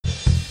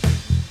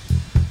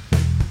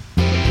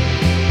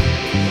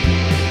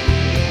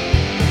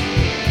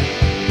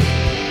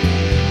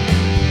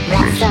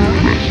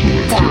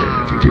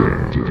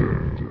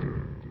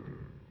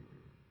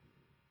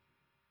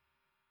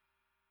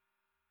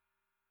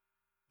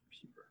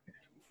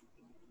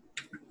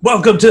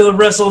Welcome to the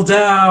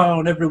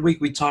Wrestledown. Every week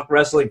we talk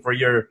wrestling for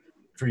your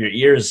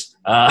ears.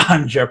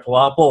 I'm Jer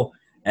Palopel,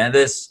 and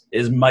this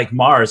is Mike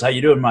Mars. How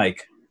you doing,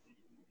 Mike?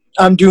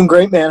 I'm doing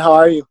great, man. How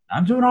are you?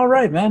 I'm doing all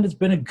right, man. It's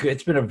been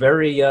a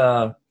very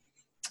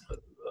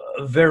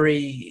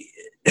very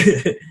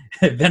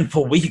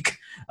eventful week.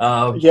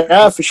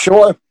 Yeah, for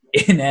sure.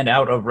 In and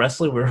out of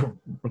wrestling. We're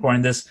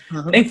recording this.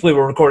 Thankfully,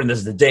 we're recording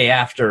this the day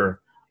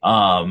after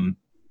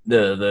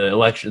the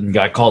election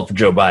got called for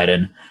Joe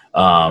Biden.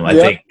 I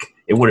think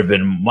it would have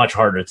been much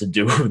harder to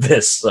do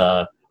this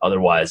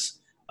otherwise.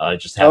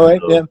 Just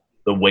having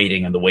the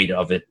waiting and the weight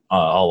of it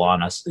all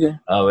on us. Yeah.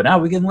 But now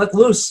we can let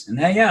loose. And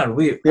I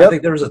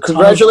think there was a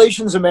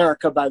congratulations,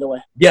 America. By the way.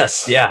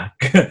 Yes. Yeah.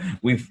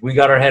 we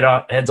got our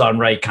heads on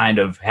right, kind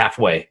of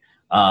halfway.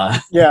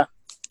 Yeah.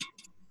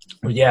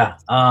 Yeah.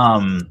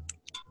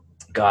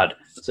 God.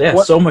 So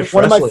yeah, so much.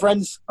 One of my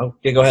friends. Go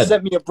ahead.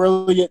 Sent me a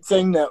brilliant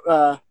thing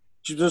that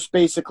she just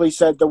basically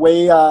said the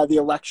way the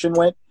election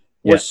went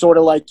was sort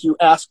of like you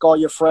ask all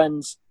your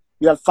friends.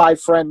 You have 5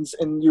 friends,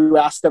 and you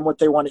ask them what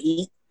they want to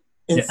eat,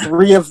 and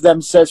 3 of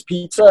them says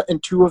pizza,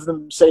 and 2 of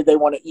them say they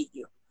want to eat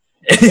you.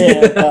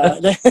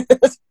 And,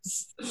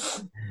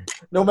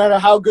 no matter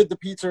how good the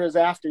pizza is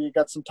after, you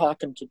got some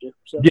talking to do.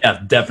 So.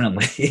 Yeah,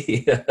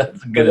 definitely.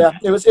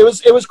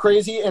 It was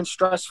crazy and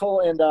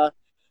stressful, and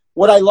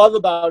what I love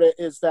about it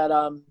is that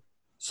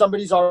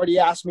somebody's already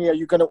asked me, are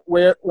you going to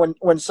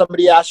when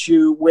somebody asks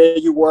you where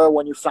you were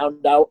when you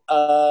found out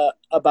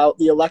about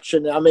the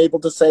election, I'm able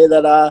to say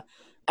that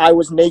I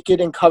was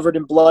naked and covered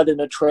in blood in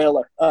a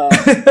trailer. And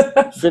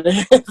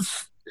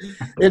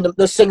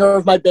the singer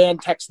of my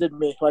band texted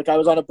me, like I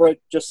was on a break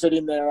just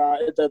sitting there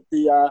at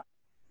the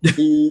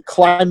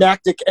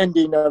climactic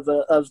ending of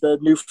the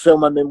new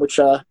film I'm in, which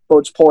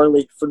bodes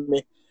poorly for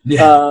me.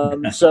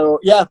 Yeah. So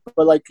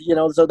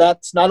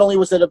that's not only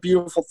was it a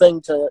beautiful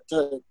thing to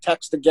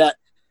text to get,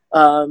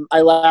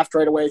 I laughed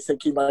right away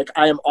thinking like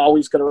I am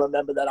always going to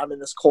remember that I'm in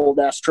this cold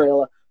ass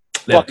trailer,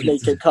 buck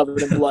naked,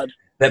 covered in blood.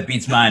 That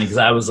beats mine because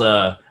I was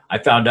I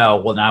found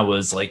out when I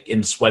was like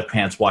in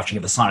sweatpants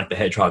watching the Sonic the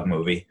Hedgehog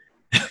movie.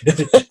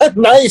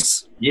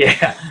 Nice.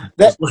 Yeah.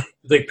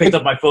 Like picked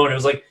up my phone. It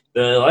was like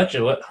the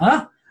election. What?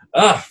 Huh?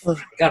 I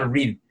gotta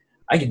read.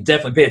 I can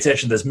definitely pay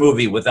attention to this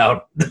movie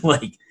without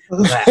like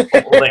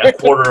a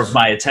quarter of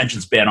my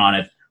attention span on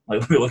it.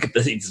 Like, we look at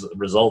these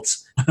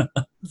results.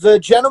 The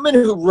gentleman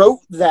who wrote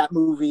that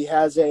movie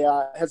has an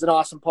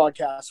awesome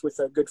podcast with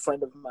a good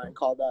friend of mine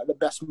called "The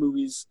Best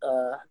Movies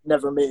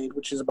Never Made,"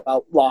 which is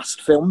about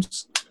lost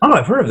films. Oh,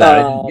 I've heard of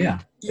that. I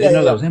didn't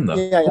know that was him though.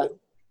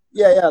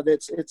 Yeah.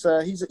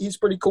 He's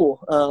pretty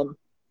cool.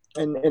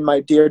 And my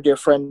dear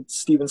friend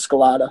Steven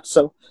Scalata.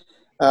 So,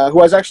 who I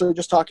was actually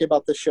just talking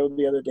about this show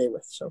the other day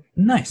with. So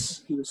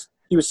nice. He was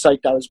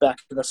psyched I was back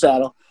in the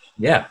saddle.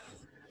 Yeah.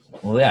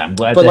 Well, yeah, I'm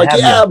glad. But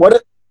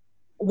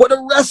what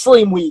a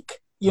wrestling week.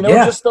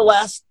 Just the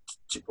last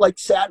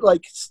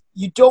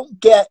you don't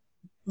get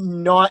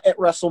not at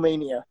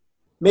WrestleMania.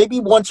 Maybe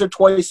once or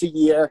twice a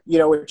year,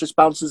 it just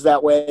bounces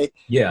that way.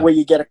 Yeah. Where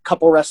you get a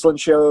couple wrestling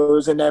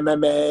shows and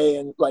MMA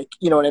and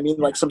you know what I mean?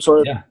 Like some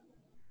sort of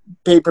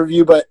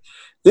pay-per-view. But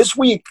this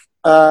week,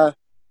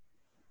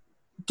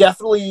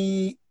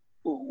 definitely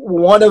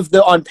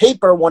on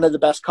paper, one of the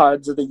best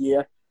cards of the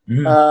year.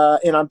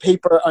 Mm-hmm. And on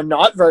paper, a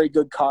not very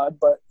good card,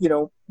 but,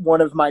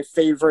 one of my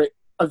favorite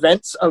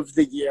events of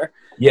the year.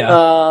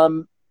 Yeah.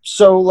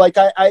 So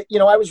I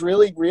was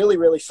really, really,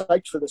 really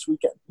psyched for this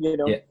weekend.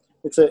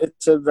 It's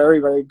a very,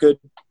 very good,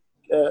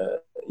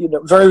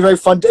 very, very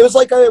fun.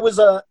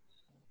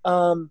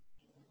 I'm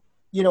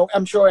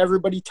sure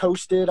everybody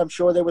toasted. I'm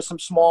sure there was some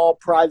small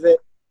private,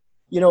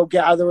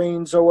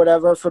 gatherings or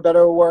whatever, for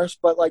better or worse.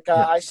 But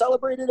I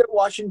celebrated it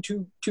watching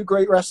two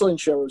great wrestling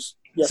shows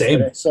yesterday.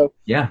 Same. So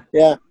yeah.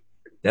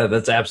 Yeah,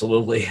 that's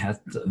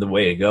the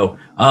way to go.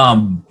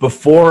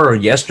 Before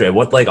yesterday,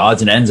 what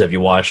odds and ends have you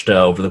watched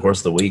over the course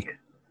of the week?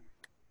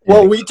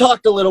 Well, we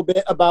talked a little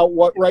bit about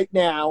what right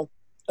now.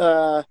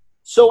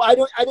 So I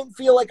didn't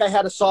feel like I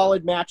had a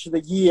solid match of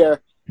the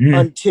year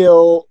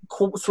until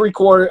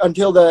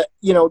the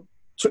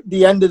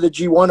the end of the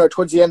G1 or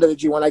towards the end of the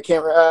G1. I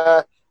can't.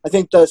 I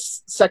think the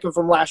second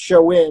from last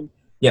show in.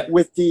 Yeah.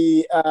 With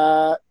the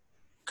Kota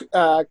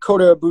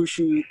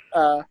Ibushi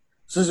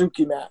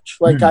Suzuki match.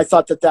 I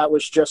thought that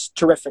was just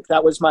terrific.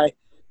 That was my,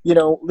 there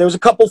was a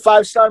couple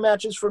 5-star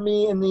matches for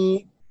me in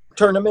the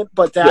tournament,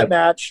 but that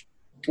match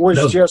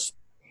was just.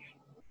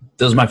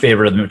 That was my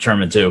favorite of the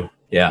tournament too.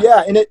 Yeah.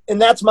 Yeah,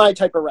 and that's my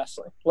type of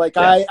wrestling.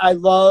 I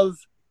love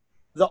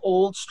the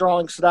old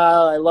strong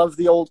style. I love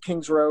the old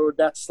Kings Road.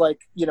 That's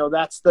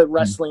that's the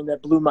wrestling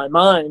that blew my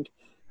mind.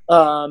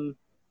 But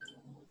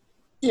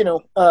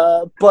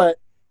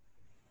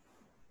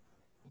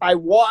I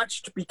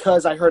watched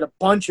because I heard a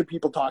bunch of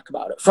people talk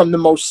about it, from the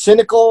most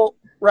cynical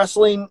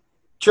wrestling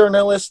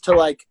journalists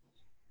to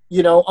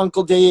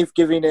Uncle Dave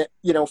giving it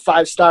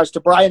 5 stars, to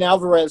Brian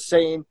Alvarez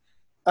saying,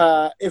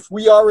 if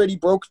we already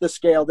broke the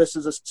scale, this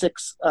is a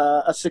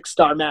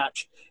 6-star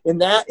match. And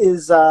that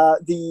is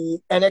the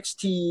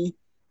NXT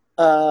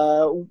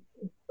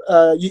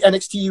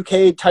NXT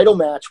UK title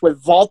match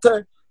with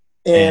Walter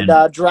and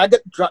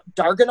Dragunov.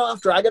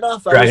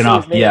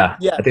 Dragunov, yeah. I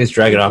think it's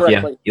Dragunov,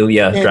 yeah.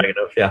 Ilya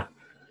Dragunov, yeah.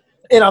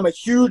 And I'm a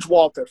huge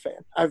Walter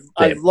fan. I've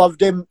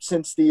loved him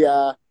since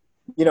the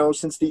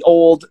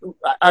old.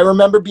 I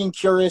remember being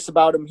curious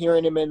about him,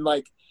 hearing him in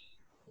like,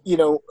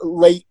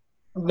 late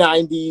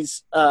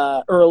 90s,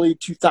 early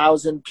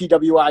 2000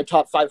 PWI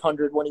Top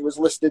 500 when he was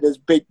listed as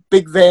Big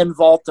Van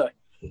Walter.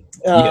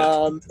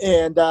 I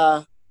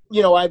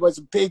was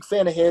a big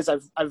fan of his.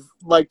 I've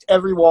liked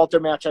every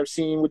Walter match I've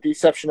seen, with the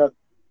exception of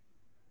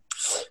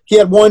he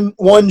had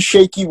one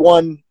shaky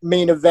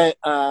main event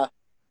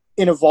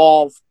in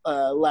Evolve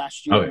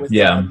last year with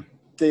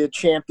the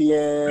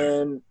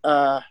champion.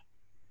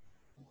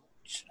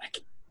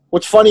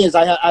 What's funny is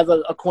I have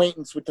an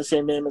acquaintance with the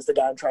same name as the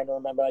guy I'm trying to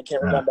remember. I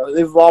can't remember.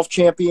 The Evolve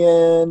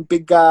champion,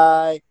 big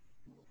guy.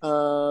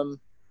 I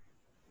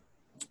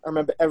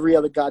remember every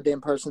other goddamn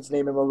person's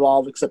name in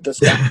Evolve except this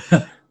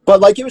guy. But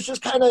like, it was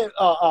just kind of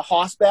a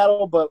hoss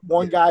battle, but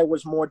one guy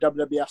was more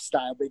WWF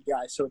style big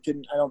guy, so I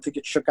don't think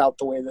it shook out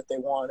the way that they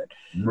wanted.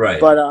 Right.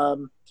 But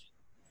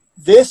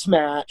this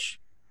match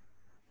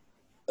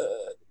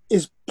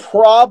is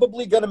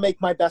probably going to make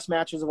my best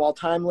matches of all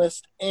time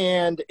list,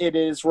 and it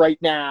is right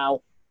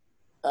now.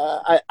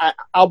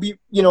 I'll be,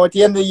 at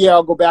the end of the year,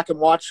 I'll go back and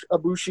watch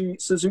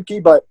Ibushi Suzuki,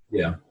 but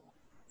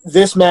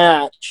this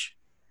match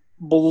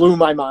blew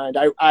my mind.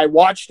 I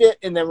watched it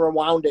and then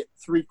rewound it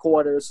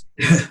 3/4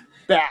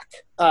 back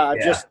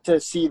just to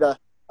see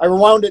I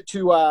rewound it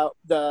to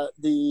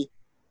the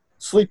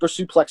sleeper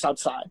suplex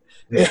outside.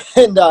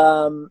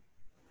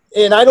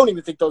 And I don't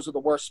even think those are the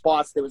worst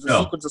spots. There was a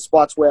sequence of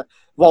spots where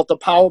Walter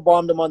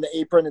powerbombed him on the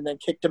apron and then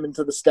kicked him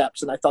into the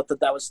steps, and I thought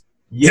that was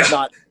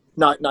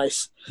not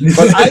nice.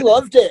 But I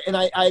loved it, and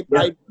I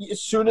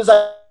as soon as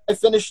I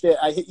finished it,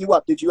 I hit you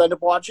up. Did you end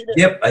up watching it?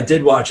 Yep, I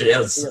did watch it.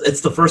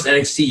 It's the first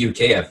NXT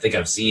UK I think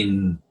I've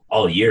seen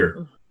all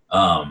year.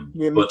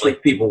 But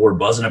like, people were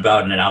buzzing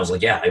about it, and I was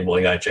like, I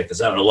gotta check this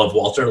out. I love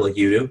Walter like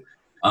you do.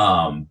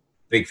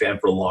 Big fan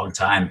for a long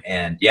time,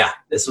 and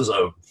this was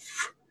a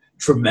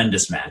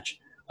tremendous match.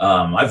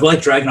 I've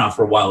liked Dragunov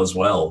for a while as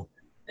well,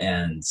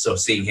 and so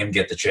seeing him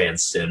get the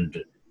chance and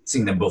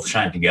seeing them both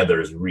shine together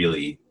is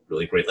really,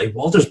 really great. Like,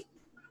 Walter's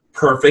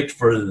perfect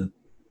for.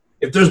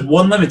 If there's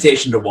one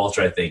limitation to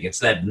Walter, I think it's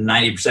that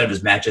 90% of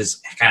his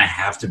matches kind of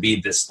have to be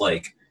this,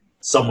 like,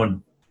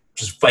 someone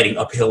just fighting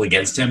uphill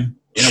against him.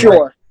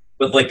 Sure.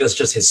 But like, that's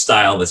just his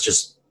style. That's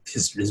just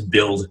his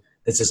build.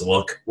 It's his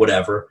look.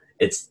 Whatever.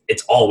 It's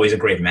always a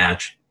great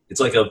match.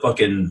 It's like a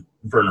fucking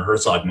Werner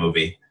Herzog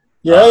movie.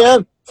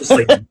 Just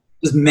like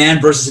this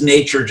man versus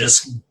nature,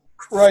 just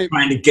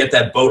trying to get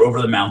that boat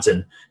over the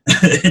mountain.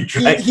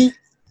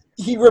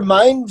 He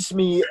reminds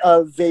me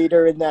of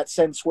Vader in that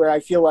sense, where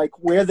I feel like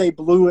where they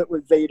blew it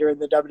with Vader in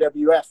the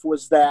WWF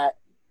was that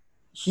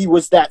he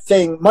was that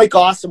thing. Mike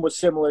Awesome was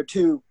similar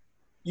too.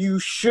 You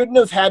shouldn't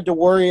have had to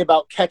worry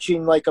about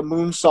catching like a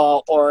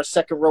moonsault or a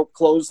second rope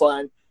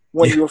clothesline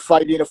when you were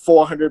fighting a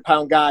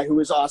 400-pound guy who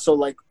was also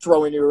like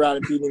throwing you around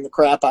and beating the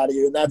crap out of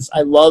you. And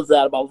I love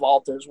that about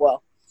Walter as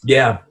well.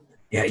 Yeah,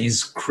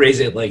 he's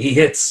crazy. Like, he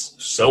hits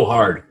so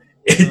hard.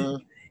 It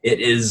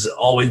is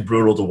always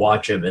brutal to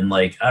watch him. And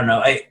like, I don't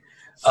know, I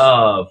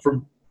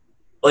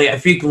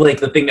think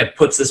like the thing that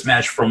puts this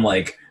match from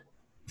like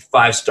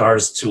 5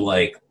 stars to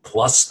like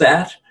plus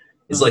that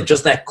is like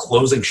just that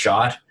closing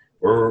shot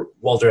where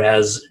Walter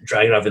has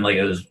Dragunov in like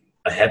a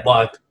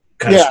headlock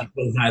kind of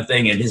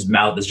thing, and his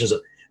mouth is just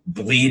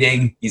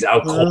bleeding. He's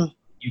out cold.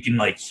 You can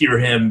like hear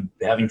him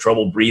having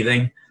trouble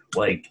breathing.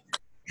 Like,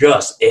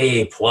 just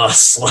A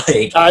plus.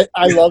 Like, I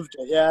loved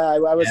it. Yeah, I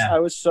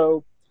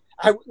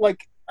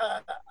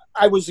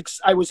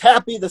was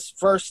happy the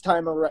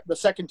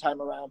second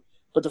time around,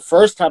 but the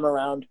first time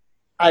around,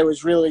 I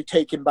was really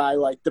taken by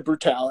like the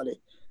brutality.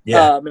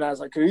 Yeah, and I was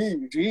like,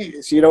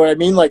 geez, you know what I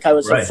mean? Like, I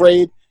was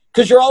afraid,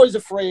 because you're always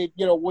afraid.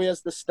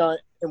 Where's the stunt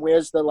and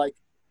where's the like,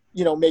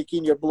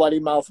 making your bloody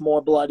mouth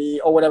more bloody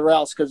or whatever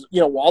else? Because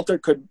Walter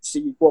couldn't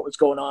see what was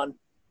going on.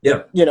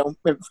 Yeah,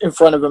 in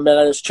front of him and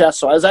at his chest.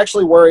 So I was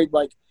actually worried,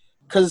 like,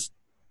 because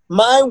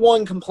my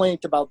one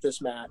complaint about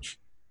this match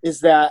is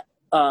that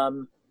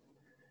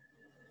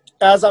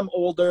as I'm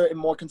older and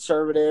more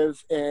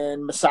conservative,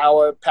 and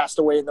Misawa passed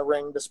away in the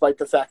ring despite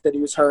the fact that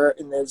he was hurt,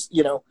 and there's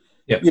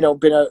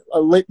been a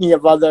litany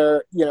of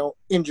other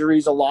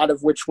injuries, a lot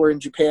of which were in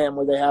Japan,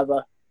 where they have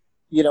a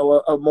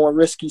more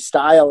risky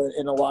style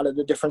in a lot of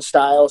the different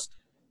styles.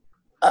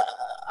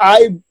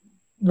 I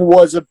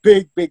was a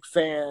big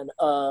fan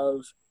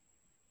of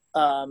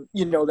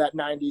that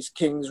 90s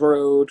Kings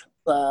Road,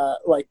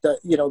 like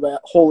the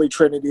holy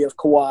trinity of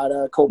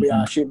Kawada,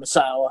 Kobayashi, and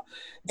Misawa.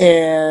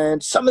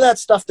 And some of that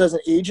stuff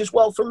doesn't age as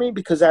well for me,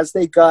 because as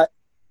they got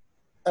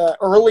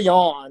early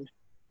on,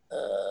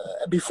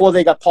 before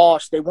they got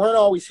polished, they weren't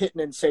always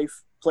hitting in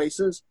safe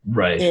places.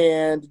 Right.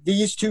 And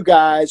these two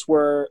guys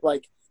were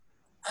like,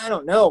 I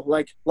don't know,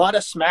 like a lot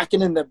of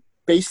smacking in the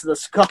base of the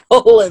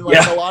skull and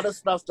like a lot of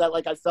stuff that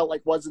like I felt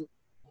like wasn't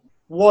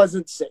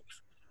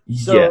safe.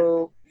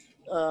 So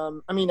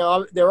I mean,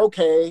 they're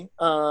okay.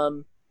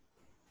 Dragunov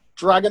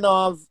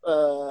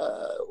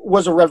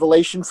was a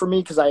revelation for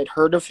me because I had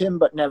heard of him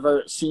but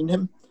never seen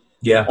him.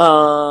 Yeah.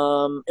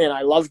 And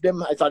I loved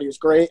him. I thought he was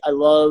great. I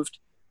loved.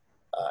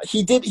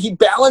 He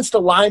balanced a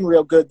line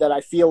real good that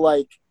I feel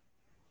like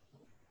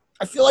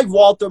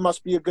Walter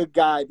must be a good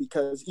guy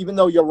because even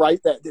though you're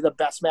right that the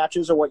best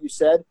matches are what you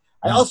said,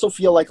 I also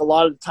feel like a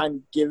lot of the time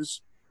he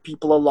gives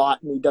people a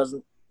lot and he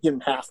doesn't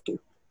have to.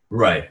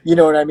 Right. You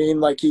know what I mean?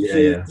 Like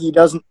he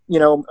doesn't,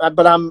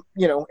 but I'm,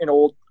 an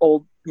old,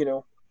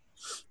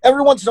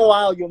 every once in a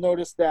while you'll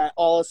notice that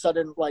all of a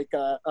sudden like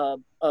a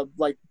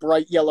like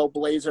bright yellow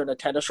blazer and a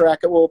tennis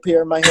racket will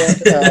appear in my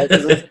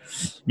hand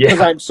because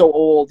I'm so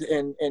old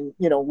and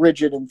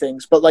rigid and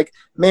things. But like,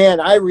 man,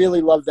 I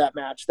really love that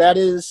match. That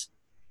is,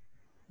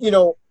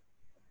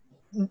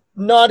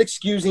 not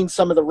excusing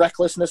some of the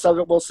recklessness of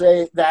it, we'll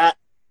say that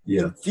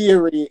in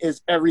theory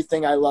is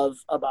everything I love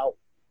about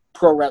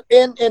pro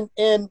wrestling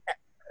and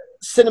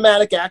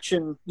cinematic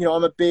action.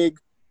 I'm a big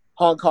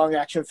Hong Kong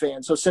action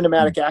fan, so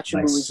cinematic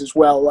action movies as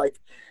well. Like,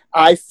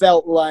 I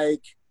felt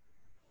like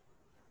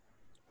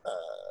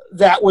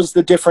that was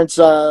the difference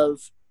that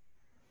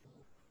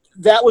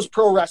was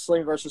pro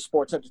wrestling versus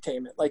sports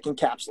entertainment, like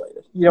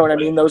encapsulated. You know what I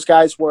mean? Those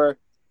guys were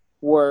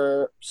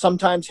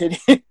sometimes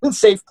hitting in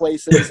safe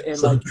places and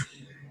like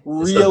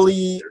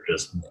really they're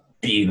just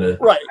beating the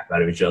crap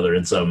out of each other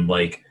in some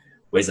like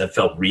ways that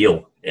felt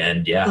real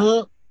and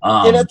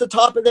and at the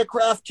top of their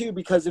craft too,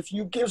 because if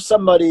you give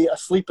somebody a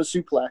sleeper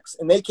suplex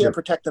and they can't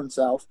protect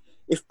themselves,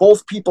 if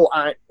both people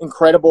aren't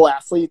incredible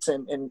athletes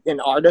and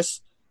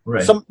artists,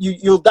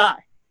 you'll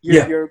die.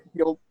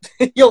 You'll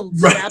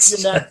snap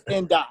your neck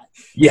and die.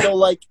 So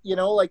like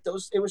like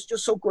those, it was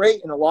just so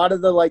great, and a lot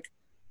of the like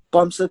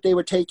bumps that they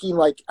were taking,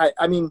 like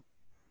I mean,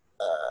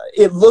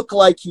 it looked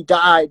like he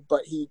died,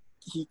 but he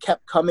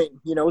kept coming,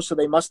 so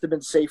they must have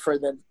been safer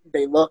than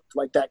they looked,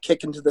 like that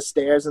kick into the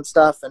stairs and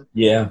stuff, and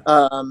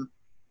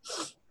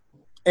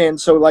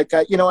and so like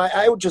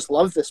I would just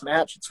love this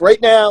match. It's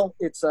right now.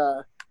 It's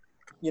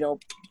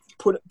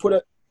put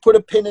a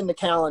pin in the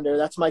calendar.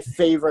 That's my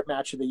favorite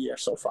match of the year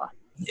so far.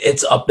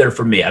 It's up there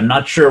for me. I'm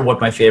not sure what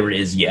my favorite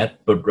is yet,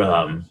 but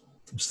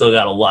still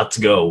got a lot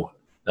to go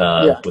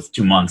with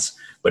 2 months.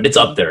 But it's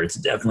up there. It's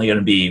definitely going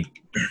to be.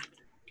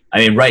 I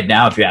mean, right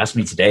now, if you ask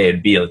me today,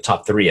 it'd be a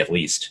top 3 at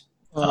least.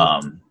 With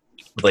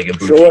like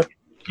Ibushi,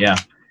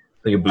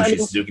 like Ibushi,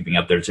 Suzuki being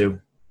up there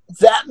too.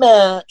 That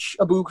match,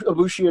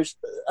 Ibushi,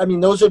 I mean,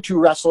 those are 2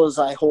 wrestlers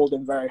I hold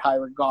in very high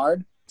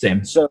regard.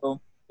 Same.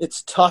 So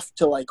it's tough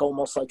to like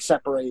almost like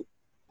separate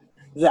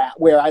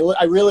that. Where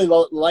I really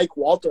like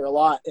Walter a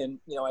lot, and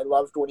I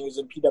loved when he was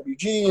in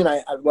PWG, and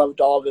I loved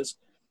all of his,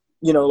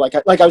 like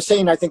I was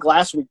saying, I think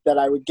last week that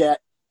I would get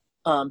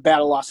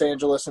Battle Los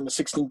Angeles in the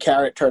 16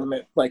 karat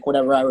tournament, like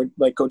whenever I would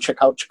like go check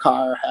out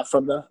Chikara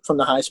from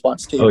the high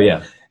spots too. Oh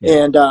yeah.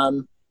 And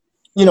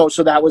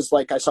so that was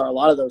like I saw a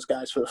lot of those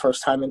guys for the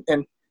first time,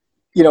 and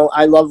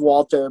I love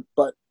Walter,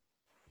 but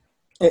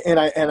I'm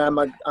a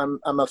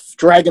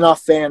Dragunov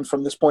fan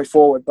from this point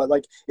forward. But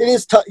like it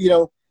is tough,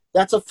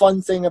 that's a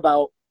fun thing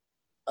about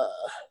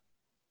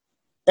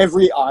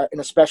every art,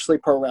 and especially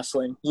pro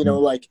wrestling.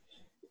 Like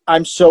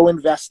I'm so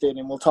invested,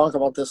 and we'll talk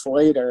about this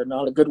later,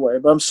 not a good way,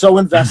 but I'm so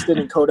invested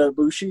in Kota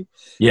Ibushi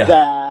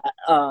that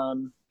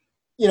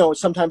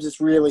sometimes it's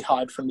really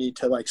hard for me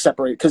to like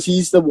separate, because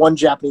he's the one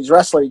Japanese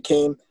wrestler. He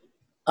came,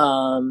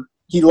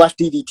 he left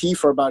DDT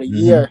for about a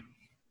year,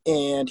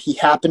 and he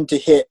happened to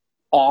hit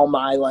all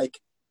my like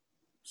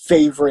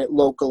favorite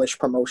localish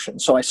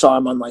promotions. So I saw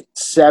him on like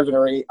 7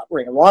 or 8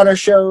 Ring of Honor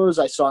shows.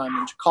 I saw him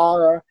in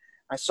Chikara.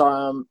 I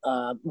saw him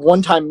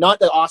one time, not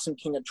the Awesome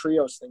King of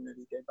Trios thing that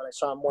he did, but I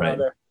saw him one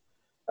other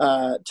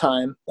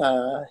time.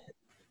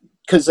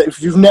 Because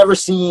if you've never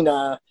seen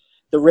the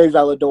Ray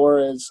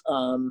Valadora's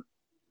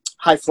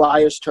High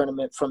Flyers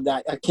tournament from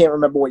that, I can't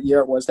remember what year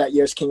it was, that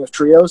year's King of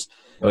Trios.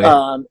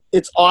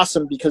 It's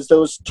awesome because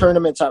those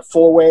tournaments are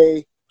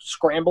 4-way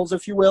scrambles,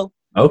 if you will.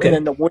 And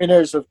then the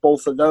winners of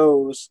both of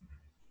those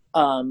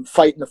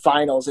fight in the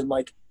finals, and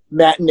like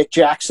Matt and Nick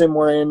Jackson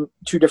were in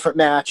 2 different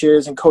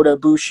matches, and Kota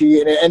Ibushi,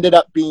 and it ended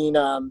up being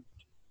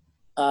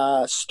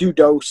Stu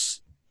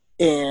Dose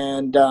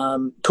and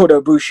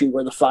Kota Ibushi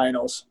were the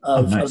finals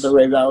of the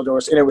Ray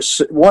Valadoras, and it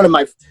was one of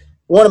my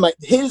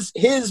his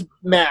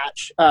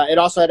match. It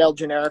also had El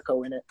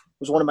Generico in it.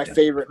 It was one of my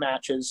favorite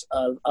matches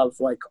of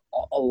like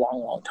a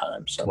long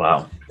time.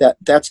 So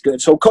that's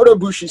good. So Kota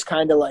Ibushi's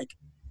kind of like,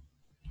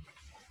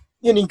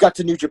 he got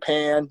to New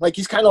Japan. Like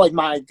he's kind of like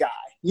my guy.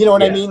 You know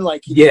what I mean?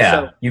 Like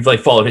you've like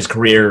followed his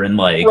career and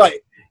like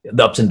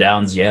the ups and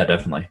downs. Yeah,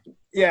 definitely.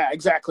 Yeah,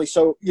 exactly.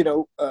 So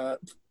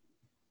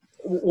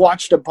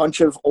watched a bunch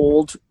of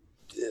old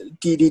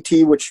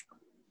DDT, which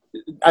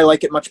I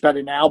like it much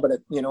better now, but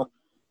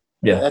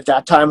at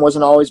that time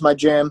wasn't always my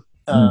jam.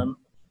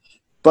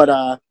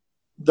 But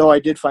though I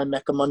did find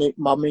Mecha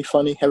Mummy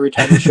funny every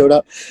time he showed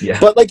up.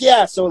 But like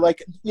so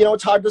like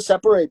it's hard to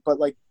separate, but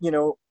like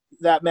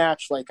that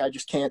match, like I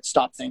just can't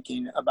stop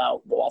thinking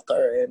about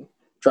Walter and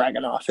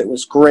Dragunov. It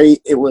was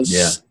great. It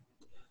was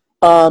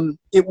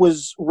It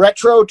was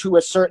retro to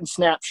a certain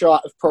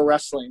snapshot of pro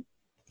wrestling,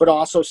 but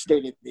also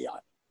state of the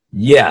art.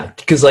 Yeah,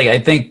 because like I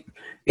think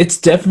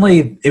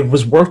it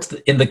was worked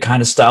in the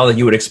kind of style that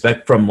you would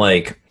expect from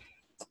like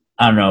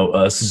I don't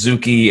know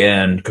Suzuki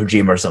and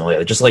Kojima or something like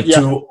that. Just like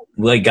two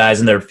like guys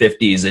in their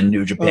 50s in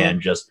New Japan,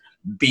 just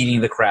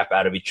beating the crap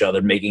out of each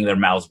other, making their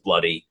mouths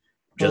bloody,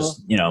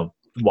 just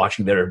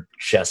watching their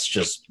chests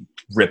just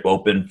rip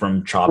open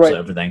from chops and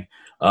everything.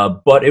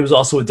 But it was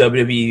also a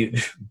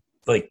WWE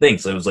like thing,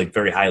 so it was like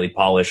very highly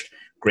polished,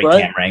 great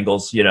camera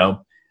angles.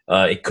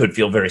 It could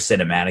feel very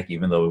cinematic,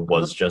 even though it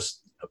was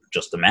just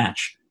a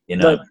match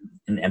in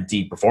an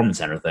empty performance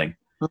center thing,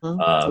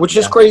 which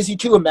is crazy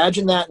too.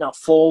 Imagine that in a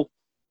full.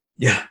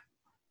 Yeah,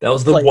 that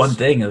was the one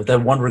thing.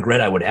 That one regret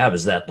I would have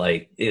is that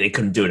like they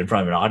couldn't do it in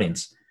front of an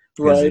audience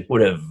because it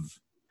would have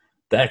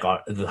that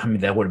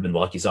would have been the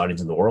luckiest audience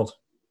in the world.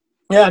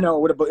 Yeah, no, it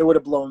would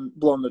have blown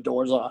the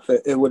doors off.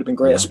 It would have been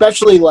great,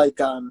 especially like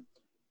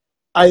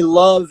I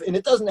love, and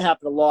it doesn't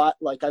happen a lot.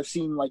 Like I've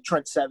seen like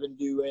Trent Seven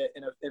do it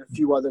and a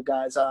few other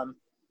guys.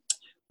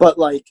 But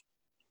like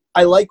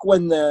I like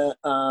when the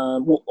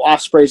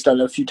Ospreay's done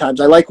it a few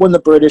times. I like when the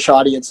British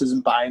audience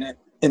isn't buying it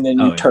and then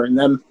you turn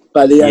them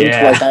by the end.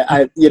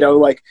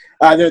 Like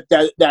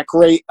that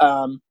great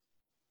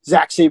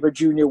Zack Sabre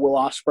Jr. Will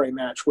Ospreay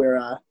match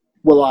where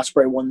Will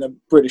Ospreay won the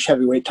British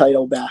heavyweight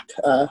title back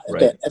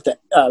at the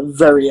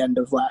very end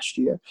of last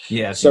year.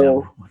 Yeah.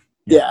 So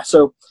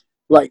so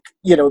like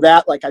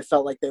that like I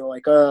felt like they were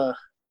like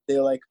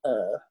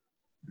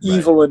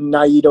Evil and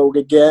Naito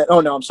again. Oh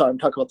no, I'm sorry, I'm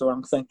talking about the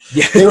wrong thing.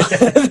 Yeah. they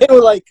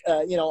were like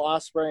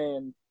Ospreay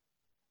and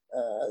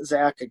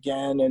Zach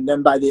again, and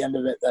then by the end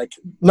of it, like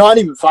not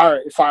even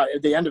fire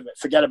at the end of it,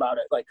 forget about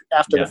it. Like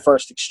after the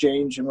first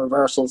exchange and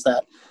reversals,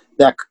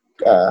 that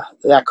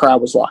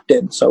crowd was locked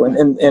in. So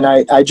and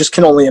I just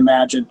can only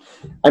imagine.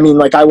 I mean,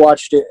 like I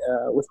watched it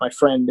with my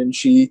friend, and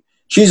she's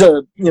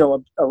a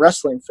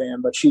wrestling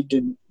fan, but she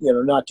didn't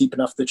not deep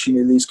enough that she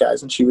knew these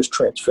guys, and she was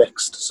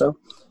transfixed. So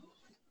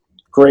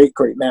great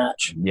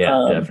match.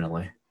 Yeah,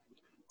 definitely.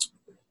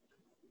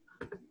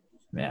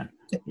 Man.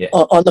 Yeah.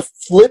 On the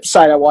flip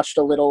side, I watched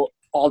a little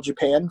All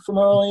Japan from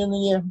early in the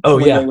year. Oh,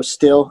 when they was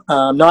still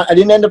I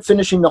didn't end up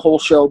finishing the whole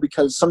show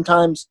because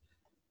sometimes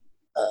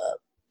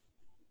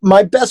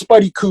my best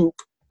buddy Coop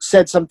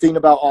said something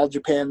about All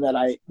Japan that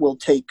I will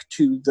take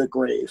to the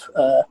grave.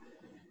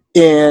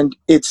 And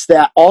it's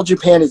that All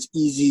Japan is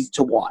easy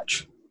to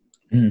watch.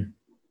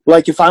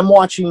 Like if I'm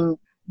watching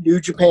New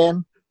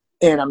Japan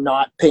and I'm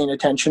not paying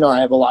attention or I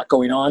have a lot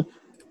going on,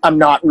 I'm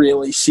not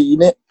really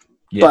seeing it.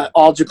 Yeah. But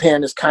All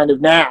Japan is kind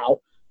of now,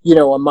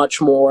 a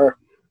much more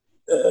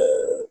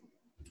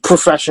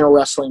professional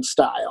wrestling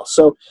style.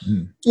 So,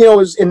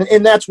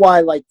 and that's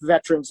why like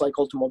veterans like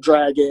Ultimo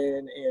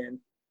Dragon and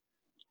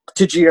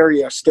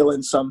Tajiri are still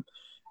in some,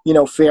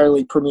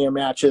 fairly premier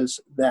matches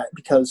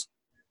because,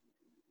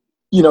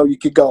 you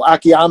could go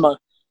Akiyama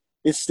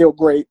is still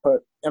great,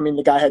 but I mean,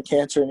 the guy had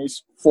cancer and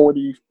he's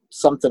 40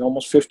 something,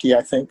 almost 50,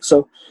 I think.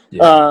 So,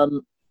 I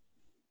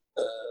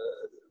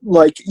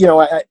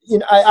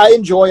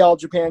enjoy All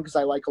Japan because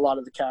I like a lot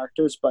of the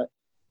characters, but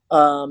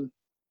I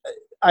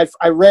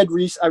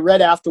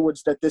read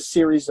afterwards that this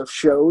series of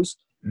shows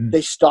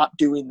they stopped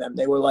doing them.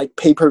 They were like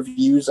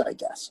pay-per-views, I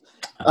guess,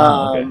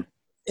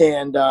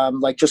 and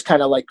like just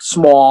kind of like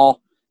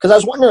small. Because I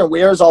was wondering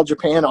where is All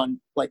Japan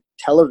on like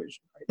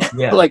television? Right?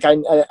 Yeah, like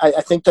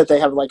I think that they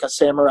have like a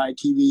Samurai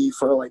TV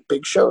for like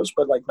big shows,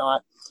 but like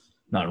not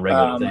a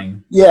regular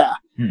thing. Yeah,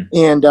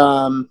 and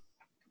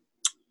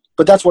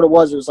but that's what it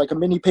was. It was like a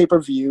mini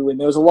pay-per-view, and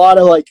there was a lot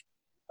of like,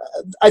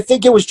 I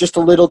think it was just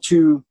a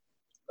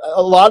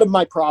lot of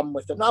my problem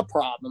with it, not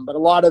problem, but a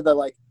lot of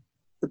the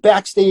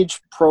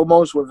backstage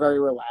promos were very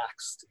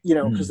relaxed,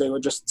 because they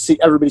would just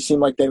everybody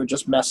seemed like they were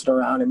just messing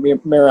around, and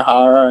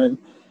Mirahara and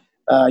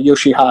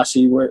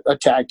Yoshihashi were a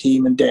tag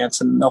team and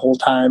dancing the whole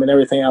time and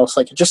everything else.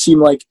 Like, it just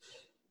seemed like,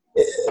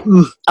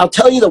 I'll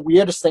tell you the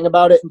weirdest thing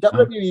about it, and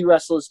WWE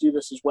wrestlers do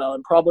this as well,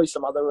 and probably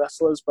some other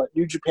wrestlers, but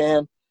New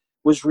Japan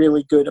was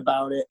really good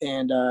about it,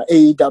 and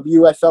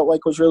AEW I felt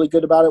like was really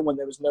good about it when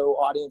there was no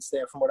audience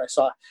there from what I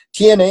saw.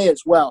 TNA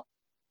as well.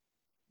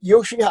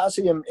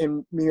 Yoshihashi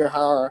and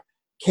Mirahara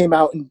came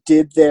out and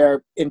did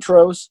their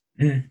intros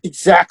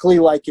exactly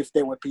like if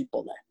there were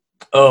people there.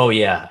 Oh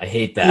yeah, I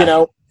hate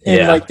that.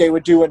 And like they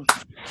were doing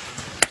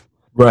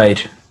right.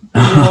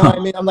 What I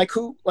mean? I'm like,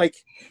 who like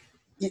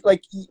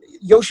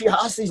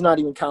Yoshihashi's not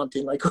even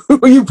counting. Like, who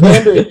are you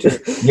pandering to?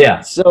 Yeah.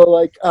 So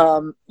like,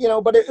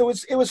 but it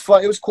was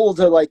fun. It was cool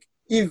to like,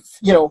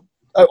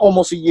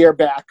 almost a year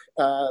back.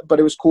 But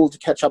it was cool to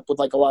catch up with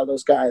like a lot of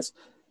those guys.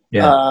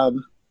 Yeah.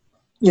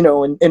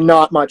 And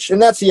not much.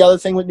 And that's the other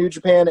thing with New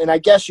Japan. And I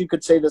guess you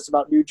could say this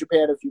about New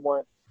Japan if you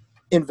weren't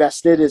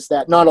invested, is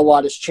that not a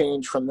lot has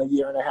changed from the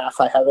year and a half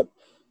I haven't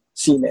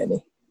seen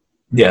any.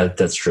 Yeah,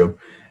 that's true.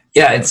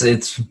 Yeah,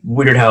 it's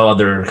weird how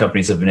other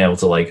companies have been able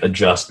to like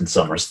adjust, and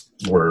some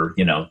were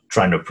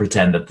trying to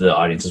pretend that the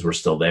audiences were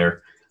still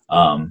there.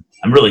 I'm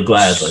really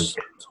glad like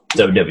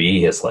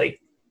WWE has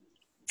like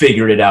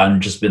figured it out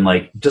and just been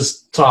like,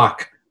 just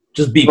talk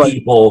Just be Right.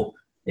 people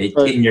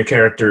Right. in your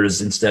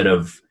characters instead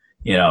of,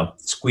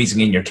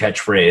 squeezing in your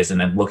catchphrase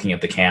and then looking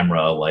at the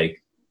camera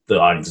like the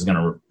audience is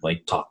gonna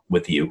like talk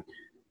with you.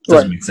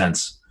 Doesn't Right. make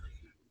sense.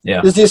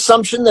 Yeah. There's the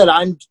assumption that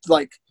I'm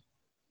like,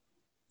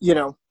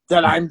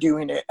 that I'm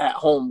doing it at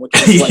home, which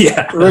is like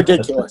Yeah.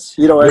 ridiculous.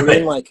 You know what I Right.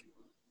 mean? Like,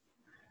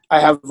 I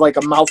have like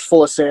a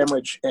mouthful of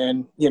sandwich,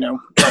 and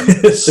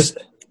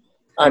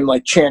I'm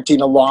like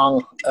chanting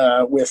along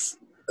with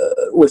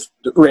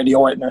Randy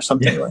Orton or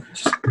something. Yeah. Like.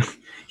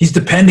 He's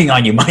depending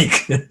on you,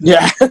 Mike.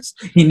 Yeah.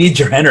 He needs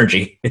your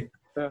energy.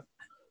 Yeah.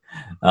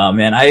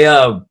 Man,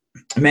 I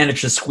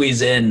managed to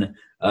squeeze in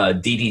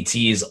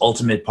DDT's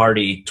Ultimate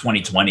Party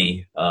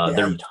 2020.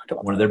 They're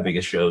one of their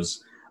biggest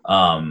shows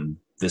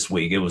this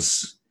week.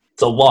 It's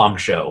a long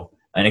show,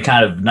 and it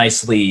kind of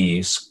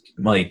nicely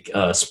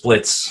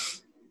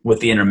splits with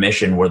the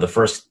intermission, where the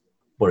first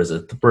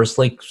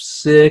like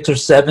 6 or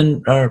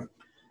 7, or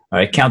all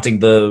right, counting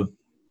the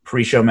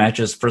pre-show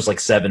matches, first like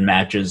 7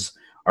 matches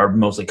are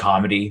mostly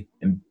comedy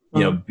and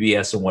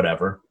BS and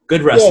whatever.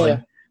 Good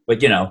wrestling,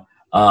 but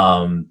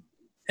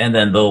and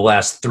then the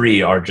last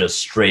 3 are just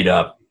straight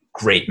up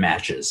great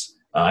matches.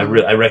 I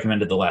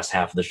recommended the last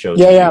half of the show.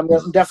 Yeah,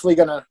 I'm definitely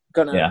gonna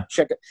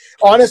check it.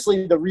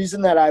 Honestly, the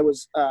reason that I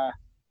was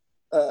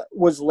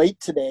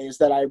late today is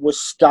that I was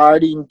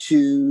starting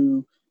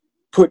to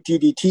put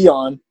DDT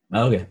on.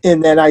 Okay.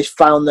 And then I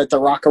found that the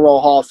Rock and Roll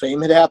Hall of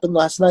Fame had happened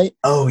last night.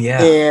 Oh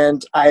yeah.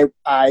 And I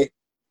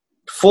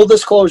full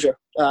disclosure,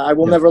 I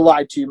will never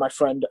lie to you, my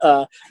friend.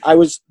 I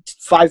was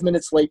 5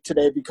 minutes late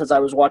today because I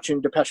was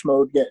watching Depeche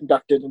Mode get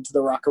inducted into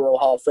the Rock and Roll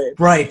Hall of Fame.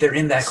 Right, they're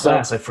in that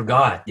class. I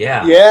forgot.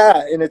 Yeah.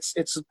 Yeah, and it's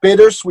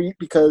bittersweet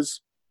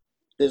because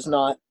there's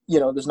not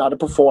a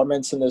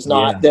performance, and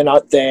they're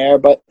not there,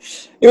 but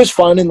it was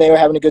fun, and they were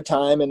having a good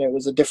time, and it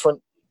was a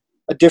different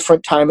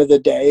time of the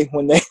day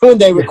when they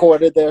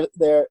recorded their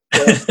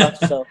stuff.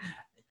 So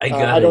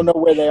I don't know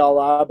where they all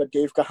are, but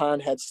Dave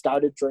Gahan had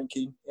started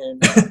drinking,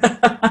 and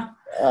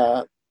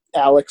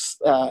Alex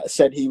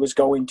said he was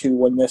going to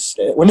when this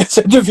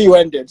interview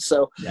ended.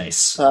 So nice.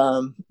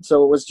 So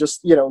it was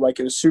just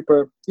it was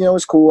super. It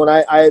was cool,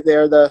 and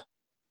the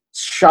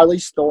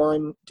Charlize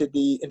Theron did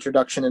the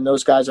introduction, and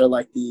those guys are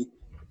like the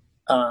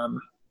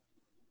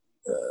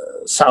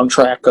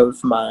soundtrack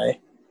of my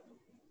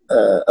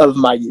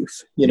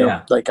youth.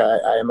 Like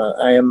I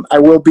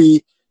will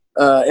be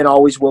and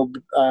always will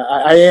be,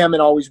 I am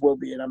and always will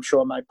be, and I'm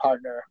sure my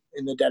partner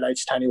in the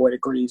Deadites Tiny White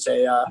agrees.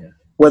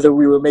 Whether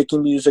we were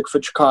making music for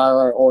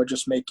Chikara or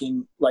just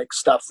making like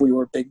stuff, we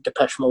were big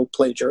Depeche Mode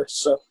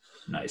plagiarists. So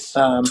nice.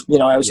 I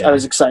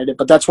was excited,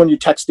 but that's when you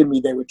texted me.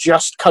 They were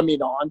just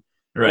coming on.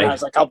 Right. And I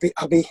was like, I'll be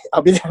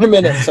there in a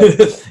minute. So,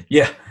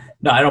 yeah.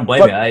 No, I don't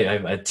blame you.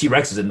 I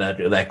T-Rex is in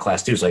that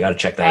class too, so I got to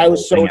check that. I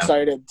was so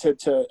excited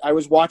to. I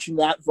was watching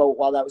that vote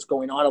while that was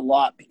going on a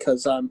lot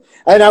because and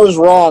I was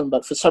wrong,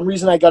 but for some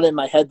reason I got in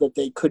my head that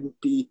they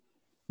couldn't be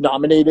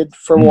nominated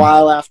for a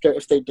while after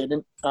if they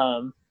didn't.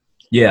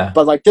 Yeah.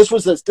 But like this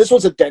was a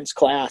dense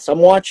class. I'm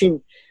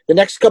watching the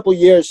next couple of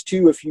years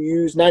too. If you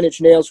use 9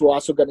 Inch Nails, who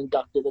also got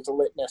inducted as a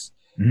litness,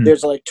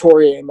 there's like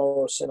Tori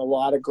Amos and a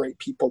lot of great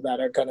people that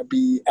are going to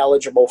be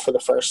eligible for the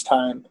first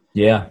time.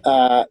 Yeah.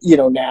 Now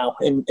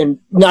and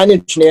 9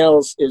 Inch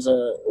Nails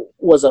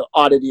was an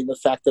oddity in the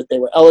fact that they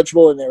were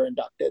eligible and they were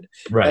inducted.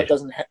 Right. That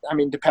doesn't.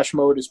 Depeche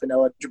Mode has been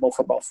eligible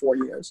for about 4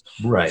 years.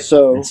 Right.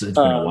 So it's been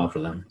a while for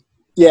them.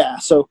 Yeah.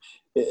 So.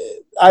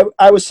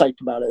 I was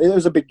psyched about it. It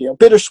was a big deal.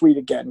 Bittersweet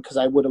again because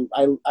I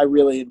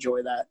really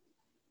enjoy that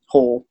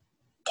whole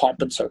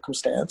pomp and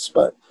circumstance.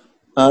 But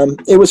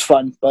it was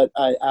fun. But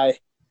I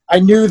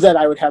knew that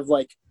I would have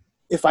like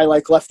if I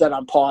like left that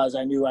on pause,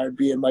 I knew I would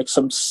be in like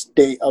some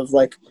state of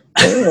like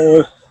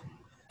I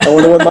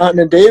wonder what Martin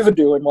and Dave are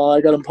doing while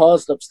I got them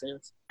paused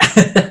upstairs.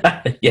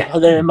 Yeah.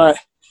 Are they in my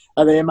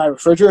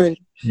refrigerator?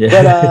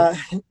 Yeah.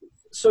 But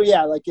so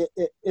yeah, like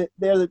it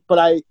there. But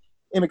I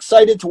am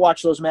excited to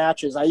watch those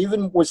matches. I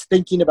even was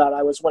thinking about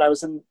when I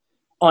was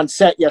on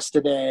set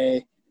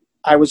yesterday,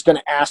 I was going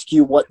to ask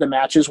you what the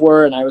matches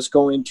were, and I was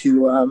going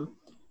to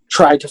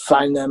try to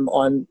find them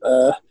on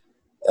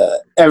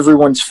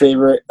everyone's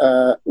favorite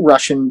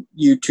Russian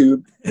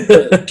YouTube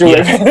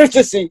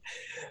to see.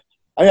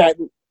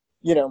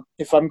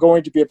 If I'm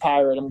going to be a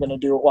pirate, I'm going to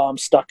do it while I'm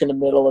stuck in the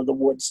middle of the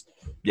woods.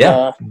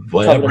 Yeah,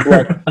 covered in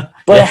blood.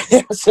 But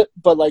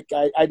but like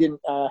I didn't.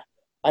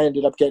 I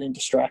ended up getting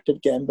distracted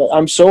again, but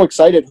I'm so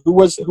excited. Who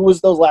was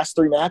those last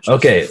 3 matches?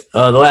 Okay,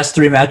 the last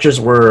 3 matches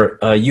were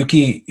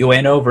Yuki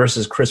Ueno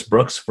versus Chris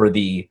Brooks for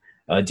the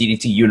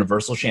DDT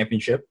Universal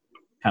Championship,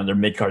 kind of their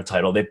mid-card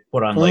title. They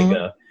put on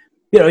like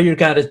your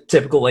kind of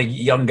typical like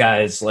young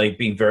guys like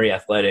being very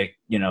athletic,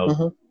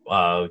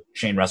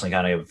 chain wrestling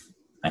kind of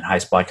and high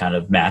spot kind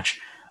of match.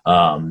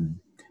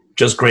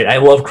 Just great. I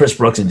love Chris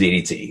Brooks and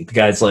DDT. The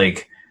guy's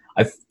like,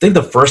 I think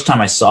the first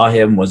time I saw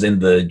him was in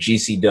the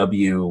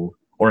GCW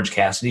Orange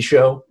Cassidy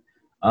show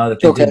that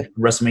they did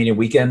WrestleMania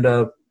weekend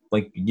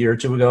like a year or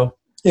 2 ago.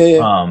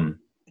 Yeah.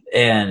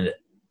 And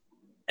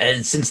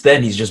since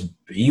then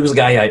he was a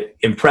guy who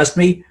impressed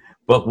me,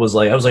 but I was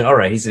like, all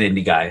right, he's an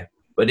indie guy.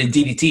 but in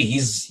DDT, he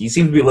seems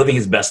to be living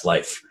his best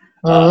life.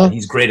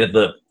 He's great at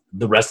the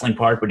wrestling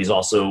part, but he's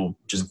also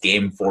just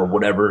game for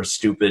whatever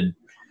stupid,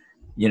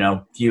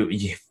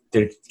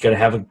 they're gonna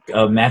have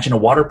a match in a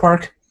water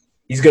park.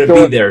 He's going to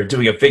be there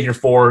doing a figure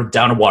 4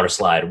 down a water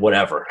slide,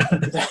 whatever.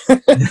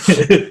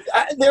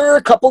 There are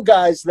a couple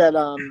guys that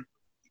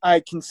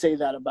I can say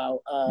that about.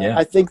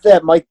 I think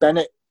that Mike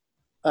Bennett,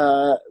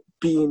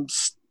 being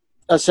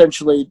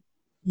essentially,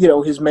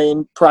 his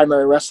main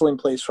primary wrestling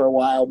place for a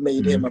while,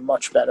 made him a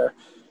much better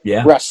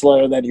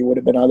wrestler than he would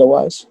have been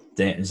otherwise.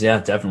 Yeah,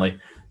 definitely.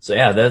 So,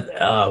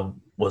 that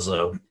was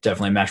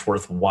definitely a match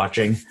worth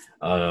watching.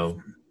 How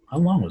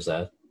long was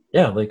that?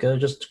 Yeah,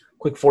 just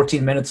quick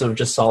 14 minutes of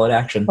just solid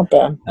action. Not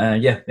bad.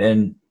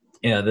 And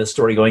the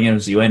story going in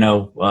was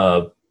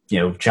Ueno,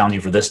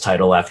 challenging for this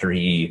title after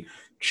he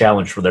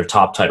challenged for their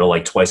top title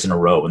like twice in a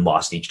row and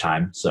lost each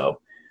time.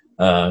 So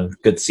good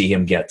to see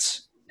him get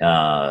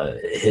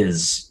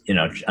his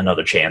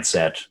another chance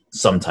at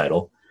some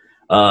title.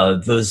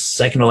 The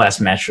second to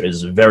last match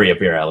is very up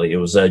your alley. It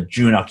was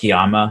Jun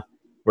Akiyama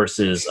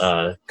versus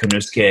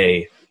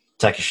Konosuke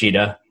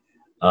Takeshita.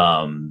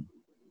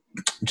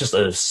 Just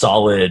a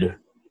solid,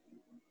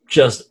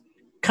 just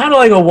kind of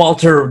like a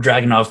Walter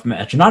Dragunov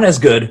match. Not as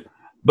good,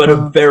 but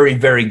a very,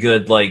 very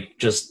good,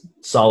 just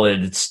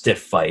solid,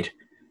 stiff fight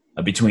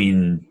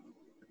between,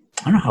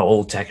 I don't know how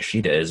old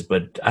Takeshita is,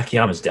 but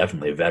Akiyama's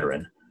definitely a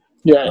veteran.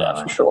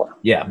 Yeah, for sure.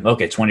 Yeah,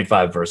 okay,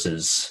 25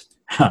 versus,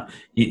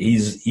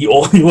 he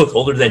looks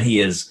older than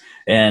he is.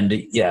 And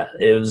yeah,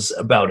 it was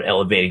about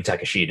elevating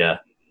Takeshita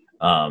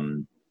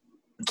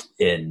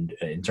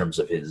in terms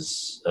of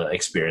his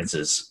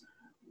experiences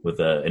with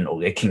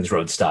a Kings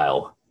Road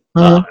style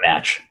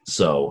match.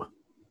 So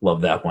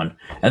love that one.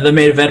 And the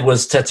main event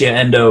was Tetsuya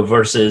Endo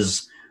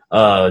versus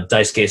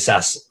Daisuke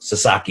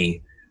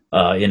Sasaki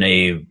in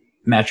a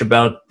match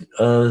about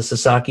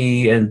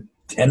Sasaki and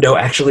Endo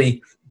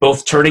actually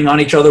both turning on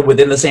each other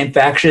within the same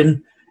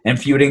faction and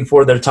feuding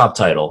for their top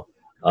title.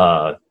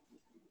 I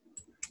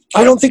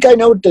don't think I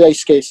know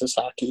Daisuke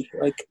Sasaki.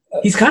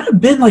 He's kind of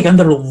been on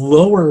the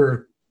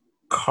lower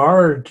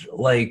card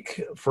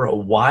for a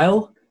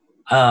while.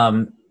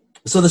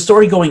 So the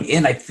story going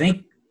in, I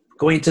think,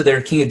 going to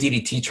their King of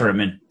DDT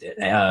tournament,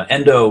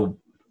 Endo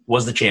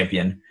was the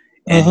champion,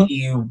 and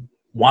he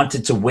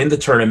wanted to win the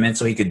tournament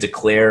so he could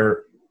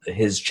declare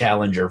his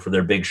challenger for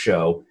their big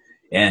show.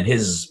 And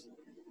his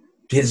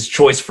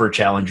choice for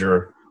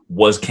challenger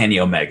was Kenny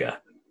Omega.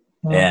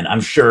 And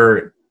I'm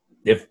sure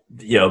if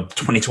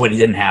 2020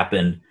 didn't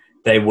happen,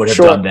 they would have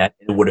done that.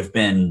 It would have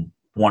been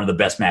one of the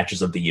best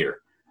matches of the year.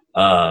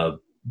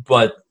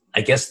 But I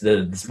guess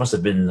this must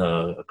have been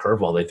a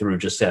curveball they threw.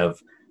 Just to have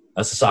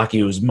Sasaki,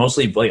 who's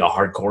mostly a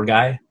hardcore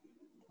guy,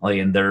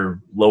 in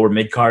their lower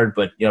mid card,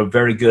 but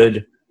very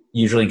good,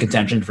 usually in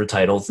contention for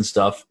titles and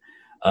stuff.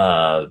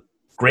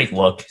 Great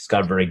look. He's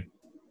got a very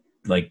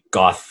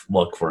goth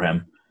look for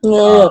him.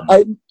 Yeah,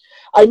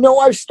 I know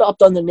I've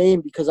stopped on the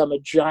name because I'm a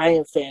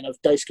giant fan of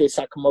Daisuke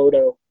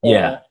Sakamoto.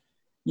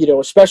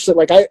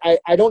 Especially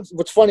I don't.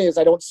 What's funny is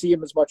I don't see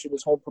him as much in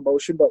his home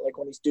promotion, but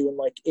when he's doing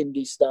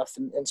indie stuff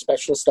and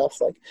special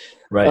stuff,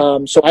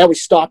 right. So I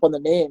always stop on the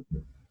name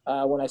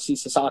when I see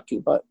Sasaki,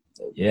 but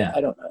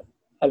I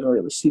haven't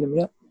really seen him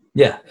yet.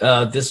 Yeah,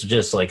 this is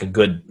just a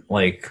good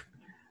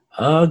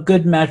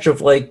good match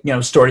of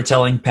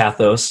storytelling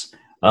pathos.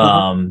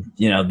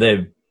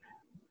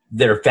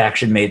 Their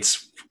faction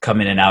mates come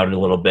in and out a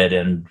little bit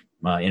and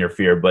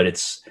interfere, but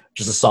it's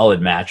just a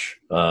solid match.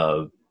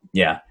 I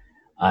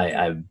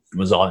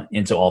was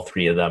into all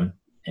three of them,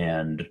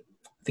 and I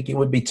think you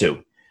would be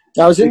too.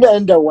 I was into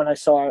Endo when I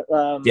saw it.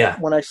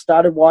 When I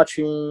started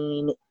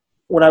watching,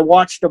 when I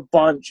watched a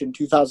bunch in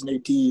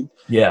 2018.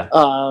 Yeah.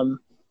 I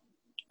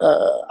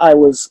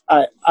was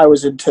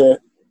into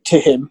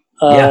him.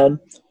 And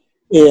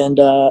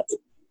there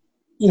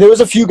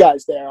was a few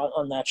guys there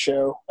on that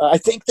show. I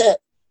think that.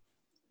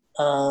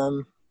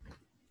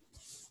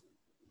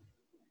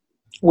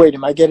 Wait,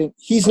 am I getting?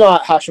 He's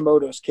not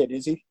Hashimoto's kid,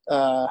 is he?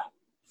 I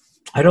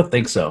don't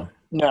think so.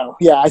 No.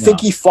 Yeah, I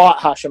think he fought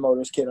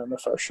Hashimoto's kid on the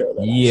first show.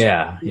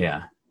 Yeah.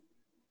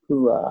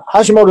 Who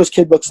Hashimoto's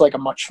kid looks like a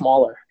much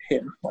smaller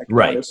him.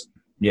 Right.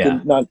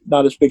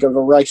 Not as big of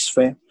a Rice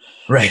fan.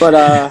 Right.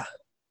 But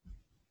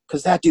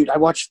because that dude, I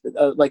watched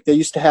they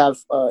used to have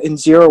in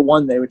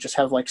 01, they would just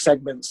have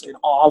segments, and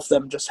all of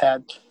them just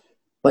had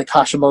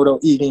Hashimoto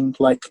eating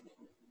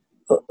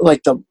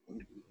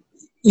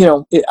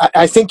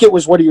I think it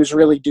was what he was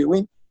really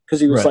doing,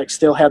 because he was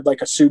still had a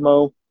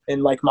sumo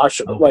and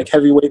martial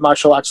heavyweight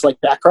martial arts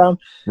background,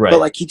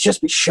 but he'd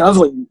just be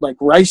shoveling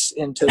rice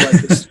into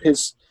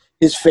his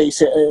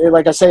face.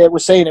 Like I say, it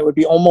was saying it would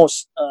be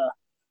almost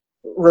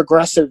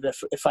regressive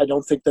if I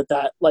don't think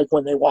that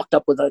when they walked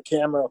up with a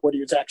camera, what he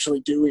was actually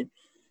doing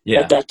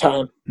at that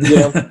time.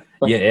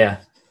 Yeah.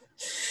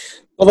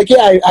 But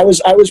I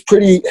was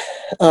pretty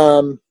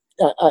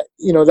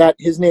that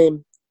his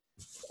name,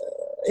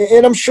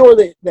 and I'm sure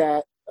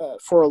that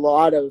for a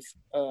lot of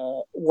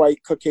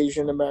white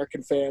Caucasian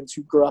American fans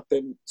who grew up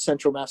in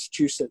central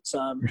Massachusetts,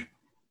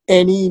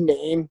 any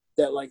name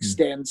that like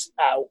stands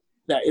out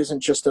that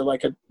isn't just a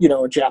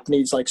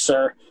Japanese like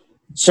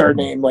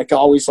surname, like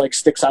always like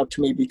sticks out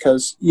to me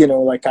because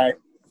like I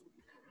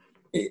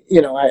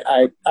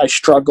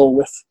struggle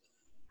with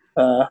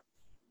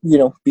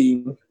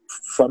being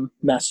from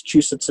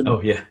Massachusetts and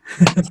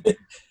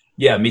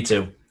yeah, me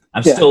too.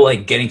 I'm still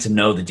like getting to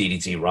know the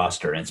DDT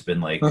roster, and it's been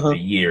like a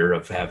year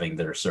of having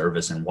their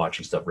service and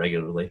watching stuff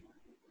regularly.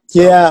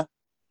 So. Yeah.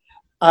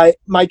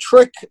 My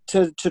trick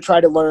to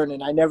try to learn,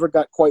 and I never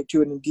got quite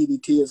to it in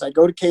DDT, is I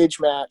go to cage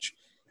match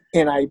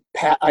and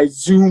I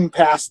zoom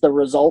past the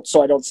results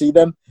so I don't see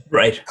them.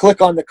 Right.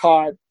 Click on the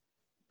card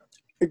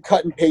and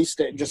cut and paste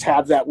it and just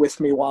have that with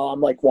me while I'm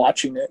like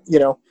watching it,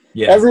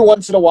 Yeah. Every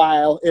once in a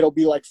while it'll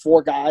be like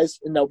 4 guys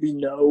and there'll be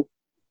no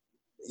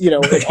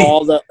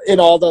right. in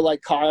all the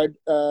like card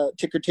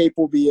ticker tape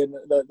will be in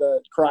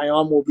the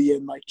cryon will be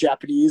in like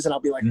Japanese, and I'll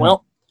be like,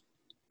 well,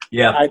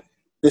 yeah,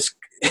 this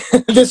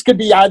could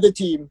be either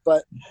team,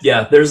 but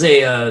yeah, there's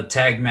a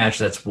tag match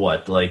that's it's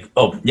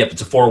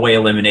a 4-way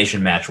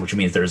elimination match, which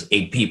means there's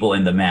 8 people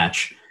in the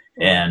match,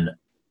 and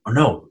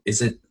 3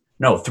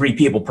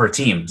 people per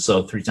team,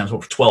 so 3 times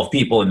 12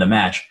 people in the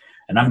match,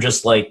 and I'm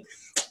just like,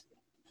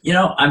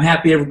 I'm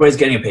happy everybody's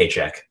getting a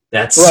paycheck.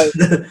 That's right.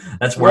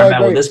 That's where I'm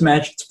at with this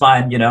match. It's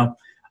fine,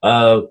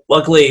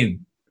 Luckily,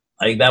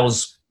 that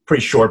was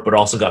pretty short, but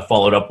also got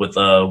followed up with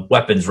a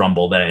Weapons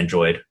Rumble that I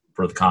enjoyed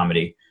for the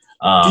comedy.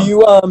 Do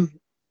you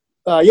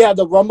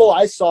the Rumble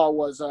I saw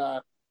was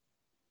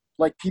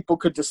like people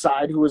could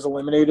decide who was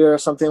eliminated or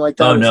something like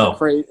that. Oh no!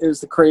 It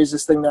was the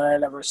craziest thing that I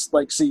had ever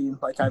like seen.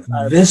 Like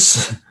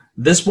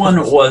this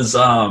one was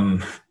a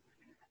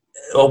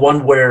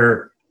one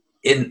where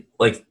in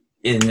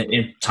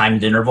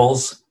timed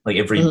intervals, like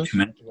every 2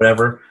 minutes or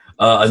whatever,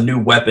 a new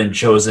weapon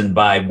chosen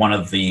by one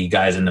of the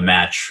guys in the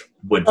match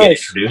would get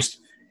introduced,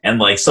 and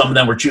like some of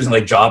them were choosing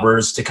like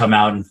jobbers to come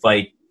out and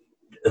fight.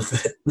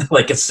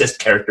 Like assist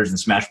characters in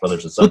Smash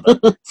Brothers or something.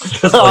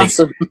 Just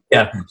awesome.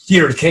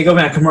 Here, Keigo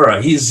Nakamura,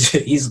 he's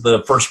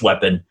the first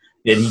weapon,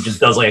 and he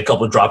just does like a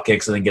couple of drop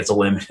kicks and then gets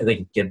eliminated.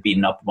 They get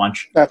beaten up a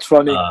bunch. That's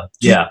funny.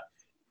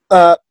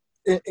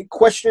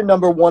 Question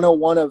number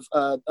 101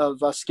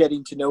 of us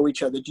getting to know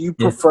each other. Do you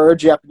prefer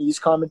Japanese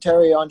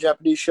commentary on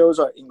Japanese shows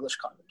or English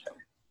commentary?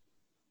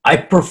 I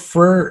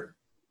prefer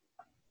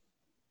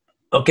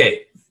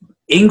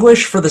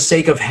English for the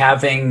sake of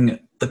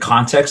having the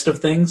context of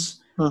things.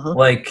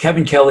 Like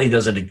Kevin Kelly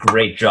does a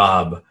great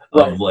job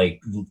of letting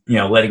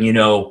you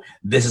know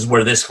this is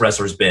where this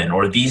wrestler's been,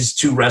 or these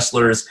 2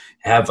 wrestlers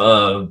have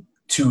a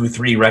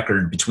 2-3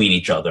 record between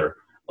each other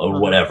or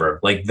whatever.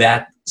 Like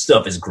that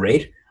stuff is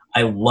great.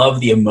 I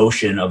love the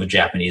emotion of a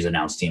Japanese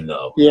announce team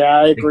though. Yeah,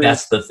 I agree.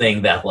 That's the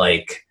thing that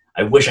like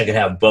I wish I could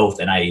have both,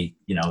 and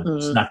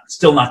it's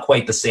still not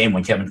quite the same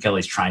when Kevin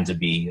Kelly's trying to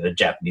be a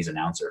Japanese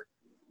announcer.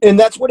 And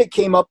that's what I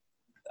came up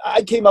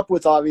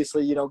with,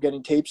 obviously,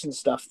 getting tapes and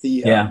stuff.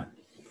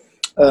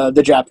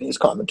 The Japanese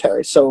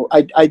commentary. So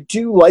I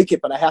do like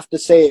it, but I have to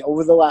say,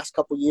 over the last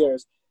couple of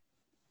years,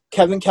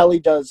 Kevin Kelly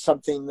does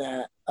something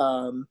that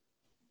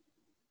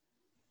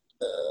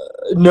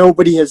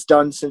nobody has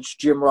done since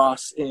Jim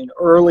Ross in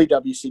early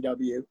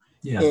WCW.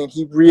 Yeah. And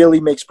he really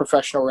makes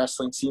professional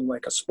wrestling seem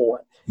like a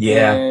sport.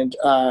 Yeah. And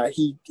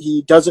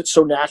he does it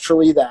so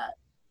naturally that,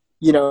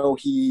 he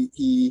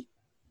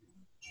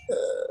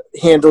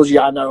handles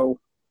Yano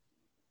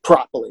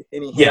properly,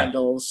 and he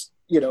handles,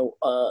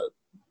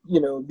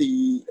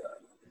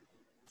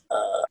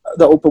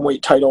 the open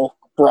weight title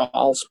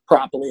brawls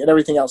properly and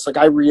everything else. Like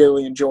I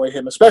really enjoy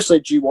him, especially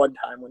at G1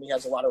 time when he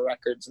has a lot of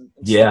records and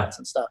stats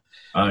and stuff.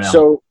 Oh, no.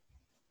 So,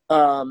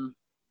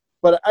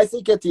 but I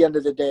think at the end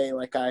of the day,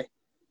 like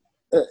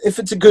if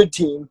it's a good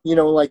team,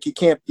 like you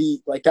can't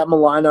beat like that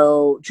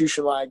Milano,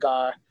 Jushin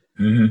Liger,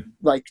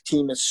 like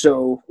team is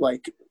so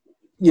like,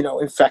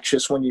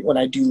 infectious when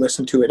I do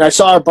listen to it. And I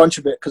saw a bunch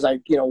of it because I,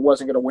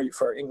 wasn't going to wait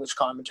for English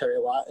commentary a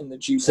lot in the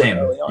G1. Same.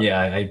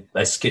 Yeah,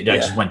 I skipped. I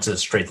just went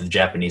straight to the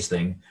Japanese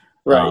thing.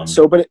 Right.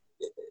 But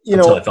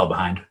until I fell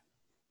behind.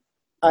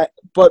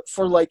 But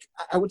for like,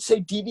 I would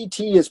say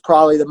DDT is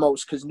probably the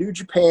most, because New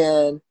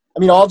Japan,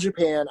 All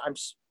Japan,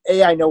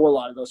 I know a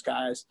lot of those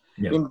guys,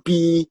 and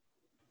B,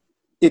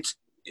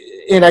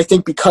 and I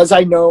think because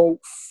I know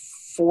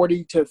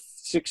 40 to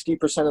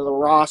 60% of the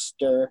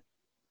roster,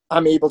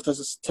 I'm able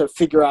to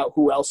figure out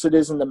who else it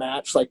is in the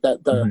match, like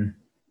that.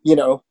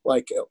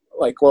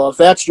 Well, if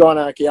that's John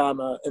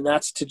Akiyama and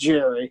that's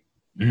Tajiri,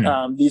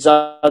 these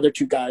other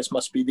 2 guys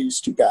must be these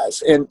 2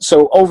 guys. And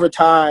so over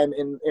time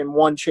in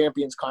one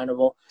Champions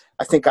Carnival,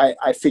 I think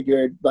I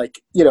figured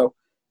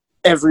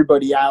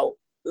everybody out.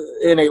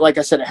 And like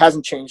I said, it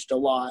hasn't changed a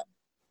lot.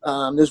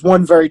 There's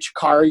one very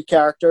Chikari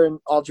character in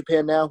All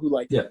Japan now who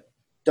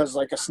does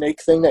like a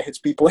snake thing that hits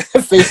people in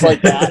the face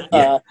like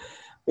that.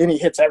 And he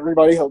hits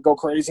everybody. He'll go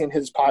crazy and hit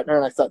his partner.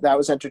 And I thought that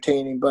was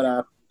entertaining,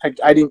 but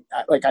I didn't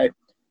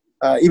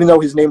even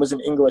though his name was in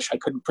English, I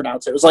couldn't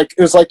pronounce it. It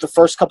was like the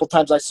first couple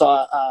times I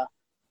saw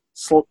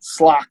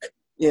Slack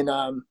in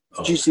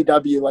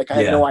GCW. Like I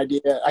had no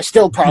idea. I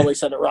still probably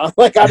said it wrong.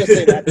 Like I just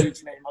say that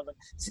dude's name. I was like,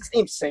 is his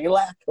name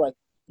Salak? Like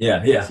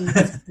Yeah, yeah.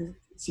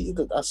 Is he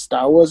a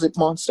Star Wars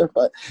monster?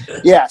 But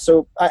yeah,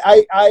 so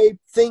I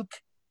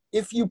think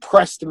if you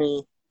pressed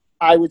me,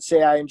 I would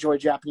say I enjoy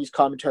Japanese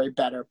commentary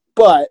better.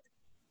 But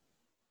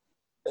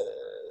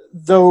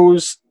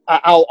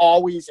I'll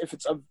always, if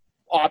it's an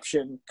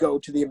option, go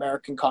to the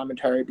American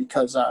commentary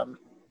because I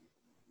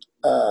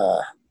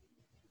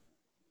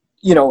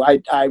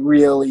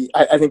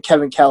think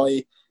Kevin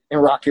Kelly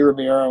and Rocky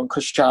Romero and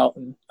Chris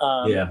Charlton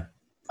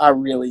are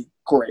really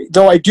great.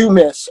 Though I do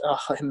miss,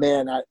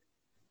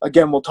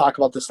 again, we'll talk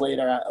about this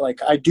later.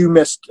 I do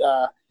miss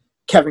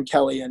Kevin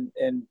Kelly and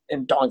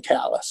Don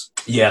Callis.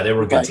 Yeah, they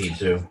were a good team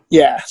too.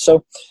 Yeah,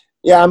 so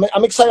yeah,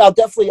 I'm excited.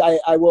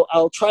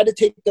 I'll try to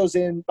take those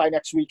in by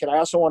next week, and I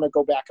also want to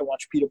go back and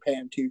watch Peter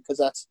Pan too because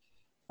that's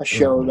a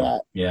show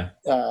that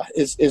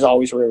is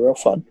always really real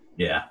fun.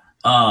 Yeah.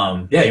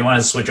 You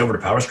want to switch over to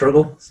Power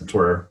Struggle since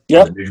we're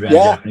Japanese?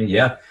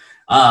 Yeah.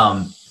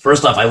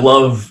 First off, I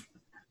love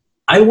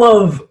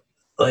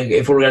like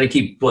if we're gonna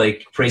keep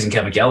like praising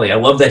Kevin Kelly, I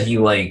love that he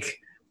like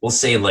will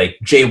say like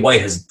Jay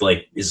White is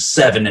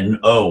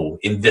 7-0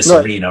 in this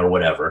arena or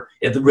whatever.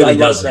 It really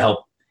does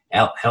help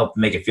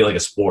make it feel like a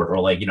sport, or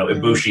like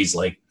Ibushi's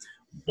like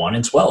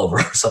 1-12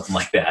 or something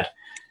like that.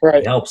 Right,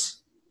 it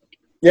helps.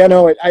 Yeah,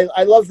 no,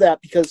 I love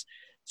that because.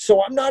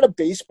 So I'm not a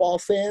baseball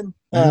fan,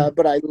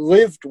 but I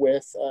lived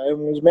with and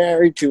was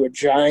married to a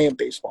giant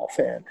baseball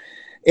fan.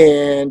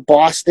 And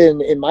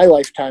Boston, in my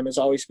lifetime, has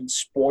always been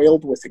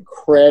spoiled with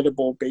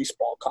incredible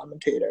baseball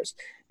commentators.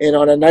 And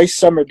on a nice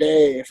summer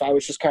day, if I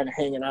was just kind of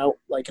hanging out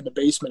like in the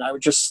basement, I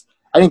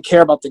didn't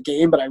care about the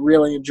game, but I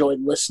really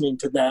enjoyed listening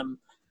to them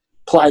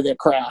ply their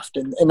craft.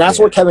 And that's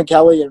what Kevin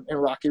Kelly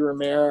and Rocky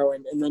Romero,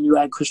 and then you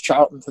add Chris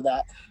Charlton to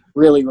that,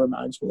 really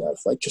reminds me of.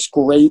 Like just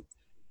great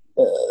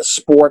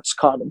sports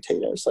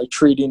commentators, like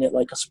treating it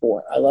like a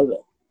sport. I love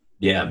it.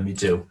 Yeah, me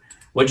too.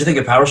 What'd you think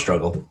of Power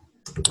Struggle?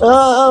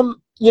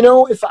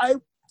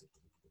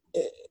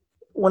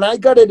 When I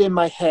got it in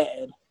my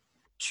head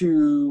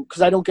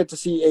because I don't get to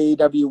see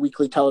AEW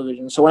weekly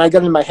television, so when I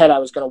got it in my head I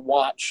was going to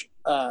watch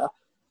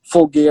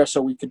Full Gear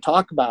so we could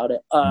talk about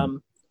it.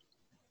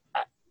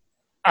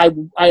 I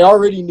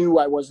already knew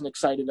I wasn't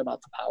excited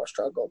about the Power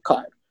Struggle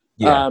card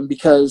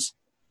because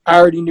I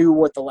already knew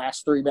what the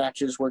last 3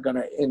 matches were going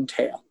to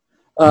entail.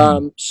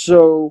 But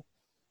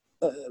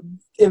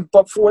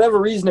for whatever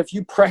reason, if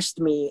you pressed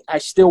me, I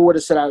still would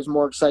have said I was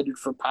more excited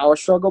for Power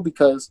Struggle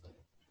because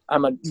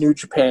I'm a New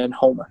Japan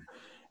homer.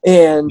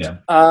 And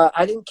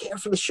I didn't care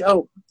for the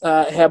show.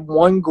 It had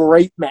one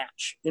great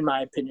match, in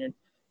my opinion,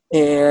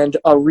 and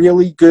a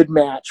really good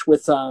match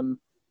with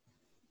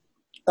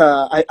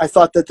I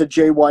thought that the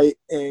Jay White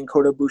and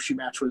Kota Ibushi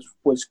match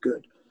was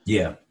good.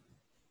 Yeah,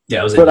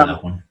 I was into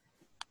that one.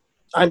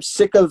 I'm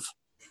sick of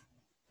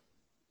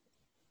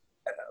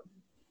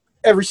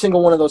every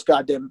single one of those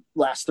goddamn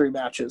last 3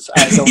 matches.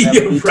 I don't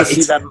ever need to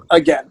see them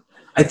again.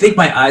 I think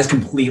my eyes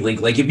completely,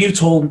 like if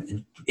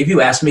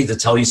you asked me to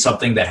tell you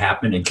something that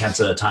happened in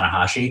Kenta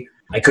Tanahashi,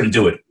 I couldn't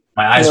do it.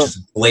 My eyes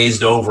just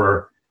glazed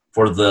over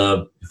for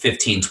the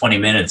 15, 20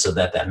 minutes of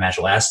that match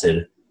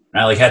lasted.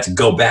 And I had to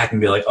go back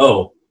and be like,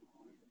 oh,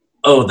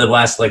 the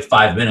last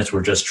 5 minutes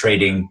were just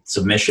trading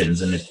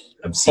submissions. And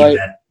I've seen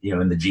that,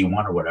 in the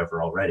G1 or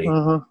whatever already.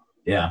 Mm-hmm.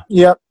 Yeah.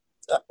 Yep.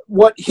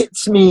 What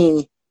hits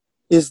me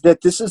is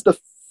that this is the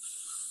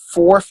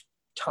 4th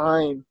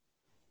time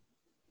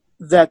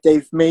that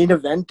they've main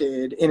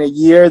evented in a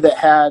year that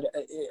had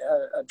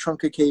a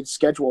truncated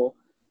schedule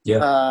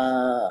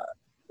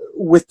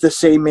with the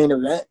same main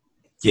event.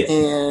 Yeah.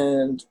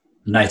 And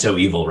Naito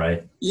Evil,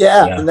 right?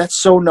 Yeah, and that's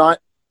so not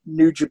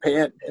New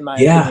Japan, in my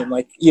opinion.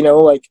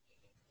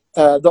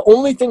 The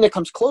only thing that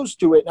comes close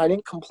to it, and I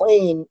didn't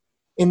complain,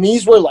 and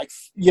these were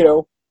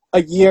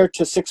a year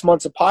to 6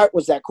 months apart,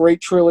 was that great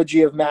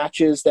trilogy of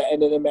matches that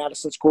ended in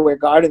Madison Square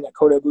Garden that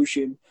Kota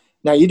Ibushi and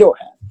Naito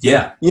had.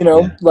 Yeah.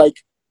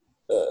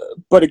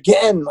 But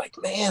again,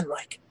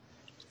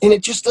 and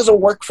it just doesn't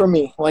work for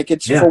me.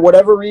 For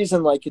whatever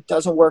reason, it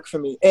doesn't work for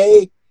me.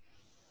 I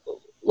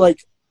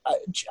like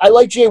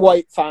Jay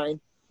White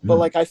fine,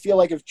 but I feel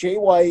like if Jay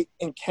White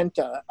and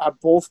Kenta are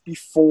both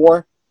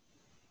before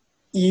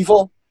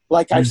Evil,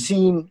 I've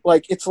seen,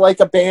 it's like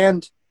a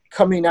band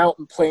coming out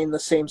and playing the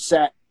same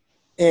set.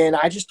 And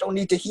I just don't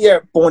need to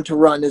hear Born to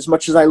Run as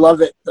much as I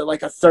love it, a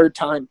 3rd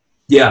time.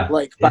 Yeah.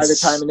 By the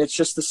time, and it's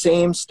just the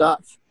same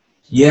stuff.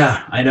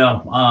 Yeah, I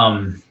know.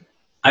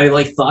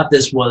 I thought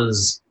this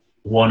was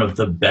one of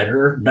the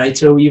better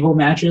Naito Evil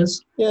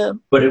matches. Yeah.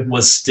 But it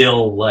was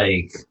still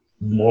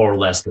more or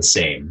less the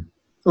same.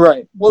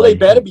 Right. Well, they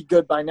better be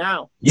good by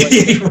now.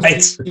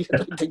 Right.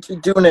 They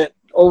keep doing it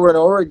over and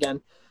over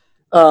again.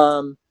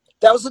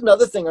 That was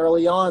another thing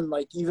early on,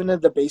 even in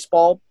the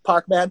baseball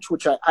park match,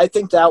 which I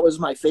think that was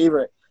my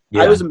favorite.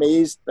 Yeah. I was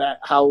amazed at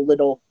how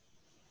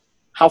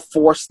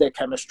forced their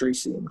chemistry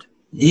seemed.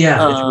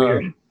 Yeah, it's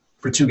weird.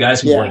 For 2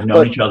 guys who've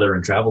known each other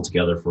and traveled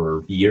together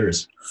for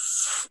years.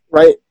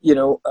 Right.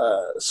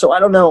 So I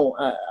don't know.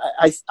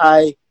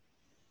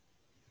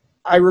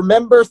 I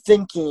remember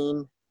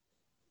thinking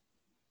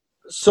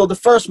So the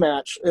first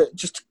match,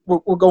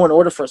 we'll go in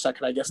order for a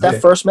second, I guess. That Okay.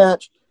 first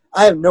match,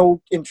 I have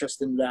no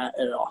interest in that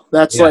at all.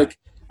 That's like,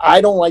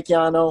 I don't like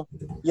Yano.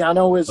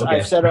 Yano is,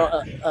 I've said,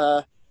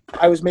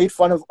 I was made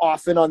fun of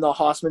often on the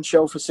Hossman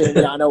show for saying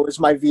Yano is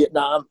my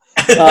Vietnam.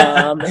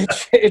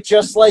 It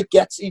just like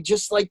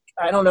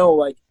I don't know,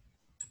 like,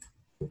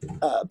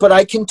 but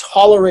I can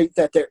tolerate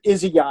that there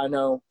is a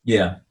Yano.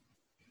 Yeah.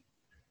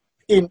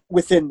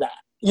 Within that.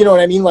 You know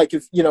what I mean? Like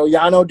if,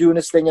 Yano doing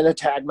his thing in a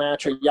tag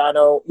match or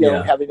Yano,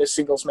 having a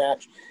singles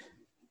match.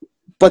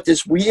 But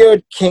this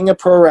weird King of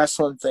Pro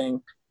Wrestling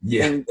thing,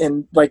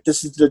 and like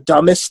this is the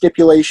dumbest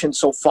stipulation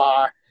so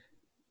far.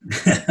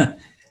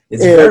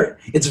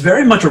 It's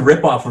very much a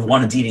ripoff of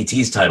one of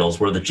DDT's titles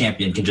where the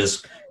champion can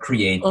just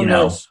create,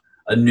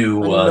 a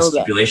new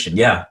stipulation.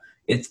 Yeah.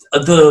 It's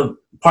the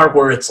part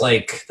where it's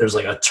like there's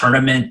like a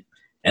tournament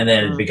and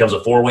then it becomes a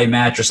 4-way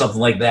match or something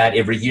like that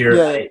every year.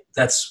 Yeah.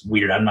 That's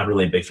weird. I'm not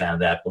really a big fan of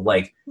that. But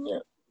like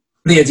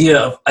the idea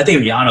of, I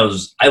think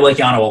I like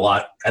Yano a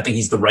lot. I think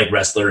he's the right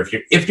wrestler.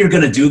 If you're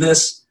going to do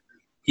this,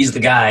 he's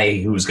the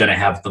guy who's going to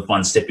have the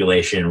fun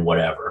stipulation,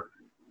 whatever.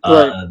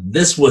 Right.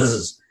 This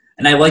was,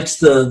 and I liked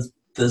the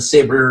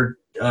Sabre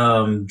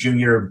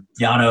Junior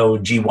Yano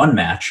G1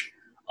 match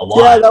a lot.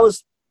 Yeah, I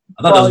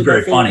thought that was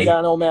very funny.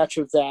 Yano match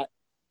of that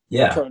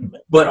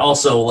tournament. But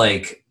also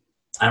like,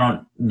 I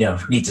don't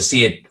need to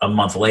see it a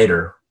month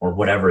later or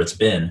whatever it's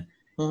been,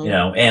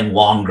 and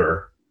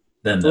longer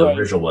than the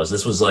original was.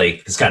 This was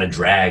like, this kind of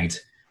dragged.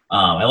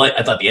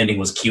 I thought the ending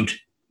was cute.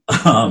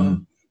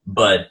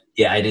 But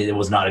yeah, it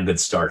was not a good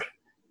start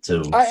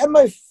to. I have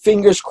my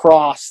fingers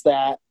crossed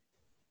that,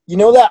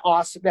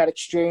 that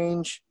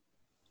exchange.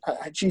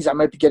 I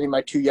might be getting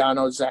my 2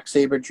 Yano Zack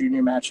Sabre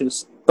Jr.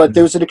 matches, but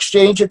there was an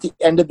exchange at the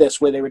end of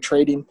this where they were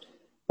trading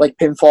like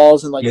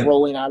pinfalls and like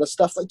rolling out of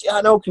stuff. Like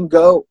Yano can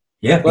go.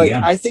 Yeah, like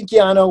I think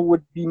Yano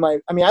would be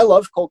I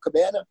love Colt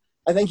Cabana.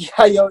 I think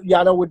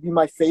Yano would be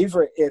my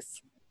favorite if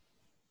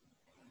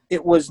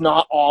it was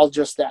not all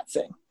just that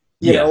thing,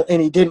 you know.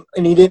 And he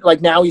didn't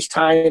like, now he's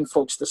tying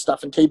folks to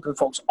stuff and taping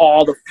folks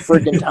all the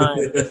friggin'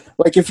 time.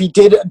 Like if he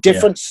did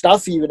different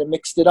stuff even and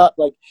mixed it up,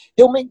 like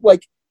he'll make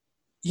like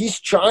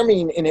he's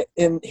charming in it,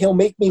 and he'll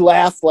make me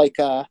laugh. Like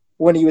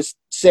when he was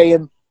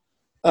saying,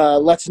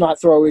 "Let's not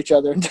throw each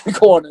other into the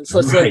corners.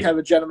 Let's like have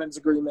a gentleman's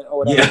agreement or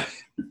whatever." Yeah.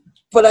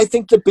 But I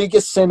think the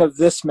biggest sin of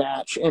this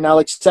match, and I'll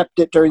accept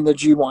it during the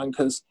G1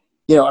 because,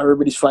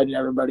 everybody's fighting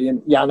everybody,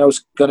 and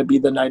Yano's going to be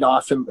the night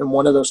off in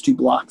one of those 2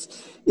 blocks,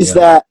 is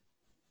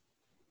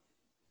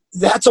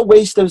that's a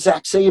waste of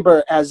Zack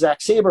Sabre as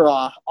Zack Sabre.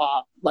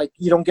 Like,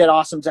 you don't get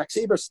awesome Zack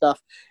Sabre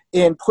stuff.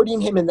 And putting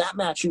him in that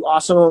match, you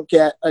also don't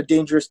get a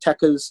Dangerous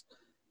Tekka's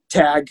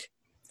tag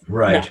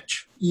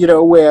match.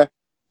 Where,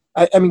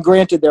 I mean,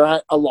 granted, there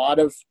aren't a lot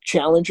of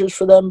challengers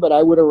for them, but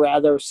I would have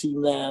rather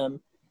seen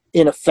them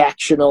in a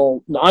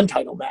factional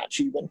non-title match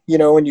even,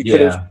 and you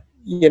could have,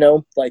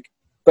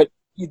 but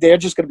they're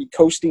just going to be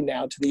coasting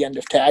now to the end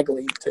of Tag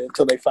League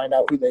until they find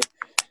out who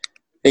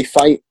they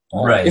fight,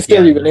 if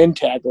they're even in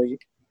Tag League.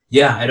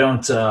 Yeah, I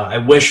don't, I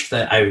wish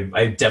that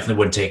I definitely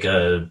would take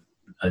a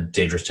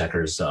Dangerous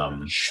Tekka's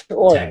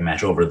tag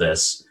match over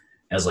this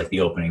as like the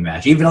opening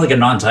match, even like a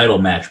non-title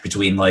match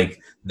between like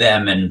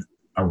them and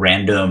a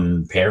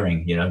random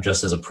pairing,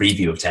 just as a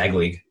preview of Tag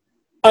League.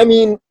 I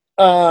mean,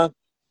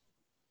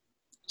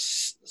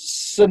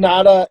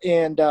 Sonata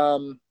and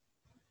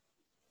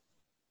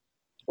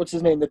what's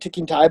his name, the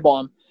Ticking Tie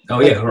Bomb. Oh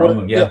yeah,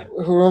 Hiromu.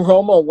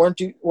 Hiromu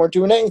weren't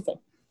doing anything.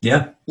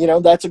 Yeah,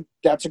 that's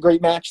a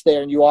great match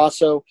there, and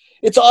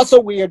it's also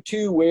weird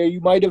too, where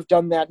you might have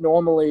done that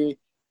normally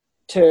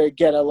to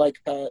get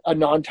a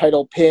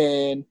non-title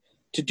pin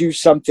to do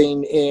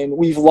something, and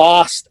we've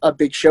lost a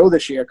big show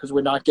this year because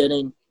we're not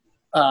getting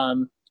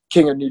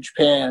King of New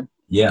Japan.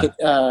 Yeah,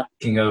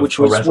 King of which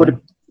was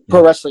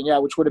Pro Wrestling,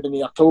 which would have been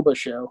the October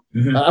show.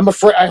 Mm-hmm. I'm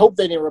afraid. I hope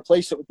they didn't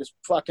replace it with this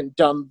fucking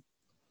dumb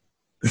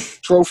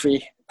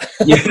trophy.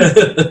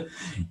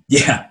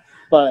 Yeah.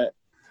 But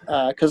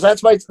because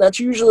that's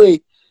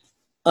usually,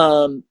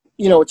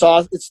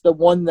 it's the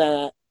one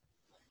that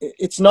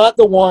it's not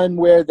the one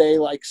where they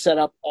like set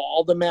up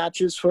all the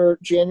matches for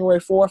January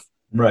 4th,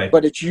 right?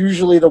 But it's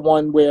usually the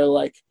one where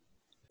like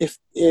if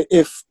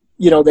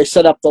they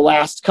set up the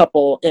last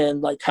couple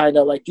and like kind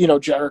of like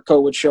Jericho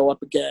would show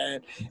up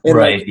again, and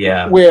right? Like,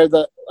 yeah. Where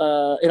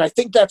and I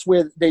think that's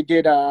where they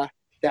did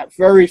that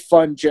very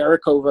fun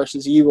Jericho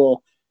versus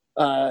Evil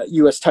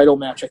U.S. title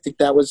match. I think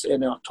that was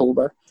in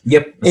October.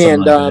 Yep.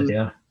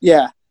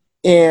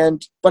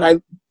 And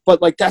but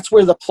like that's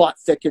where the plot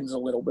thickens a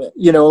little bit.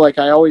 Like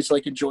I always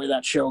like enjoy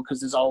that show because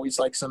there's always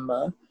like some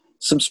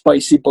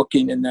spicy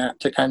booking in that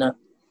to kind of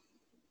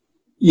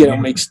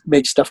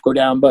make stuff go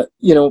down. But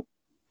no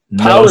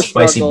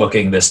spicy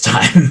booking this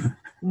time.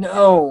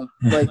 No,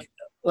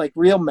 like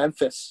real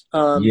Memphis.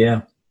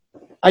 Yeah.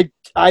 I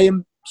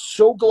am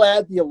so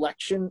glad the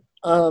election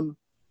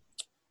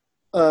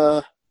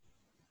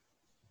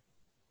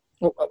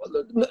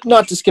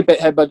not to skip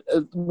ahead, but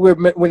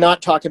we're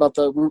not talking about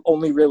the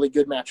only really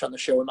good match on the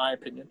show, in my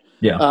opinion.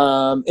 Yeah.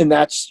 And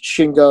that's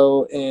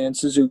Shingo and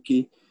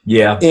Suzuki.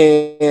 Yeah.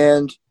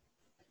 And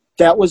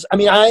that was, I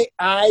mean,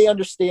 I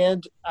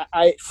understand.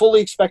 I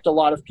fully expect a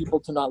lot of people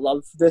to not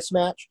love this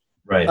match.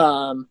 Right.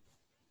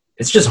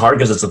 It's just hard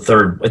because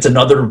it's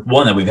another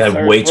one that we've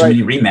had way too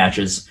many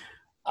rematches.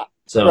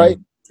 So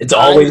it's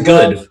always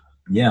good.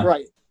 Yeah.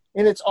 Right.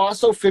 And it's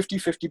also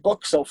 50-50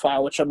 booked so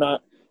far, which I'm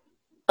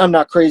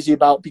not crazy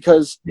about,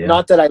 because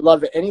not that I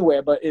love it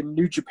anywhere, but in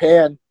New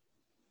Japan,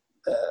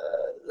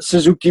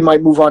 Suzuki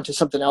might move on to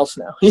something else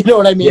now. You know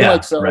what I mean? Yeah,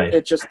 like, so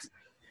it just,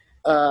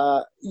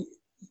 but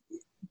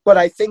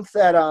I think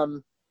that,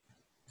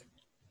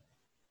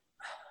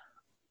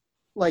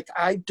 like,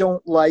 I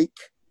don't like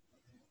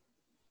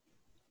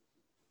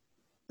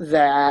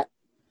that.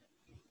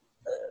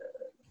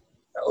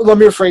 Let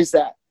me rephrase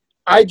that.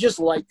 I just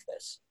like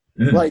this.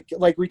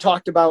 Like we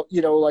talked about,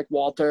 you know, like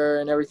Walter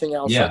and everything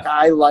else. Yeah. Like,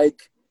 I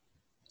like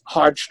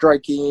hard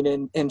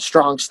striking and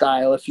strong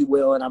style, if you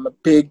will, and I'm a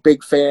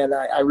big fan.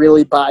 I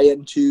really buy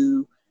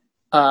into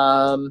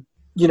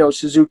you know,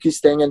 Suzuki's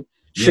thing, and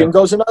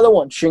Shingo's another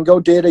one.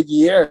 Shingo did a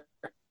year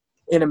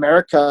in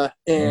America,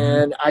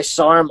 and I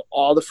saw him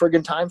all the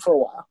friggin' time for a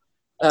while,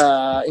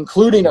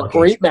 including a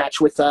great match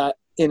with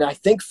in, I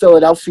think,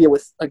 Philadelphia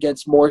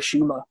against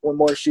Morishima, when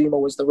Morishima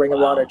was the Ring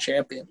of Honor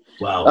champion.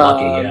 Wow,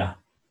 lucky,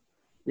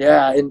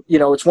 yeah, and you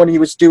know, it's when he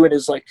was doing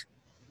his, like,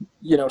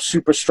 you know,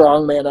 super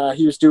strong man.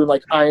 He was doing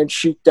like Iron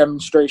Sheik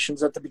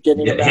demonstrations at the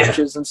beginning of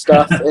matches and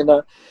stuff. And,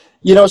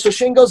 you know, so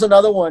Shingo's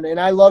another one, and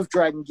I love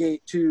Dragon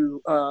Gate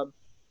too.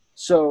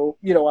 So,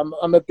 you know,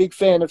 I'm a big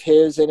fan of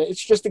his, and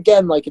it's just,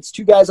 again, like, it's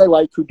two guys I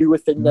like who do a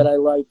thing that I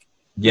like.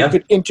 Yeah. You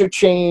could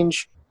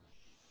interchange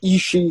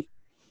Ishii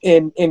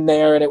in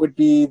there, and it would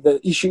be the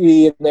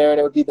Ishii in there,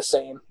 and it would be the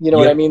same. You know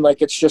what I mean?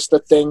 Like, it's just the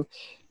thing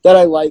that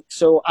I like.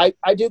 So I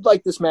did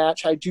like this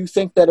match. I do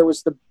think that it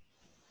was the,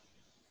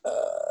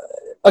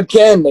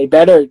 again, they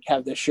better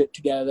have this shit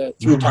together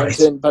 3 times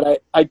in,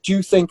 but I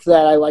do think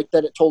that I like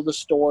that it told a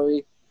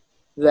story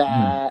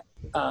that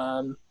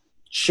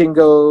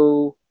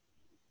Shingo,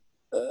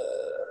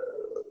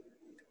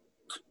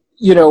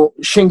 you know,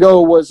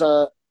 Shingo was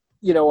a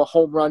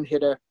home run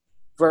hitter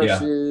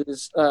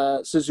versus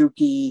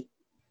Suzuki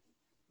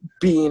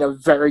being a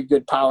very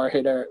good power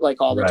hitter, like,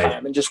 all the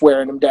time, and just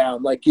wearing him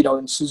down, like, you know,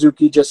 and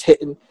Suzuki just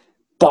hitting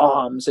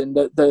bombs, and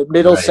the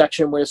middle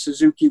section where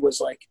Suzuki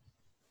was, like,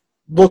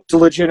 looked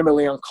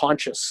legitimately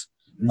unconscious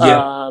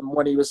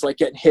when he was, like,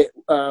 getting hit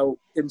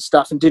and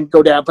stuff, and didn't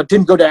go down for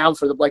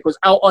the, like, was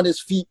out on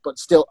his feet but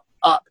still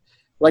up.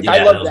 Like,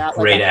 I love that.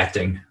 Great like,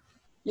 acting.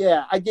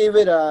 Yeah, I gave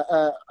it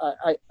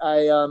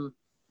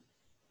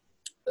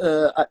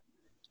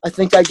I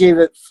think I gave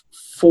it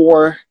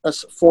 4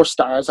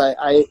 stars.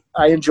 I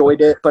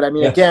enjoyed it, but I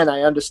mean, again,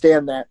 I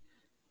understand that,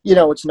 you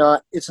know, it's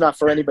not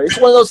for anybody. It's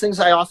one of those things.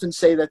 I often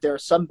say that there are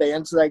some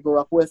bands that I grew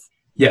up with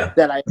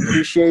that I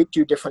appreciate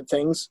do different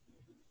things.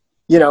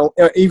 You know,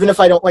 even if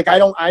I don't like, I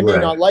may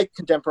not like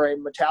contemporary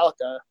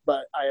Metallica,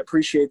 but I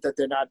appreciate that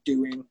they're not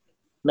doing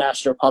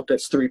Master of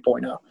Puppets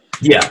 3.0.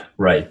 Yeah,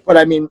 right. But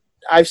I mean,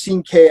 I've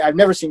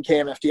never seen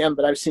KMFDM,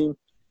 but I've seen,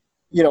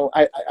 you know,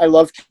 I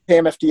love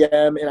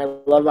KMFDM and I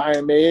love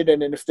Iron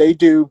Maiden, and if they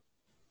do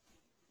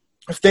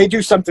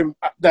something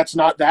that's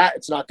not that,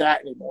 it's not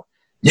that anymore.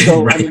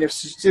 So I mean,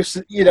 if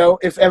you know,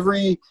 if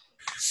every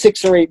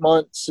 6 or 8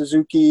 months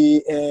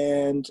Suzuki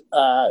and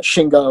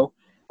Shingo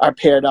are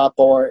paired up,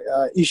 or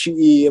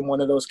Ishii and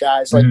one of those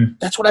guys, like,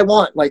 that's what I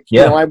want. Like,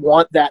 you know, I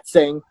want that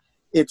thing.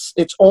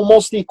 It's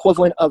almost the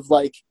equivalent of,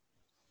 like,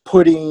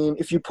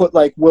 if you put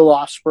like Will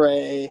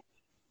Ospreay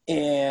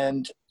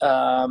and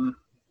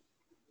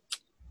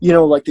you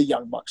know, like the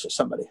Young Bucks or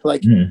somebody,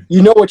 like,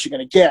 you know what you're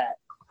gonna get,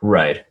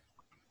 right?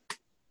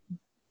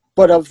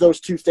 But of those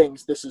two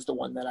things, this is the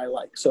one that I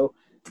like. So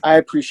I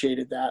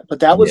appreciated that. But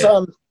that was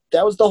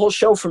the whole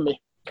show for me.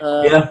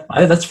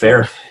 That's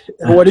fair.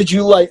 What did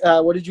you like?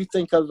 What did you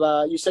think of?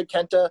 You said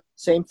Kenta,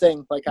 same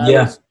thing. Like,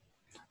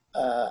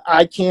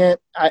 I can't.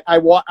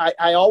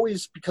 I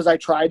always, because I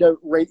try to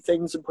rate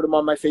things and put them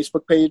on my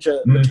Facebook page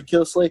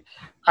meticulously.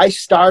 I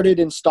started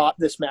and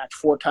stopped this match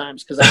 4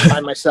 times because I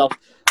find myself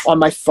on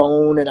my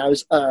phone, and I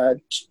was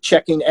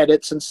checking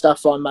edits and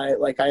stuff on my,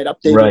 like, I had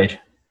updated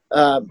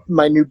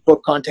my new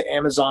book onto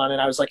Amazon,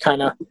 and I was like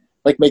kind of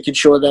like making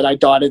sure that I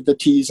dotted the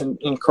T's and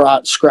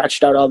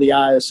scratched out all the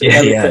I's and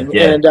everything.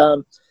 And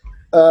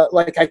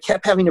like, I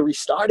kept having to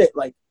restart it.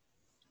 Like,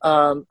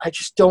 I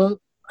don't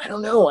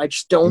know. I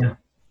just don't.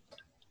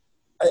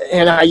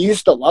 And I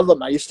used to love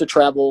him. I used to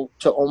travel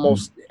to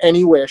almost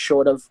anywhere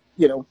short of,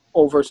 you know,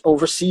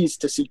 overseas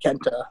to see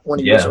Kenta when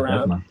he was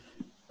around.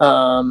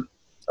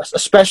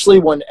 Especially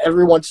when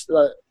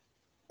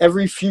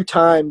every few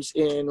times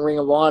in Ring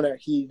of Honor,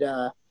 he'd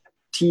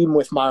team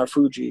with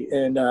Marufuji,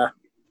 and those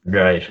were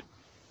great.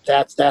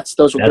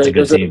 A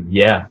good team.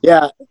 Yeah.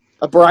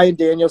 A Bryan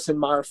Danielson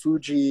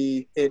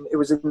Marufuji, and it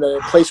was in the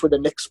place where the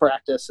Knicks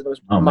practice, and it was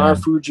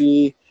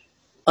Marufuji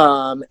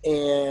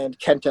and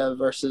Kenta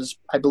versus,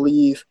 I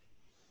believe,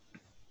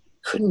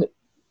 couldn't.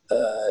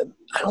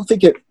 I don't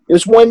think it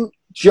was when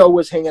Joe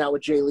was hanging out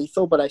with Jay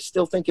Lethal, but I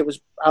still think it was.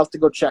 I'll have to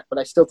go check, but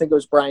I still think it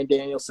was Bryan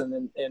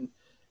Danielson and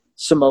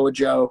Samoa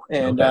Joe,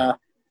 and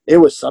it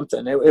was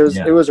something.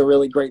 It was a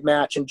really great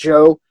match, and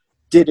Joe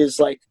did his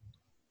like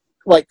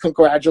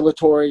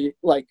congratulatory,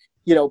 like,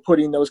 you know,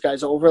 putting those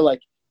guys over,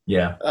 like,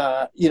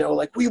 you know,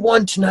 like, we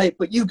won tonight,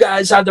 but you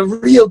guys are the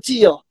real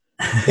deal.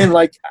 And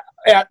like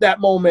at that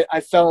moment,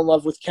 I fell in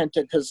love with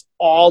Kenta because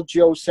all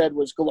Joe said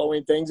was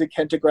glowing things, and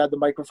Kenta grabbed the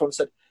microphone and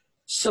said,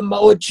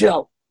 "Samoa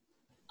Joe,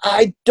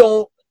 I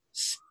don't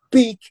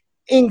speak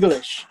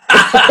English."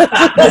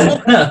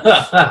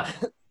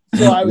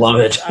 So I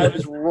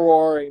was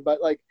roaring,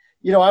 but like,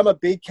 you know, I'm a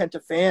big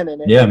Kenta fan, and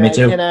me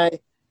too. And I,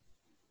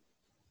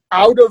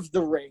 out of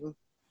the ring,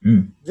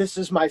 this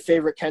is my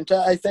favorite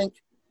Kenta, I think.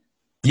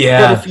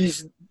 Yeah. But if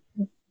he's,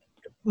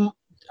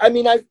 I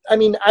mean,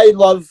 I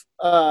love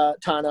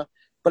Tana,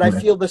 but I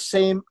feel the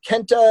same.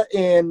 Kenta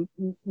and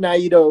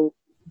Naito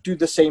do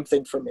the same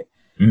thing for me.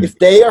 If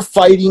they are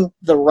fighting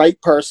the right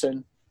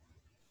person,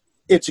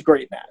 it's a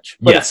great match.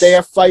 But if they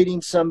are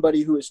fighting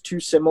somebody who is too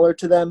similar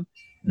to them,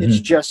 it's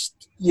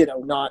just, you know,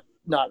 not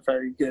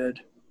very good.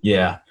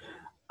 Yeah.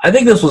 I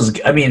think this was,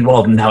 I mean,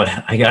 well, now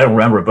I don't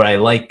remember, but I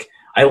like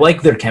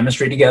their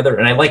chemistry together,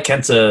 and I like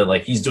Kenta,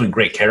 like, he's doing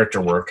great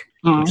character work,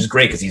 which is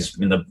great because he's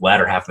in the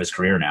latter half of his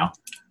career now.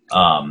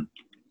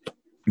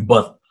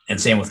 And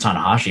same with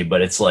Tanahashi,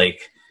 but it's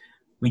like,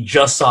 we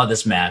just saw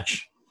this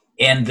match,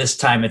 and this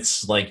time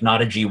it's like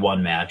not a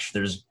G1 match.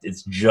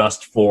 It's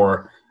just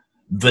for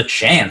the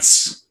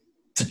chance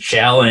to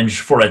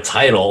challenge for a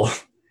title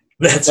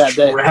that's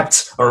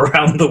trapped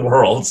around the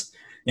world,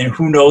 and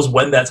who knows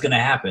when that's going to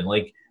happen.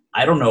 Like,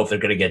 I don't know if they're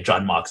going to get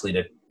Jon Moxley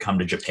to come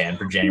to Japan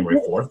for January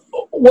 4th.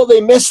 Well,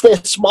 they missed their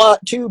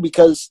spot too,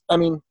 because I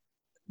mean,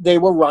 they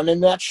were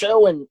running that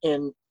show in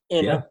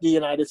the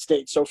United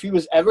States. So if he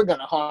was ever going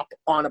to hop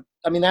on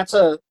I mean, that's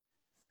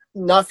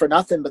not for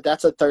nothing, but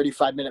that's a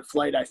 35-minute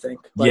flight, I think.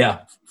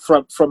 Like,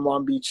 from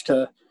Long Beach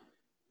to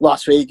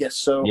Las Vegas.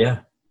 So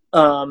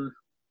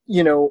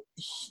you know,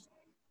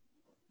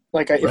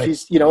 if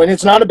he's, you know, and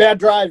it's not a bad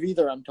drive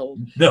either, I'm told.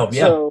 No,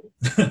 So,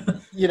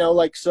 you know,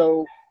 like,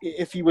 so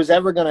if he was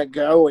ever going to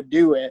go and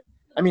do it,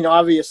 I mean,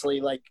 obviously,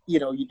 like, you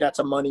know, that's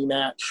a money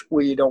match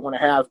where you don't want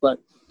to have, but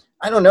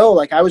I don't know.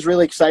 Like, I was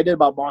really excited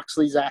about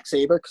Moxley Zack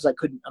Sabre because I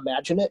couldn't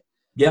imagine it.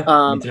 Yeah.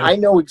 I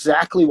know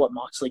exactly what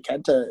Moxley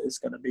Kenta is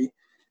going to be,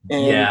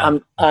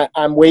 and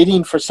I'm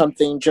waiting for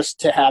something just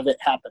to have it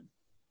happen.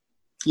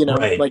 You know,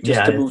 like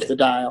just to move the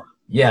dial.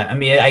 Yeah, I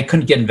mean, I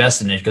couldn't get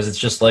invested in it because it's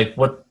just like,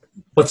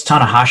 what's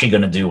Tanahashi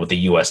going to do with the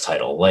U.S.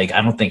 title? Like,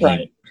 I don't think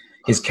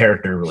his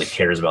character really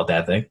cares about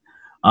that thing.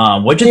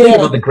 What'd you think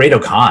about the Great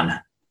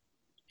O'Khan?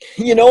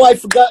 You know, I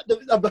forgot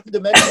about the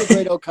mention of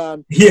Great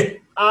O'Khan. Yeah.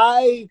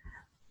 I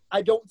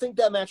don't think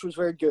that match was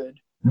very good.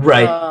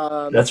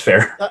 Right. That's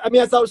fair. I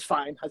mean, I thought it was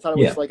fine. I thought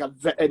it was like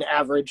an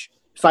average.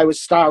 If I was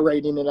star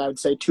rating it, I would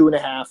say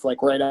 2.5,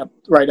 like right up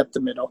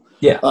the middle.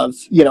 Yeah. Of,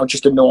 you know,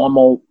 just a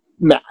normal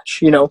match.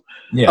 You know.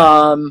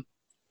 Yeah.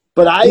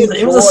 But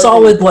it was a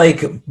solid,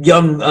 like,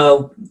 young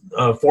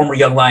former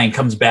Young Lion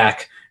comes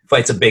back,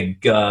 fights a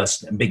big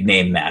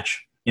name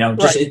match. You know,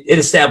 just it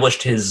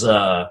established his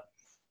offense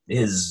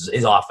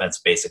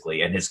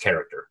basically and his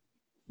character.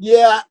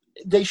 Yeah,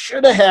 they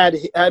should have had.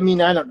 I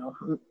mean, I don't know,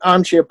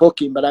 armchair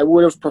booking, but I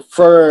would have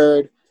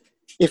preferred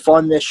if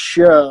on this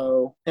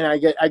show, and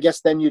I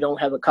guess then you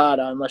don't have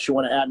Okada unless you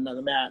want to add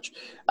another match.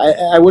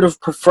 I would have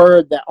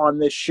preferred that on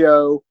this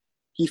show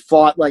he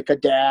fought like a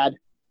dad.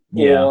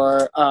 Yeah.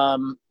 Or,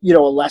 you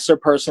know, a lesser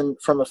person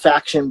from a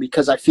faction,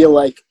 because I feel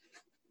like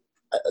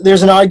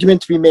there's an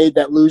argument to be made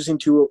that losing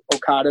to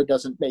Okada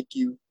doesn't make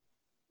you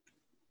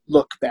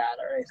look bad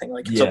or anything,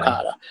 like it's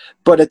Okada.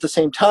 But at the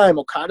same time,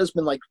 Okada's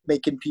been like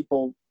making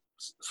people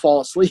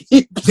fall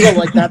asleep. So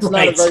like that's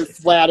not a very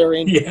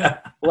flattering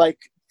like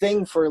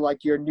thing for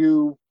like your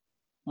new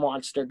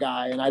monster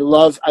guy. And I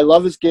love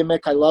his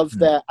gimmick. I love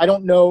that. I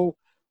don't know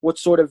what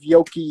sort of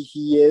yoki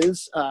he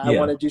is. I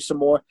want to do some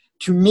more.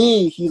 To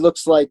me, he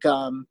looks like,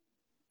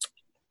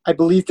 I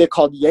believe they're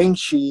called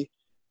Yangshi,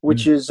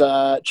 which is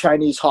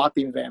Chinese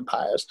hopping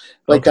vampires.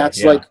 Like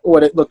that's like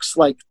what it looks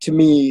like to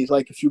me.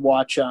 Like if you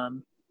watch,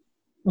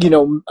 you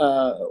know,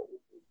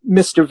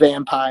 Mr.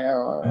 Vampire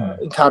or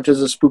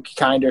Encounters of Spooky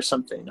Kind or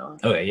something. Or,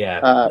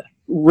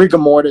 Rigor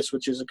Mortis,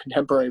 which is a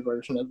contemporary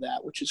version of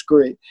that, which is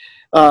great.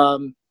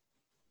 You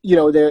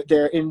know,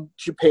 they're in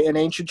Japan. In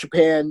ancient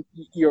Japan,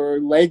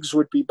 your legs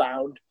would be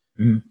bound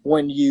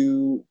when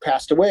you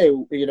passed away,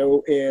 you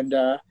know, and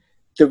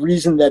the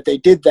reason that they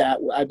did that,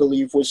 I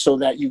believe, was so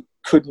that you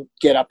couldn't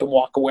get up and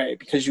walk away,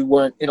 because you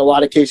weren't, in a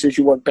lot of cases,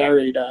 you weren't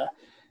buried,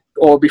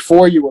 or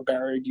before you were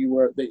buried,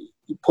 you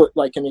put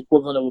like an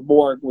equivalent of a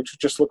morgue, which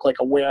just looked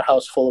like a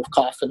warehouse full of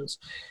coffins.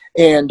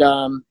 And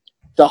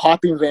the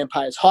hopping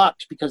vampires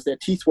hopped because their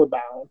teeth were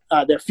bound,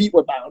 their feet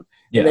were bound,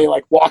 and they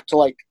like walked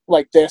like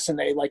this, and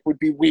they like would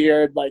be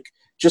weird, like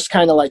just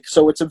kind of like,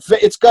 so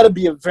it's got to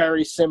be a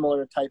very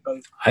similar type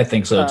of, I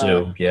think so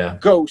too, yeah,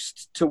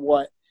 ghost to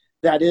what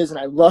that is, and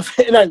I love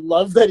it, and I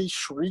love that he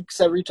shrieks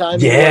every time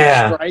he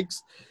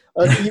strikes,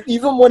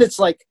 even when it's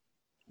like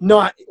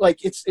not like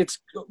it's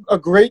a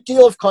great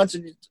deal of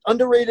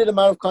underrated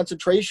amount of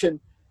concentration.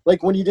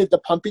 Like when he did the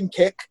pumping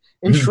kick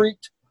and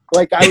shrieked,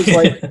 like I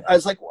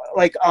was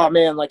like, oh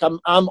man, like I'm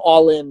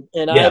all in,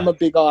 and I'm a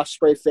big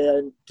Ospreay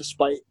fan,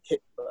 despite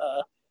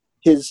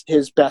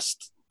his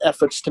best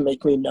efforts to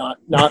make me not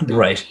be.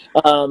 Right.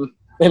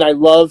 And I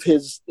love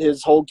his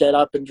whole get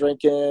up and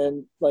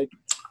drinking. Like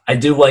I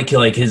do like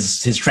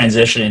his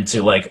transition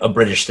into like a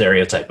British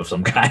stereotype of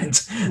some kind.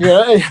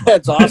 Yeah,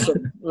 that's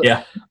awesome.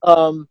 Yeah.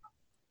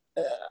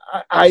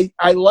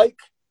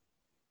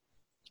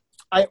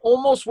 I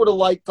almost would have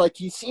liked, like,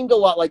 he seemed a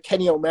lot like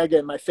Kenny Omega,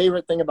 and my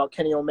favorite thing about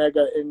Kenny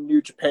Omega in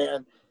New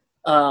Japan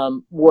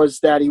was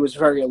that he was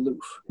very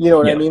aloof. You know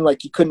what I mean?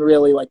 Like, you couldn't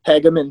really, like,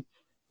 peg him, and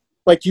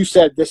like you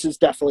said, this is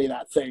definitely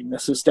that thing.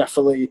 This is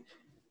definitely,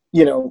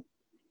 you know,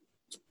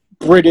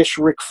 British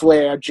Ric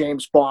Flair,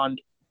 James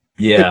Bond,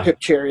 Pip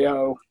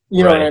Cheerio.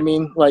 You know what I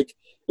mean? Like,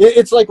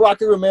 it's like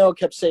Rocky Romero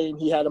kept saying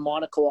he had a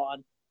monocle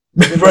on.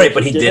 Right,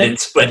 but he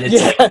didn't.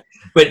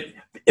 But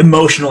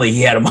emotionally,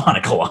 he had a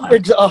monocle on.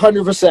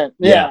 100%.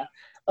 Yeah.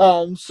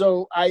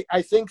 So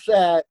I think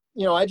that,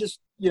 you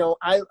know,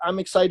 I'm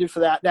excited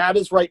for that. That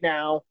is right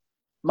now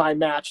my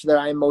match that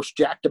I'm most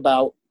jacked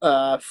about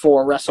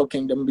for Wrestle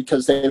Kingdom,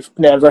 because they've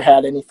never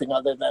had anything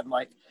other than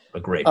like a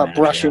great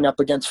brushing up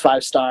against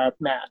 5-star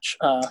match.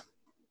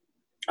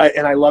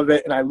 And I love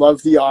it, and I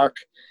love the arc.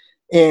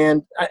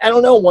 And I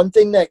don't know, one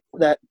thing that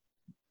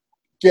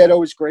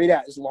Ghetto is great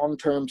at is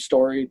long-term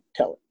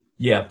storytelling.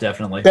 Yeah,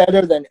 definitely.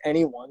 Better than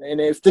anyone.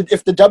 And if the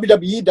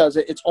WWE does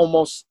it, it's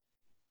almost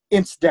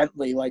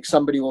incidentally, like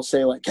somebody will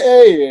say like,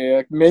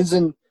 hey, Miz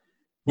and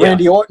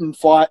Randy Orton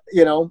fought,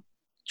 you know,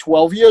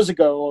 12 years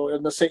ago,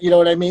 and you know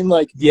what I mean?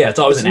 Like, yeah, it's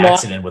always an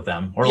accident with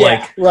them, or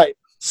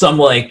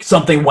someone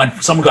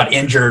got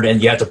injured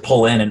and you have to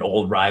pull in an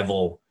old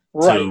rival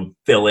to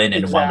fill in,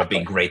 and it wound up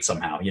being great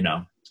somehow, you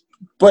know.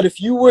 But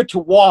if you were to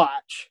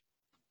watch,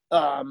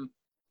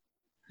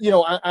 you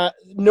know,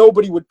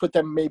 nobody would put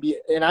them maybe,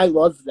 and I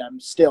love them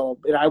still,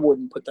 and I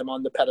wouldn't put them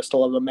on the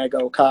pedestal of Omega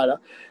Okada.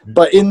 Mm-hmm.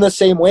 But in the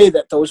same way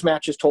that those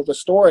matches told a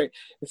story,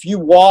 if you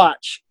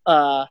watch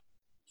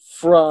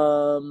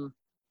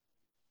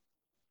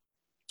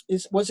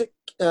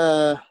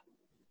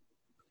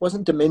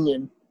wasn't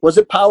Dominion? Was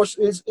it Power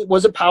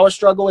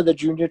Struggle where the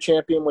junior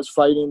champion was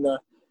fighting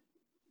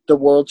the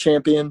world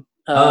champion?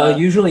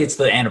 Usually it's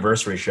the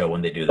anniversary show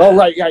when they do that. Oh,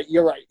 right. Yeah,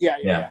 you're right.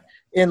 Yeah.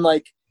 And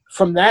like,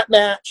 from that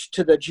match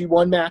to the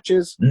G1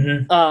 matches,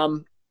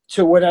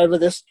 to whatever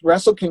this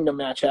Wrestle Kingdom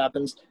match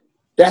happens,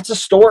 that's a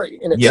story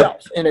in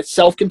itself, and it's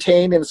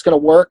self-contained, and it's going to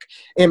work.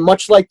 And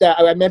much like that,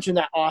 I mentioned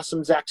that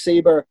awesome Zack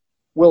Sabre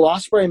Will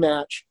Ospreay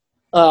match.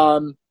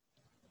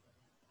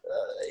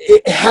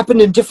 It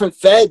happened in different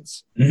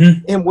feds,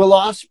 and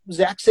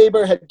Zack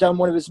Sabre had done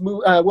one of his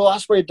moves. Will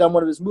Ospreay had done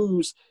one of his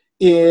moves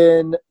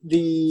in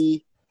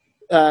the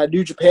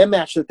New Japan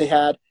match that they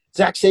had.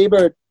 Zack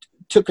Sabre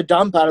took a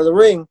dump out of the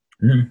ring.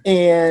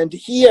 And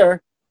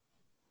here,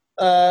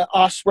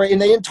 Ospreay,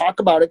 and they didn't talk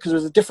about it because it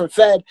was a different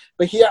fed,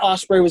 but here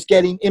Ospreay was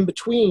getting in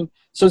between,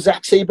 so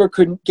Zack Sabre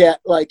couldn't get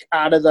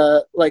out of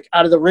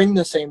the ring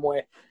the same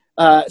way.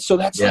 So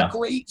that's like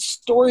great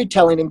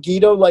storytelling, and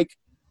Guido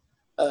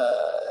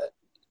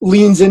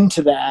leans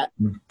into that.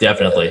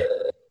 Definitely.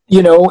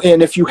 You know,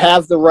 and if you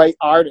have the right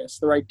artists,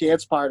 the right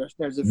dance partners,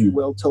 if you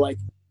will, to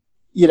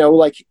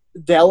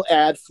they'll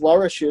add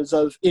flourishes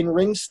of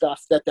in-ring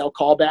stuff that they'll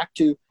call back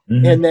to.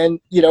 And then,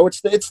 you know,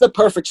 it's the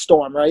perfect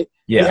storm, right?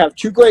 Yeah. You have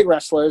two great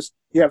wrestlers,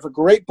 you have a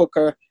great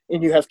booker,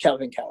 and you have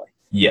Kelvin Kelly.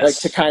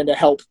 Yes. To kind of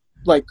help,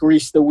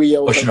 grease the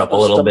wheels. Push it up a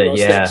little bit,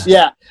 things.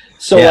 Yeah.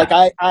 So,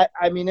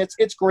 I mean,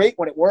 it's great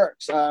when it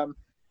works.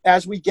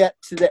 As we get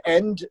to the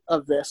end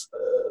of this,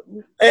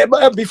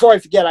 before I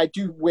forget, I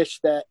do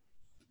wish that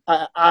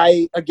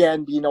I,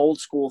 again, being old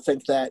school,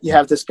 think that you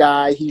have this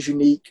guy, he's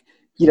unique,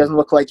 he doesn't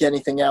look like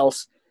anything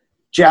else.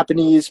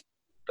 Japanese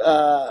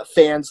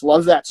fans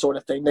love that sort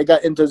of thing. They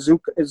got into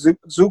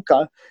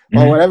Zuka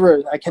or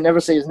whatever. I can never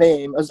say his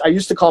name. I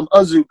used to call him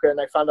Azuka,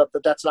 and I found out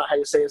that that's not how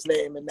you say his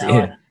name, and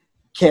now I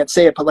can't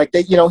say it. But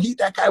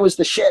that guy was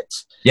the shit.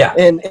 Yeah.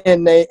 And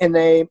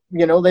they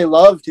you know, they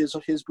loved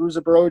his Bruiser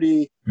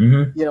Brody.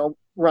 You know,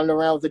 running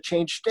around with a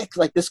chain stick.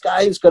 Like, this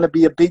guy is going to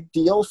be a big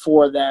deal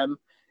for them.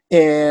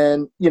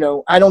 And you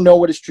know, I don't know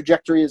what his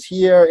trajectory is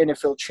here, and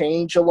if he'll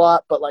change a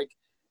lot. But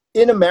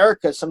in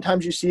America,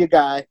 sometimes you see a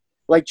guy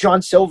like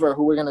John Silver,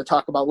 who we're going to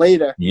talk about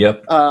later.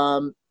 Yep.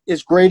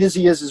 As great as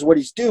he is what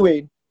he's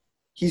doing,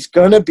 he's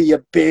going to be a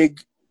big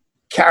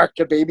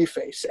character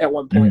babyface at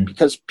one point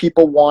because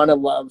people want to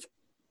love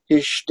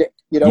his shtick.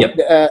 You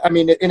know, I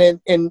mean,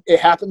 and it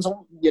happens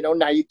on, you know,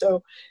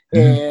 Naito,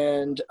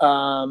 and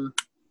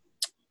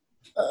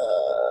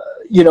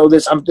you know,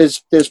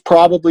 there's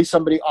probably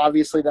somebody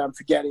obviously that I'm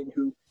forgetting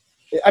who.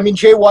 I mean,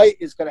 Jay White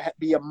is going to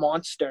be a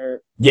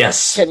monster.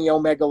 Yes. Kenny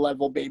Omega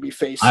level baby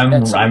face.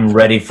 I'm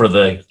ready for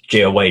the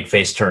Jay White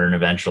face turn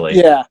eventually.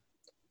 Yeah.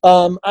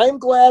 I'm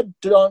glad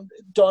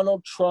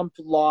Donald Trump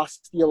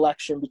lost the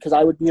election, because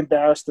I would be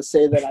embarrassed to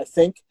say that I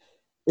think,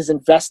 as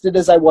invested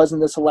as I was in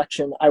this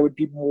election, I would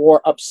be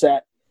more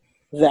upset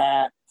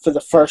that for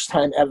the first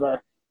time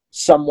ever,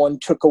 someone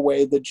took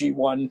away the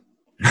G1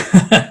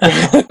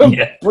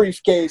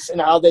 briefcase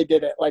and how they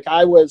did it. Like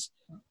I was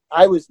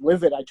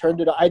livid. I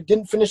turned it. I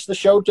didn't finish the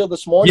show till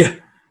this morning. Yeah.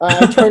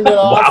 I turned it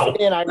off Wow.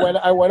 and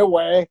I went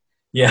away.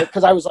 Yeah.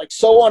 Because I was like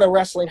so on a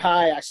wrestling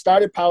high. I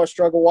started Power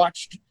Struggle,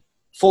 watched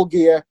Full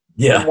Gear,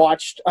 and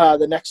watched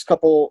the next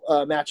couple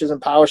matches in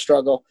Power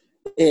Struggle,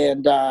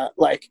 and I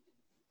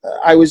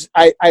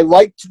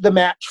liked the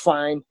match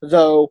fine,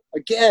 though.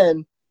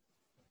 Again,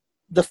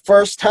 the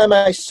first time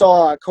I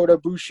saw Kota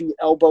Ibushi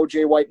elbow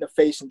Jay White in the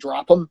face and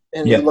drop him,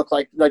 and he looked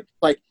like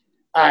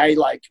I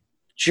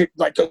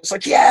was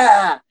like,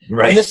 yeah.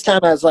 Right. And this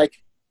time I was like,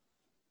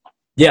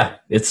 yeah,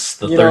 it's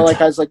the third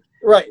time. I was like,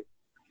 right.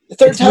 The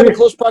third time in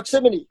close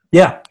proximity.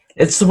 Yeah.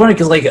 It's funny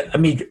because,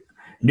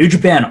 New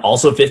Japan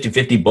also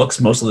 50-50 books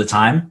most of the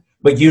time,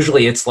 but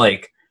usually it's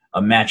like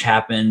a match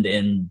happened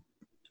in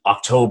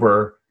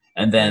October,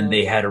 and then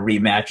they had a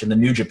rematch in the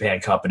New Japan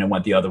Cup, and it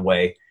went the other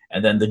way.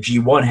 And then the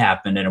G1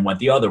 happened, and it went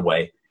the other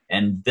way.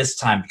 And this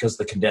time, because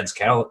the condensed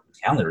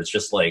calendar is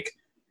just like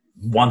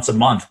once a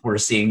month, we're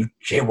seeing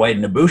Jay White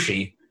and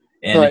Ibushi,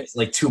 and it's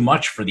like too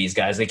much for these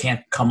guys. They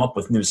can't come up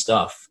with new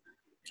stuff.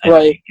 I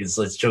think it's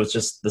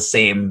just the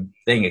same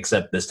thing,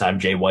 except this time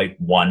Jay White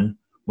won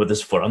with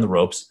his foot on the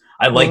ropes.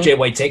 I like Jay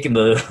White taking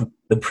the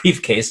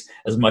briefcase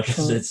as much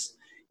as it's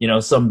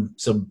some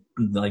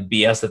like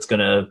BS that's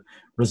gonna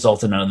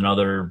result in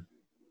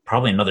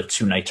probably another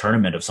 2-night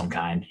tournament of some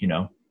kind.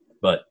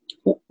 But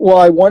well,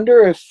 I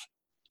wonder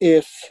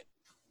if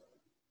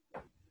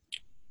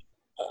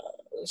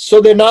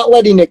so they're not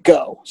letting it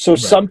go. So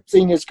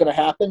something is going to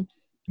happen.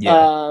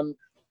 Yeah.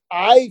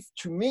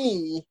 To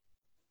me,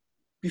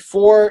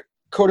 before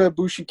Kota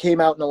Ibushi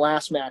came out in the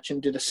last match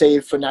and did a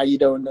save for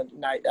Naito in the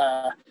night,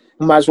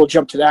 might as well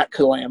jump to that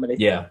calamity.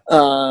 Yeah.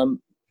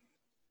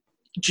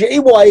 Jay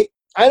White,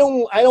 I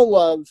don't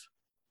love.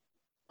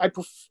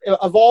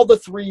 Of all the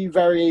 3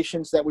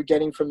 variations that we're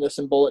getting from this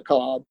in Bullet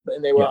Club,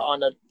 and they were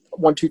on a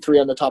 1, 2, 3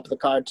 on the top of the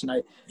card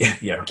tonight.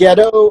 Yeah.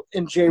 Ghetto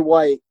and Jay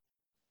White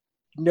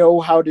know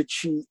how to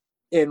cheat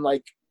and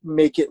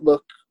make it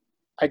look,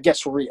 I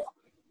guess, real.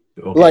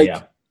 Okay,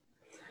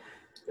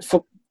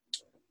 for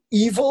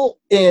Evil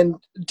and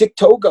Dick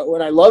Togo,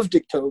 and I love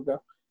Dick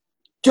Togo,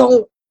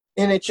 don't,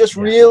 and it just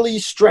really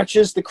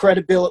stretches the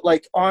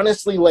credibility.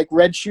 Honestly,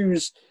 Red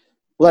Shoes,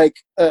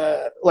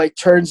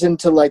 turns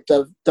into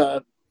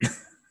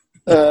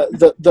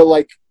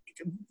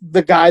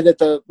the guy that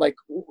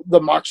the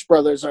Marx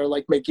Brothers are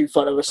making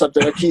fun of or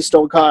something, a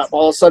Keystone Cop.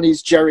 All of a sudden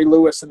he's Jerry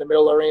Lewis in the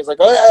middle of the ring. He's like,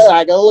 oh,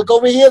 I gotta look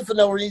over here for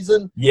no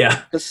reason.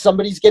 Yeah. Because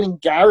somebody's getting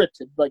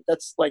garroted.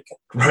 That's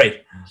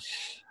right.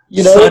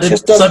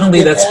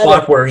 Suddenly that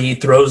spot where he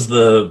throws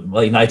the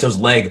Naito's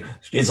leg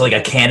is like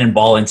a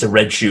cannonball into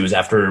Red Shoes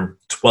after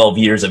 12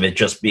 years of it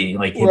just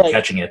being him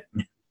catching it.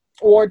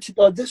 Or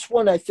this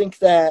one, I think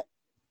that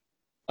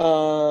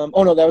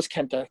that was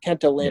Kenta.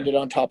 Kenta landed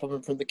on top of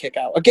him from the kick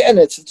out. Again,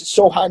 it's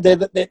so high.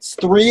 It's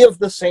 3 of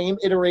the same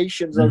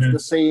iterations of the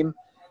same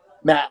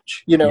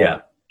match.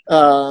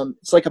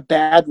 It's like a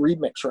bad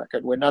remix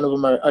record where none of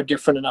them are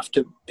different enough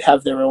to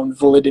have their own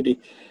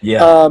validity.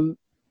 Yeah.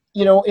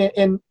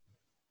 And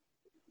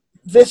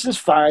this is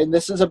fine.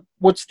 This is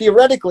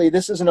theoretically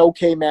this is an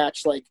okay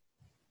match. For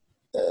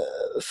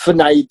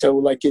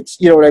Naito, it's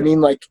what I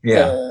mean.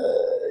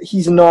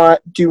 He's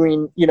not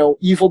doing,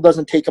 Evil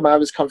doesn't take him out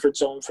of his comfort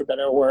zone, for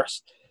better or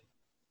worse.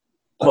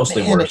 But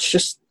mostly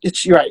worse.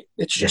 It's right.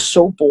 It's just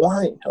so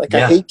boring.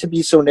 I hate to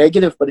be so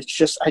negative, but it's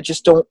just,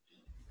 it's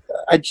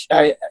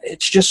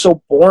just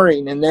so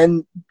boring. And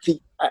then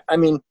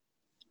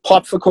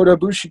pop for Kota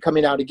Ibushi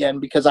coming out again,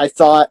 because I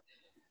thought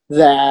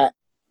that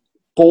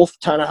both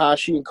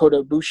Tanahashi and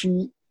Kota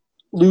Ibushi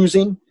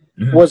losing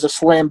was a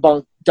slam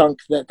dunk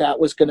that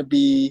was going to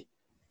be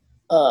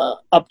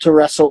up to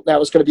wrestle. That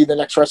was going to be the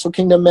next Wrestle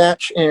Kingdom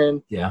match.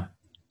 And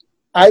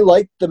I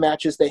liked the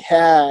matches they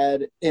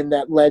had, and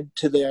that led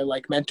to their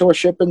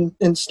mentorship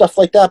and stuff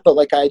like that. But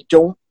I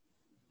don't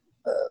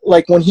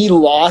when he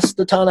lost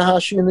to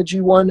Tanahashi in the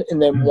G1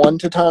 and then won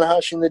to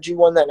Tanahashi in the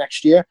G1 that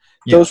next year.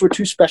 Those were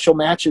 2 special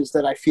matches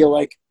that I feel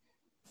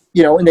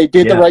and they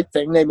did the right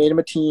thing. They made him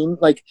a team.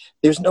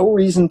 There's no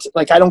reason to,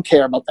 I don't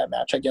care about that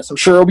match, I guess. I'm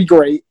sure it'll be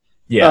great.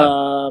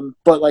 Yeah.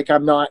 But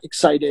I'm not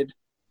excited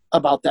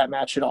about that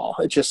match at all.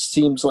 It just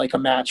seems like a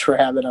match for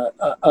having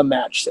a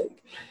match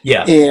sake.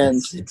 Yeah.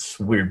 And it's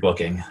weird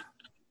booking.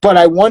 But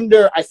I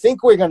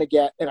think we're going to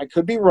get, and I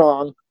could be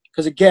wrong,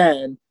 because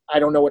again, I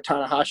don't know what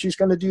Tanahashi's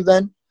going to do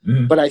then,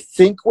 but I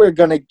think we're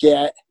going to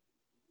get,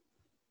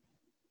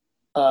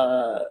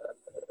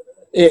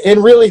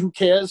 and really who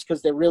cares,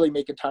 because they're really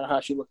making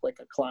Tanahashi look like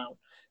a clown.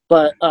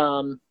 But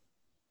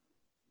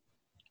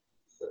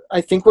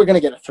I think we're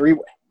going to get a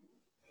 3-way.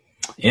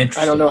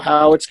 Interesting. I don't know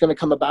how it's going to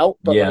come about,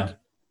 but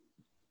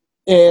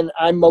and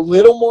I'm a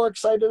little more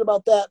excited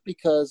about that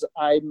because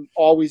I'm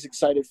always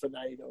excited for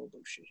Naito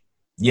Ibushi.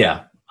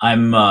 Yeah,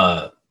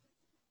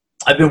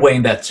 I've been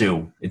weighing that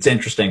too. It's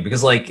interesting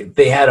because like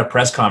they had a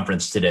press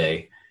conference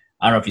today.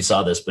 I don't know if you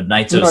saw this, but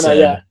Naito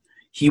said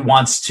he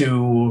wants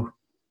to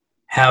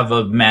have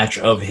a match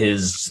of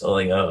his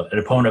an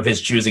opponent of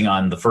his choosing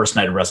on the first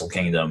night of Wrestle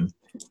Kingdom,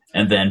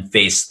 and then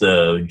face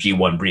the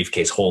G1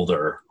 briefcase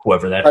holder,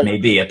 whoever that may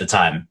be at the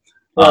time,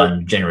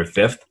 on January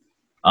 5th.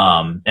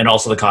 And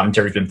also the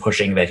commentary's been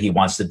pushing that he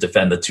wants to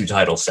defend the two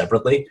titles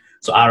separately.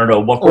 So I don't know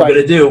what we're going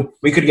to do.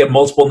 We could get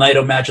multiple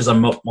Naito matches on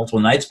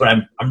multiple nights, but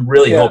I'm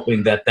really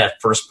hoping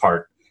that first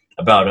part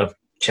about a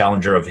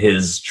challenger of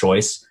his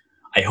choice,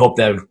 I hope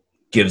that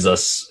gives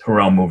us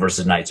Hiromu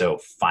versus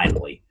Naito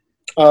finally.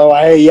 Oh,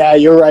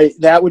 you're right.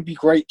 That would be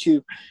great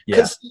too.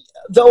 Because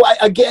though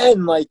I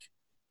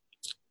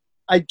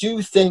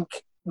do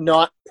think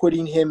not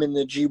putting him in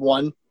the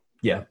G1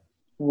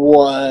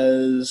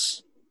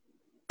 was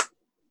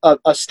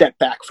a step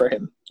back for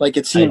him. Like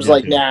it seems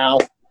like now,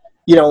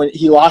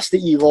 he lost to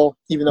Evil,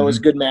 even though it was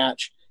a good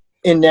match.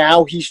 And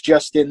now he's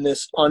just in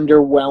this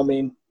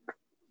underwhelming.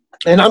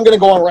 And I'm going to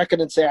go on record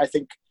and say I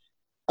think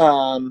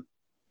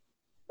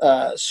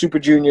Super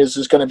Juniors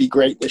is going to be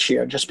great this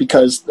year just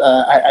because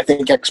I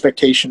think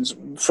expectations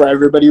for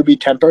everybody will be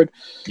tempered.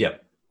 Yeah.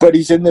 But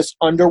he's in this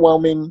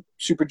underwhelming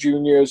Super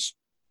Juniors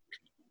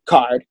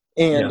card.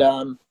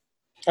 And,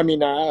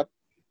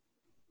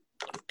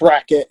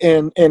 bracket.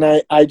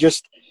 And I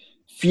just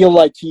feel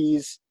like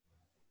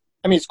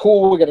it's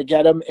cool we're going to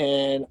get him,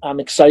 and I'm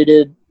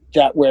excited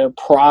that we're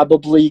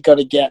probably going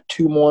to get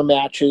 2 more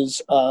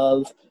matches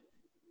of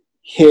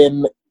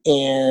him,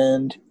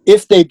 and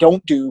if they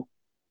don't do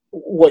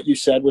what you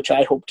said, which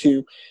I hope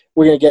to,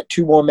 we're going to get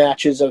 2 more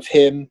matches of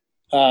him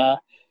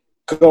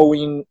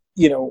going,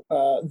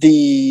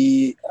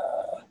 the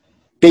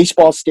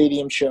baseball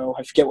stadium show.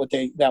 I forget what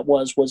that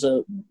was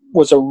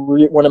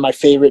one of my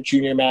favorite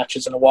junior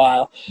matches in a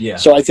while. Yeah.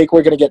 So I think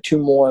we're going to get 2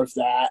 more of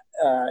that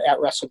at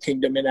Wrestle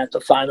Kingdom and at the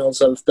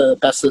finals of the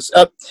Best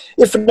of.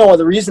 If for no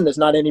other reason, there's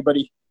not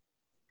anybody.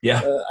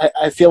 Yeah.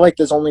 I feel like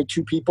there's only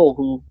 2 people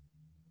who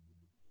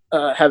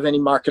have any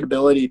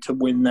marketability to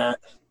win that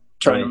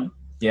tournament. Right.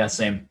 Yeah,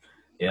 same.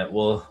 Yeah,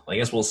 well, I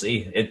guess we'll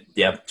see.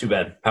 Too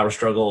bad. Power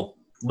struggle,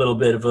 a little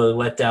bit of a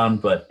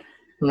letdown, but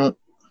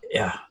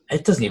yeah,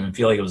 it doesn't even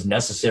feel like it was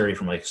necessary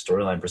from like a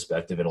storyline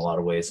perspective in a lot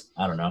of ways.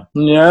 I don't know.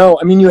 No,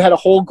 you had a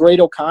whole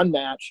Great-O-Khan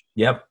match.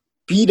 Yep.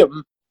 Beat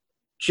him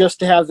just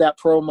to have that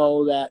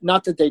promo that,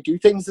 not that they do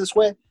things this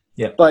way,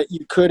 but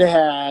you could have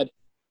had,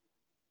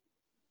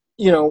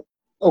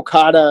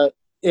 Okada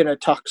in a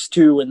tux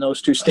too, and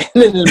those two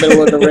standing in the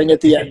middle of the ring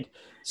at the end.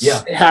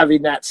 Yeah.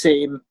 Having that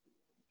same,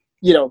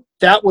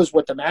 that was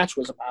what the match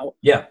was about.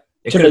 Yeah.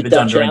 It could have been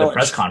done during the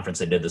press conference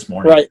they did this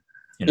morning. Right.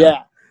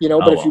 Yeah.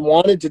 But if you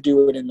wanted to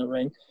do it in the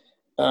ring,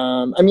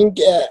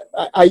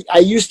 I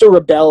used to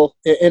rebel,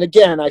 and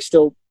again, I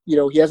still,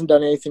 he hasn't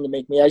done anything to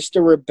make me. I used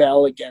to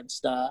rebel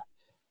against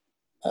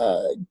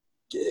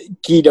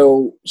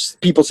Guido.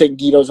 People saying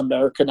Guido's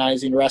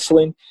Americanizing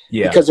wrestling.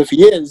 Yeah. Because if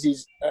he is,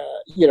 he's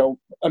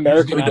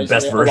Americanizing the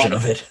best version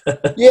of it.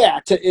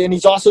 And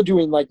he's also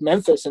doing like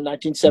Memphis in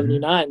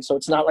 1979, so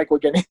it's not like we're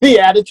getting the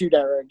Attitude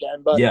Era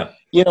again. But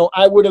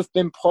I would have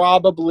been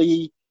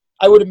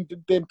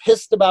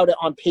pissed about it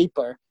on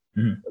paper.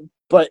 Mm-hmm.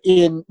 But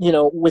in,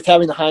 with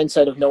having the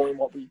hindsight of knowing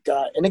what we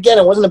got. And again,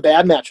 it wasn't a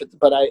bad match,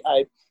 but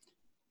I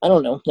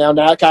don't know.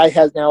 Now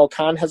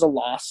Khan has a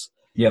loss.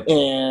 Yep.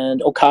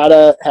 And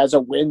Okada has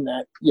a win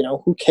that,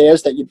 who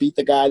cares that you beat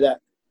the guy that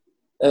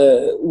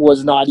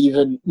was not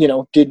even,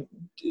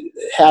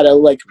 had a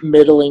like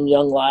middling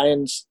Young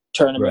Lions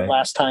tournament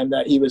last time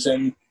that he was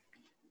in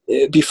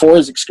before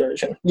his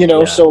excursion,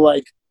 so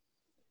like,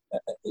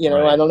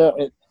 I don't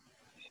know.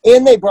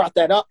 And they brought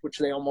that up, which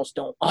they almost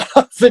don't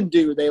often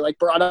do. They like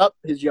brought up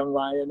his Young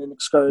Lion and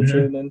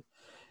excursion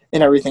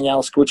and everything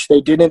else, which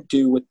they didn't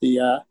do with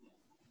the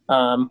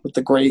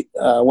great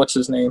what's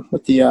his name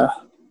with the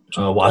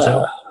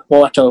Watto.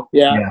 Watto,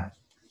 yeah.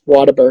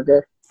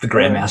 Whataburger, the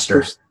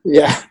Grandmaster.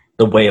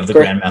 The way of the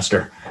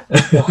Grandmaster.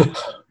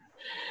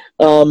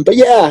 But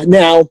yeah,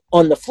 now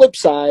on the flip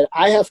side,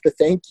 I have to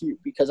thank you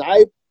because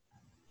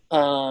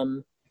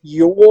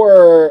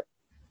you're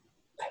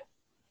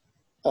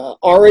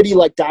already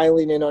like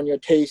dialing in on your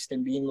taste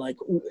and being like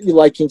you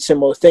liking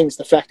similar things.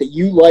 The fact that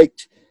you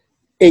liked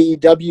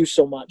AEW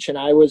so much, and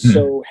I was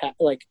so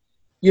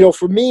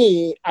for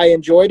me, I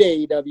enjoyed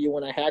AEW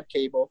when I had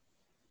cable,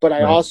 but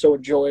I also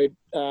enjoyed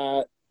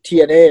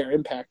TNA or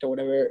Impact or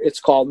whatever it's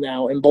called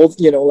now, and both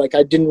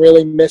I didn't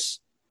really miss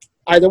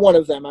either one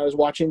of them. I was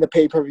watching the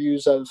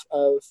pay-per-views of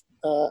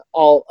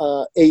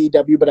all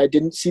AEW, but I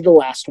didn't see the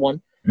last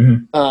one.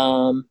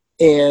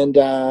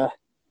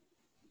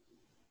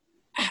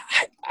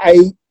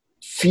 I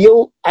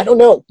feel, I don't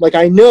know,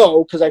 I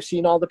know because I've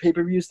seen all the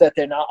pay-per-views that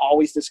they're not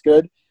always this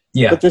good.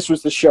 Yeah. But this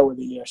was the show of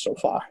the year so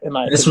far, in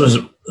my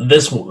opinion.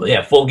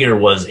 Full Gear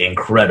was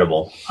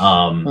incredible.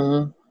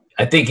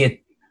 I think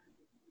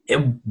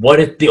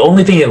the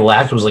only thing it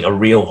lacked was like a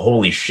real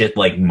holy shit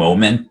like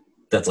moment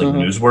that's like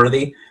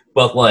newsworthy.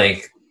 But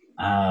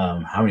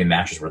how many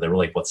matches were there? Were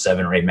like, what,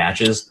 7 or 8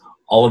 matches?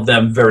 All of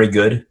them very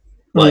good.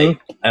 Like,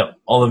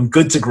 all of them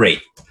good to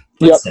great,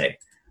 let's say.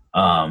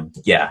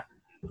 Yeah.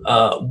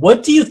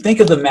 What do you think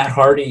of the Matt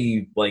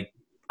Hardy, like,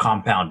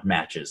 compound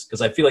matches?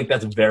 Because I feel like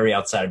that's very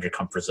outside of your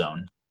comfort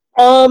zone.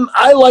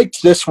 I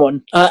liked this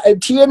one.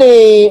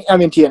 TNA,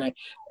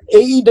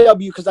 AEW,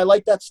 because I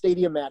liked that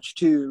stadium match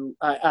too.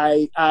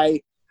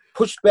 I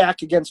pushed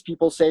back against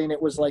people saying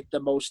it was like the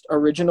most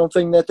original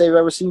thing that they've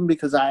ever seen,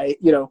 because I,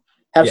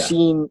 have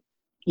seen,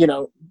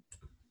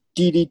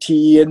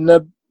 DDT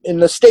in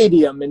the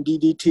stadium, and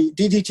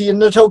DDT in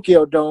the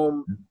Tokyo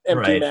Dome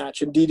empty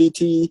match, and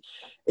DDT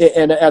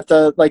and at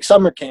the like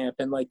summer camp,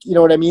 and like, you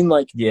know what I mean?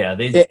 Like,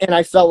 and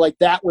I felt like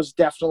that was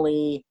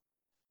definitely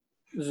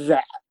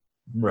that.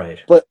 Right.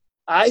 But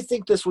I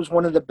think this was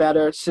one of the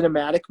better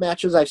cinematic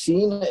matches I've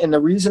seen. And the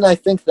reason I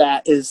think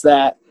that is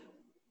that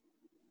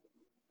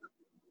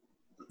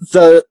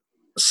the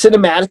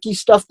cinematic-y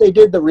stuff they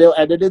did, the real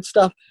edited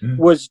stuff,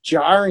 was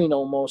jarring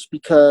almost,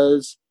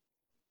 because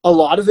a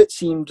lot of it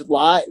seemed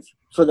live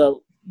for the,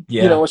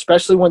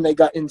 especially when they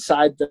got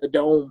inside the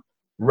dome.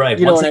 Right.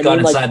 Once they got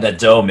inside that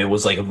dome, it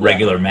was like a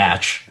regular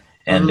match.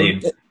 And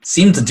they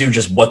seemed to do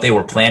just what they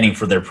were planning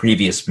for their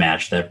previous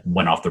match that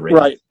went off the rails.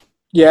 Right.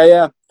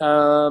 Yeah.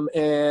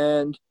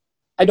 And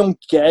I don't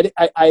get it.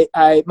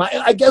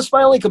 I guess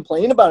my only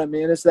complaint about it,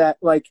 man, is that,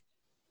 like,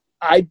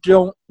 I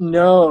don't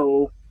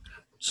know.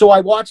 So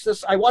I watch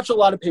a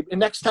lot of people, and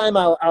next time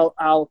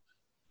I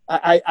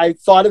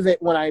thought of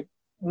it when I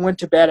went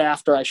to bed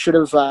after. I should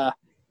have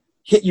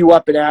hit you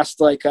up and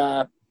asked, like,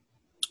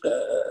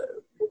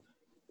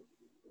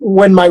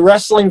 when my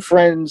wrestling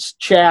friends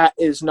chat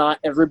is not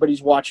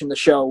everybody's watching the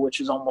show,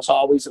 which is almost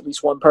always at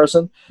least one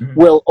person,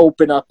 will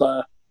open up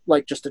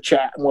just a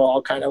chat, and we'll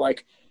all kind of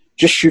like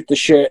just shoot the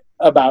shit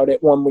about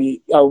it when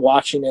we are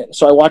watching it.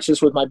 So I watched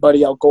this with my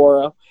buddy El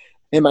Goro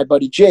and my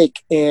buddy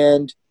Jake,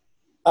 and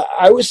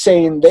I was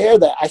saying there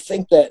that I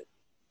think that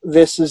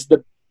this is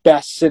the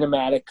best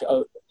cinematic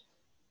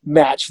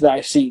match that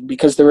I've seen,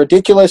 because the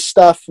ridiculous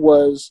stuff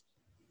was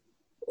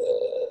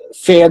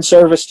fan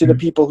service to the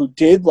people who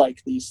did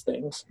like these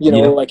things,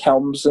 like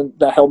Helms and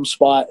the Helm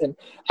spot, and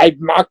I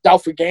marked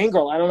out for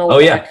Gangrel. I don't know.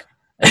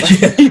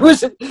 That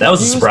was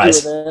a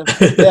surprise.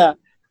 Yeah.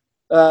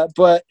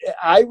 But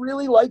I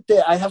really liked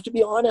it. I have to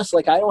be honest.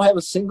 Like, I don't have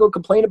a single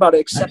complaint about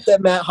it, except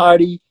that Matt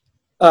Hardy,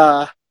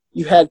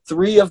 you had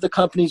 3 of the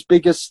company's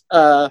biggest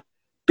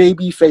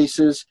baby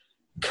faces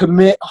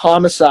commit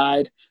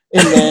homicide,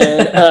 and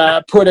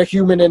then put a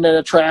human in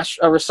a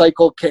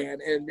recycle can,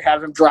 and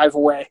have him drive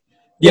away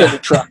in a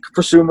truck,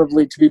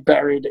 presumably to be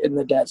buried in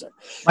the desert.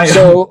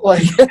 So,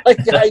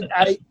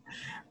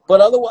 but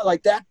otherwise,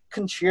 like that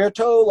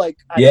concerto, like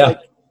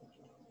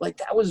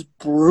that was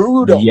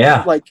brutal.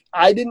 Yeah. Like,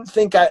 I didn't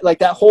think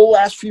that whole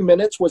last few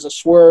minutes was a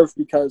swerve,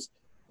 because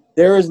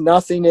there is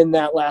nothing in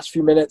that last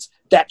few minutes.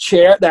 That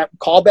chair, that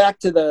callback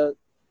to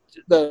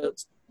the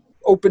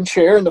open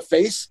chair in the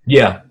face.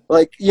 Yeah.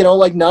 Like,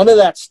 like none of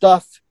that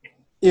stuff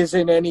is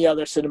in any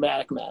other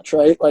cinematic match,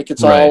 right? Like,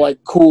 it's all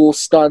like cool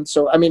stunts.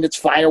 So, I mean, it's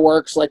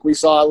fireworks like we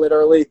saw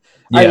literally.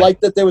 Yeah. I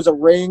like that there was a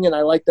ring, and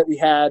I like that we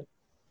had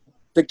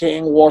the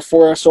gang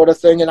warfare sort of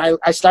thing. And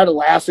I started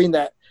laughing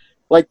that,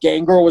 like,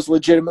 Gangrel was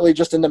legitimately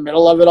just in the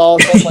middle of it all.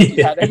 So like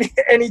he had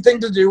anything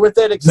to do with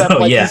it, except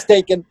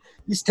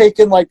he's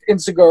taking like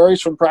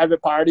insecurities from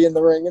Private Party in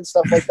the ring and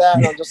stuff like that.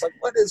 And I'm just like,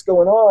 what is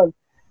going on?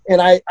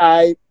 And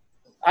I'm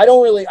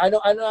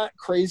not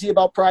crazy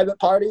about Private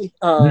Party.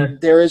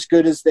 They're as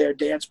good as their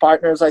dance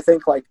partners, I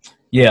think. Like,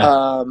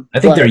 I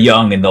think they're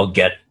young and they'll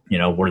get,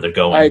 where they're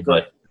going.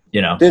 But,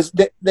 there's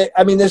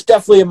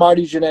definitely a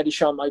Marty Jannetty,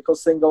 Shawn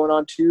Michaels thing going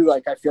on too.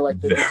 Like, I feel like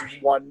there's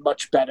one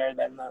much better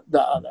than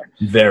the other.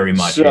 Very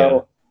much.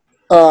 So,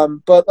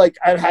 but like,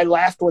 I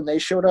laughed when they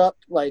showed up.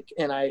 Like,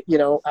 and I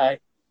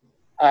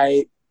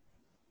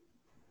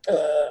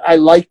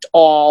liked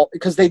all,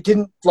 because they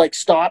didn't like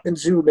stop and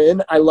zoom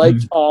in. I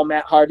liked all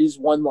Matt Hardy's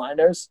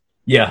one-liners.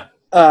 Yeah.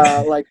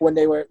 Like when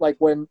he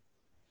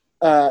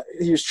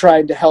was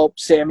trying to help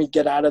Sammy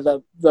get out of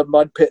the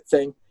mud pit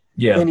thing.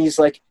 Yeah. And he's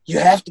like, you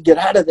have to get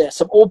out of there.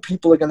 Some old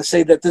people are going to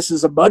say that this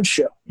is a mud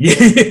show.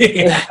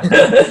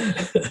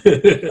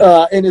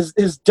 And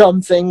his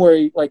dumb thing where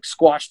he like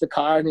squashed the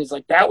car, and he's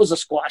like, that was a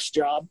squash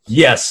job.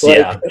 Yes.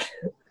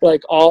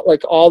 Like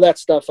all that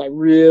stuff. I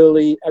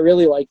really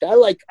liked.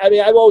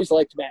 I've always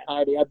liked Matt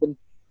Hardy. I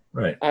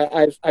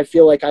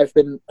feel like I've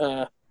been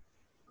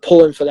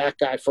pulling for that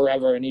guy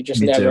forever, and he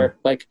just never.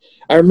 Like,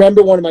 I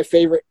remember one of my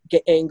favorite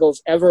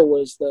angles ever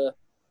was the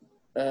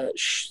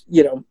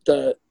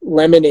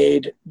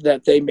lemonade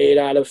that they made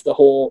out of the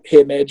whole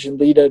him, Edge, and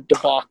Lita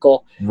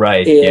debacle.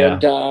 Right.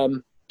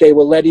 And they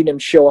were letting him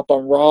show up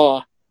on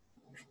Raw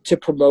to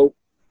promote.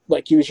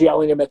 Like, he was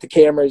yelling him at the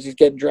cameras. He's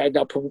getting dragged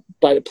out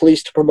by the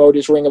police to promote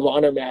his Ring of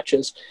Honor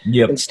matches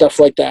and stuff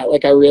like that.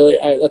 Like, I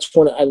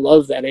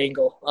love that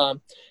angle.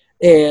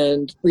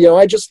 And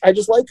I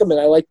just like him, and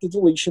I like the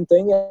deletion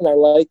thing, and I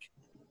like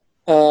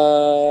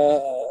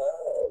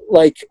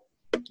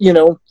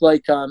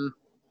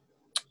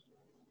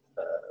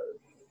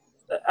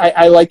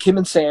I like him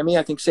and Sammy.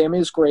 I think Sammy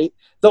is great.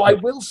 Though I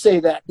will say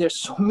that there's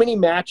so many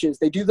matches.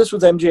 They do this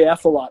with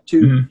MJF a lot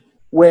too,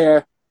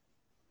 where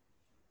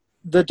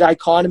the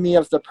dichotomy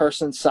of the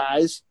person's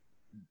size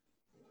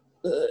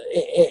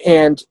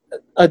and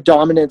a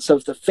dominance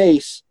of the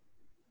face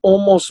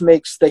almost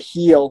makes the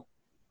heel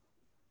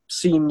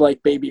seem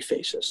like baby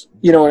faces.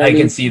 You know what I mean? I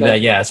can see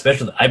that, yeah.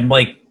 Especially,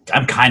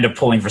 I'm kind of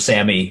pulling for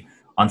Sammy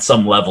on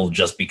some level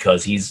just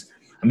because he's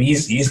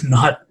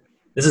not.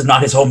 This is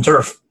not his home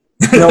turf.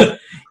 Nope.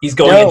 He's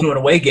going into an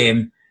away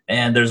game,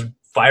 and there's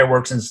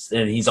fireworks,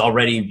 and he's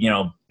already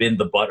been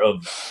the butt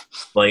of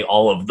like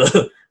all of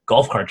the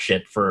golf cart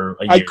shit for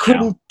a year. I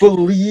couldn't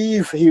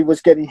believe he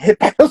was getting hit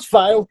by those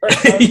fireworks.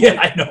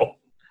 I know.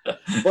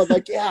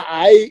 But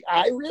I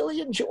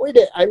really enjoyed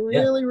it. I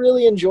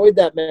really enjoyed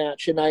that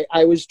match, and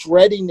I was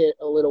dreading it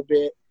a little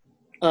bit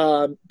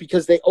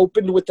because they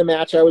opened with the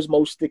match I was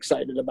most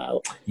excited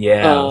about.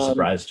 Yeah, I was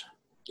surprised.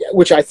 Yeah,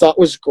 which I thought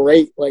was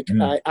great. Like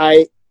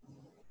I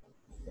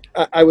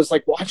was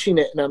like watching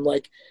it, and I'm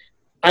like,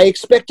 I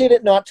expected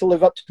it not to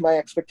live up to my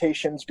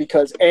expectations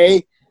because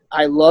I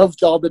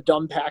loved all the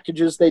dumb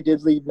packages they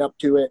did leading up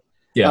to it.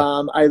 Yeah.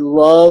 I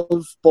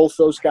love both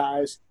those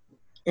guys,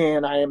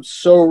 and I am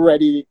so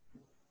ready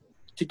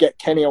to get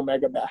Kenny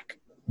Omega back.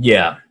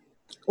 Yeah.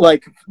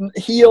 Like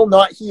heel,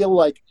 not heel.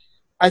 Like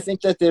I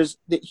think that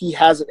he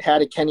hasn't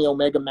had a Kenny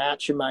Omega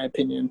match in my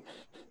opinion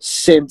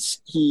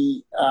since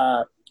he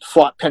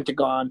fought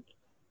Pentagon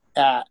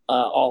at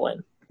All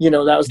In.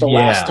 That was the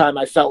last time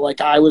I felt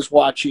like I was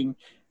watching.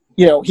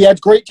 He had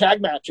great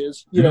tag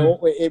matches,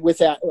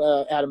 with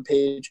Adam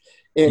Page,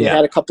 and he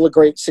had a couple of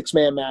great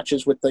 6-man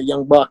matches with the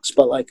Young Bucks.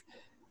 But like,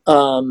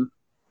 I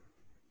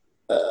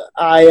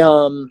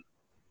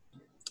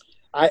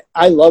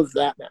loved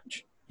that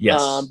match.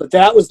 Yes, but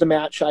that was the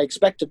match I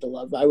expected to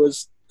love. I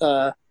was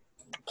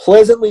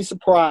pleasantly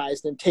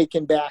surprised and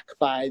taken back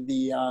by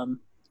the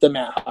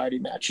Matt Hardy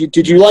match.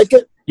 Did you like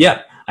it?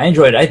 Yeah, I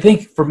enjoyed it. I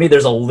think for me,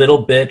 there's a little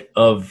bit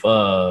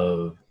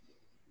of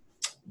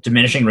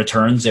diminishing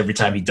returns every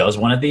time he does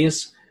one of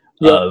these,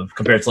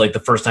 compared to like the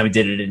first time he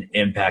did it in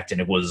Impact,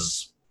 and it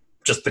was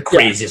just the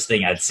craziest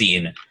thing I'd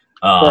seen.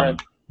 Right.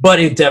 But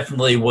it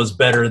definitely was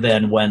better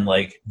than when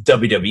like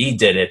WWE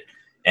did it,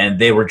 and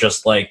they were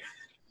just like,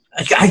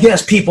 I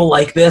guess people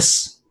like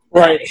this.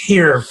 Right.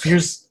 Here,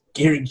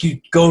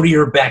 you go to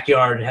your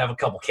backyard, have a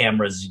couple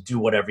cameras, you do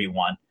whatever you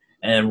want,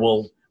 and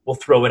we'll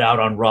throw it out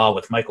on Raw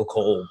with Michael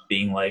Cole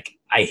being like,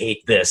 I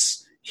hate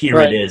this. Here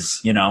it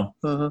is,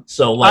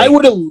 So like, I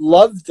would have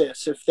loved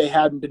this if they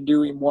hadn't been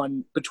doing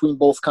one between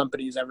both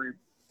companies every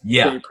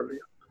pay-per-view.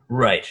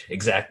 Right,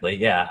 exactly.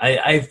 Yeah,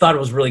 I thought it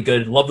was really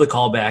good. Love the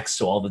callbacks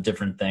to all the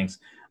different things.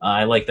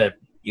 I like that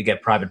you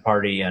get Private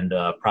Party and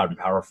Proud and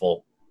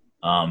Powerful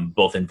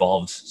both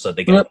involved, so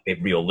they get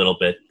pay-per-view a little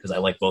bit because I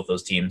like both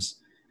those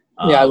teams.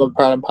 I love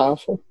Proud and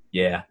Powerful.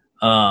 Yeah,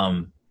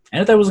 and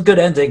I thought it was a good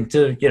ending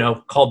to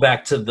call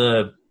back to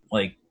the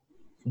like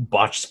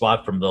botched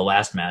spot from the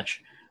last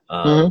match.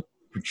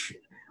 Which,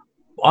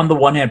 on the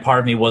one hand, part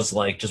of me was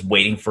like just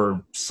waiting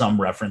for some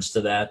reference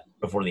to that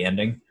before the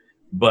ending,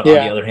 but on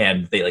the other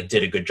hand, they like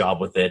did a good job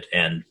with it,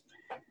 and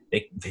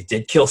they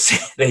did kill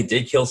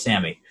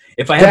Sammy.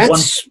 If I had one,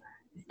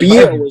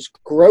 spear was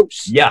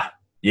gross. Yeah.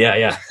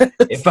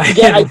 If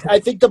I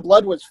think the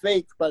blood was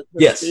fake, but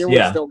the spear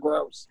was still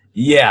gross.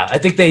 Yeah, I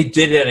think they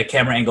did it at a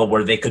camera angle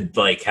where they could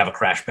like have a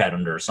crash pad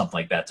under or something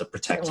like that to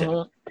protect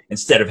him,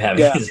 instead of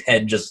having his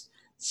head just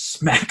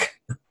smack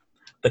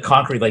the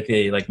concrete like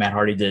Matt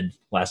Hardy did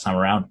last time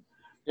around.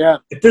 Yeah.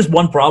 If there's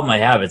one problem I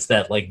have, it's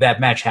that like that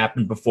match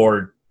happened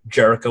before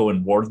Jericho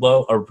and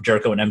Wardlow, or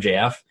Jericho and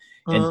MJF,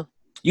 and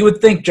you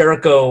would think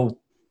Jericho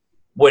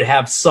would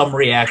have some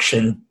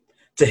reaction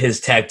to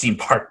his tag team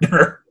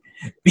partner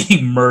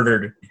being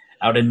murdered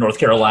out in North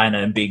Carolina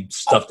and being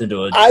stuffed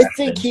into a. I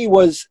think he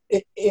was,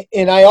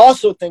 and I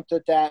also think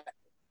that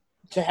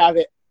to have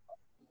it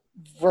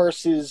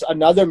versus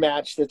another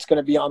match that's going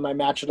to be on my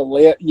match of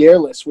the year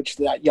list, which is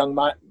that Young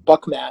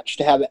Buck match,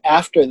 to have it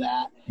after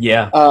that.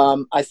 Yeah.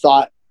 I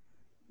thought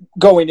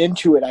going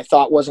into it, I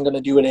thought wasn't going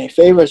to do it any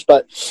favors,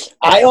 but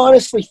I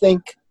honestly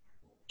think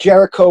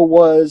Jericho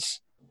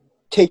was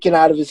taken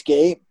out of his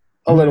game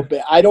a little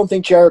bit. I don't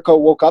think Jericho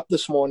woke up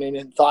this morning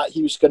and thought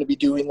he was going to be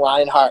doing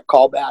Lionheart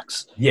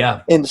callbacks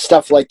and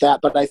stuff like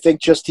that, but I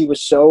think just he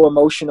was so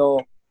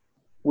emotional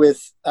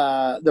with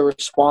the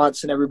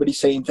response and everybody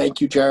saying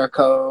thank you,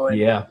 Jericho,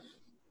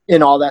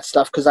 and all that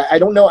stuff. Because I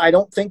don't know, I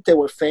don't think there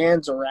were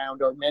fans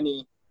around or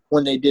many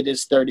when they did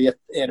his 30th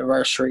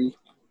anniversary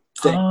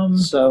thing.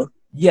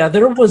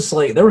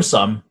 There were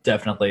some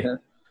definitely.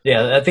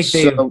 Yeah, I think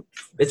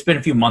it's been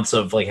a few months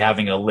of like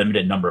having a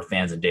limited number of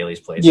fans in Daly's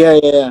place.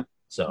 Yeah.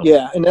 So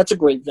and that's a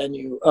great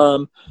venue.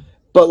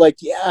 But like,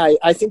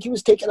 I think he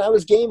was taken out of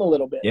his game a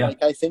little bit. Yeah.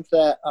 Like I think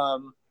that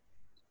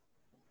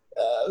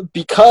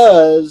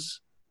because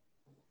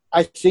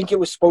I think it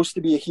was supposed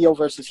to be a heel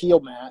versus heel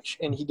match,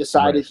 and he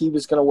decided he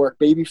was going to work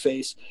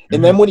babyface.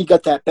 And then when he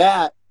got that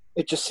bat,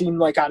 it just seemed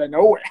like out of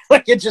nowhere.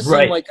 Like it just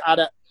seemed like out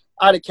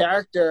of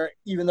character,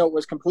 even though it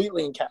was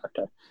completely in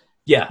character.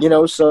 Yeah.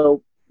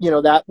 So,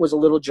 that was a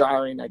little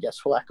jarring, I guess,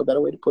 for lack of a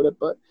better way to put it.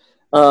 But,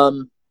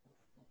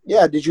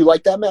 yeah, did you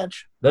like that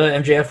match? The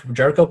MJF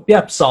Jericho?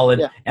 Yep, solid.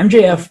 Yeah.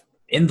 MJF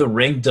in the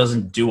ring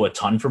doesn't do a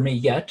ton for me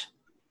yet.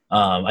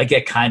 I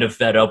get kind of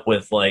fed up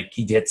with, like,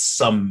 he gets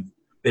some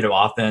bit of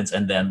offense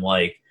and then,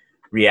 like,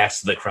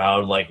 reacts to the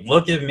crowd like,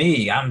 look at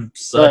me, I'm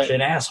such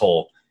an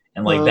asshole.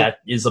 And, like, that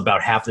is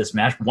about half this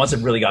match. But once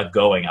it really got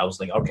going, I was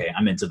like, okay,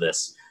 I'm into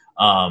this.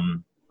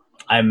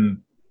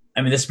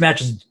 This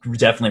match is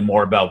definitely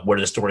more about where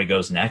the story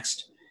goes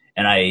next.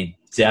 And I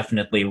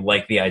definitely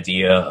like the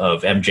idea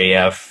of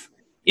MJF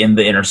in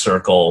the inner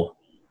circle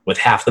with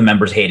half the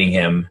members hating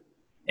him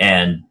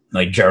and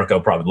like Jericho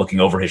probably looking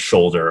over his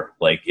shoulder.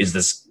 Like, is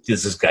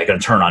this guy going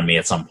to turn on me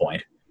at some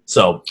point?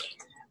 So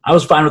I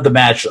was fine with the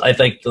match. I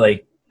think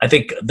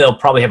they'll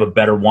probably have a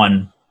better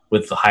one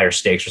with the higher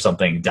stakes or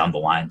something down the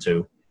line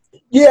too.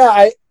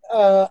 Yeah,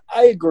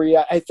 I agree.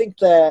 I think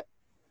that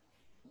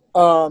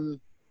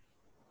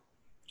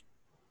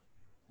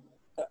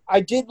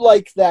I did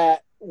like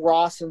that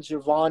Ross and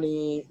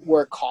Giovanni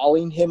were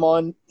calling him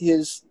on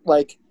his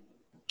like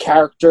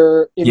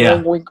character in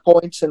ring wink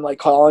points and like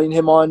calling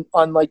him on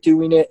like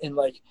doing it, and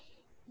like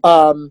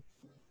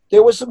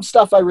there was some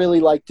stuff I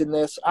really liked in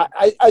this.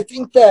 I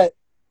think that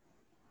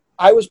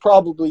I was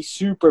probably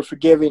super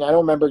forgiving. I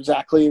don't remember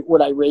exactly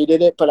what I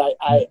rated it, but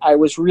I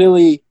was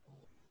really,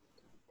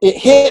 it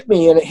hit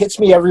me, and it hits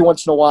me every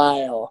once in a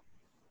while,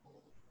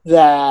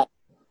 that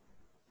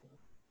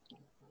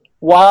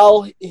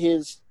while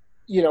his,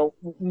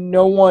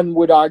 no one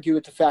would argue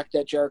with the fact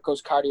that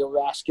Jericho's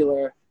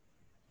cardiovascular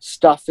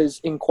stuff is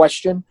in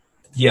question.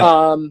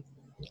 Yeah.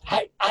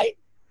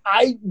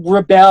 I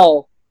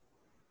rebel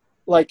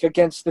like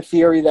against the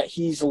theory that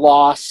he's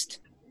lost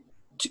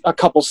a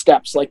couple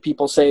steps, like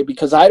people say,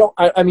 because I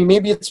mean,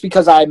 maybe it's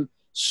because I'm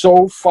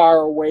so far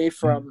away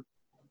from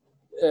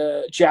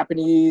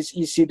Japanese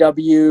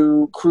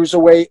ECW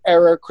cruiserweight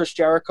era Chris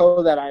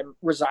Jericho that I'm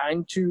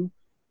resigned to,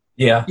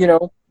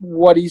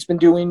 what he's been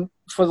doing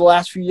for the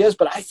last few years.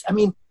 But I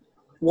mean,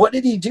 what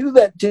did he do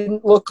that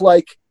didn't look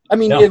like? I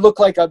mean, it looked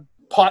like a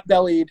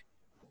pot-bellied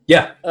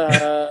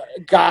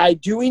guy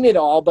doing it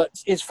all, but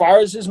as far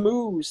as his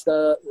moves,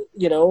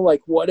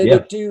 like what did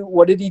it do?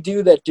 What did he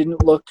do that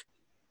didn't look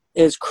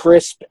as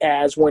crisp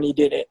as when he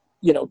did it,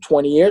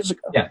 20 years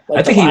ago? Yeah, like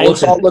I think he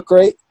look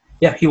great.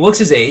 Yeah, he looks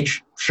his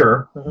age,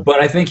 sure, Mm-hmm. but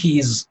I think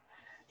he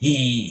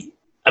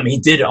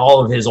did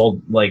all of his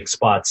old like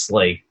spots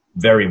like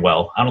very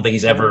well. I don't think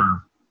he's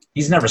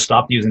never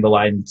stopped using the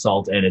line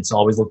salt, and it's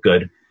always looked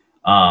good.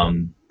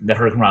 The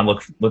Hurricane Run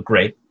looked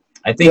great.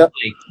 I think like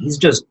he's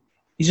just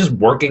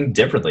working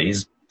differently.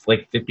 He's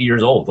like 50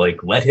 years old.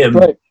 Like let him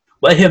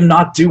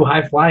not do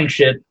high flying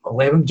shit.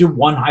 Let him do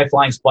one high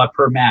flying spot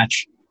per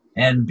match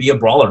and be a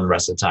brawler the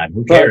rest of the time.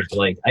 Who cares?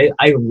 Like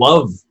I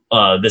love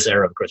this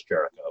era of Chris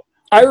Jericho.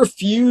 I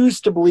refuse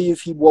to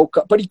believe he woke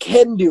up, but he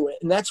can do it,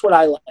 and that's what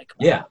I like.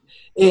 Yeah.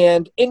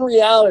 And in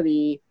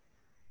reality,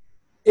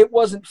 it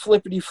wasn't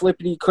flippity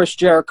Chris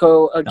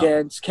Jericho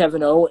against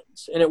Kevin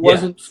Owens, and it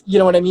wasn't, you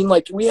know what I mean?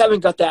 Like, we haven't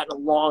got that in a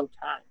long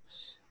time.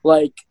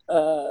 Like,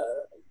 when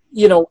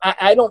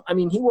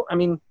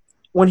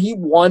he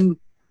won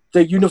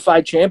the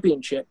Unified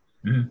Championship,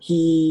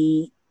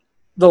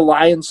 the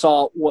Lion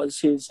Salt was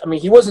his. I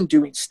mean, he wasn't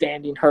doing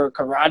standing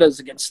hurricanranas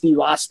against Steve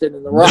Austin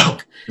and The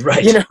Rock,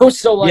 right?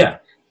 So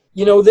like,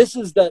 this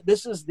is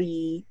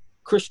the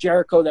Chris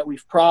Jericho that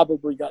we've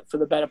probably got for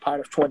the better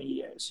part of 20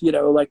 years.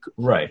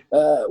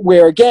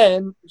 Where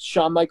again,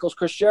 Shawn Michaels,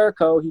 Chris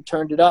Jericho, he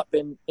turned it up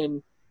in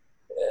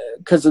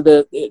because of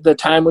the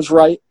time was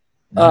right.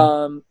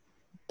 But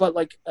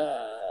like,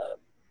 I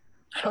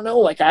don't know.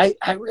 Like, I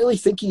really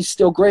think he's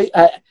still great.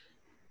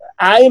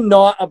 I am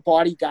not a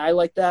body guy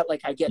like that.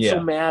 Like, I get so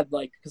mad,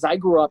 like, because I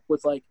grew up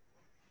with like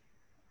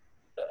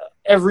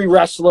every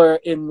wrestler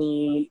in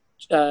the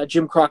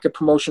Jim Crockett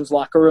Promotions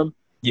locker room.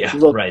 Yeah,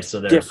 looked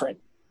So they're different.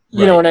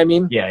 You know what I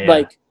mean? Yeah.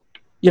 Like,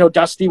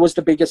 Dusty was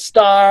the biggest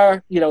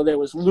star. There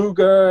was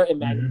Luger and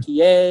Magnum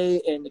TA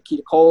and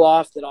Nikita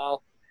Koloff that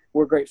all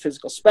were great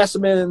physical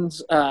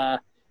specimens.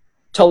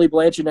 Tully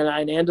Blanchard and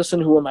Ian Anderson,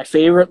 who were my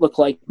favorite, looked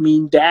like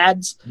mean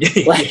dads.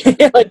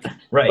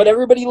 But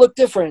everybody looked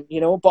different.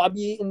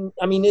 Bobby Eaton,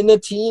 in the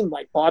team,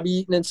 like Bobby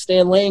Eaton and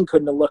Stan Lane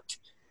couldn't have looked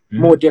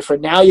more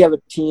different. Now you have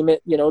a team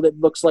that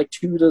looks like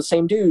two of the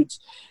same dudes.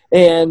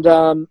 And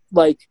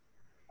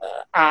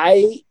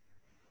I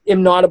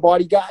am not a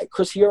body guy.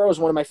 Chris Hero is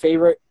one of my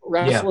favorite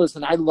wrestlers,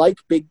 and I like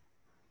big,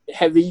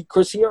 heavy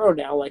Chris Hero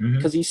now,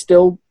 because he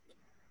still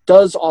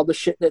does all the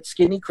shit that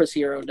skinny Chris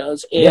Hero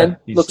does, and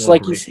looks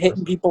like he's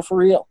hitting people for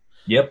real.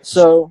 Yep.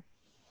 So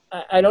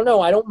I don't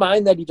know. I don't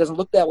mind that he doesn't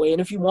look that way. And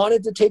if he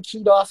wanted to take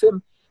heat off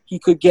him, he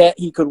could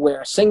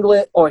wear a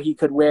singlet, or he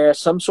could wear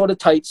some sort of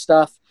tight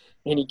stuff,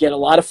 and he'd get a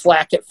lot of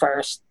flack at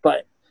first.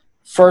 But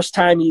first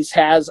time he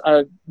has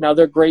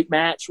another great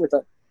match with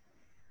a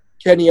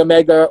Kenny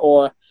Omega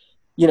or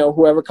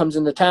whoever comes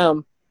into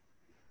town.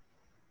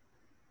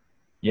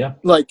 Yeah.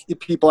 Like,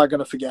 people are going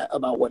to forget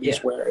about what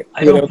he's wearing.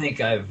 I don't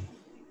think I've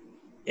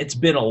it's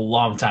been a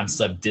long time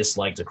since I've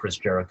disliked a Chris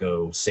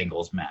Jericho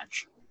singles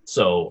match.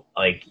 So,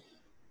 like,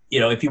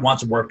 if he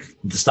wants to work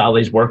the style that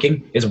he's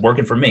working, it's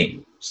working for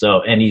me.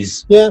 So, and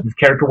his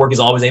character work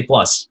is always A+.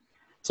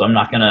 So I'm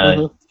not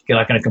gonna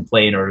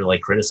complain or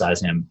like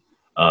criticize him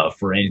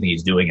for anything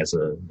he's doing as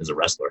a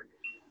wrestler.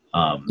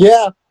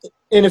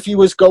 And if he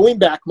was going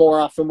back more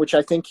often, which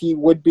I think he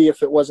would be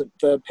if it wasn't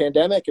the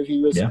pandemic, if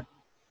he was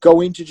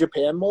going to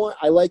Japan more,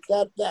 I like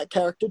that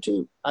character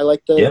too. I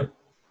like the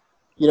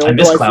I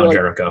miss Clown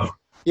Jericho.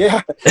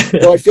 Yeah.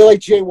 Though I feel like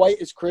Jay White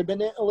is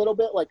cribbing it a little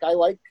bit. Like, I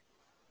like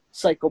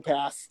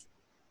Psychopath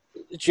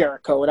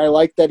Jericho, and I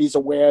like that he's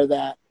aware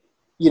that,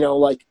 you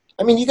got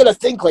to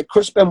think, like,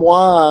 Chris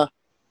Benoit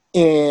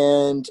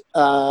and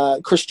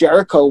Chris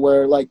Jericho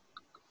were, like,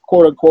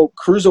 quote-unquote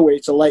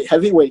cruiserweights or light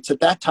heavyweights at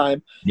that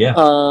time. Yeah.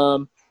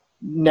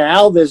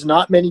 Now there's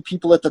not many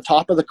people at the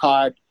top of the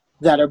card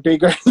that are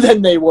bigger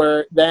than they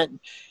were then.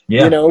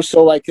 Yeah.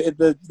 So, like,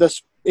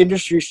 the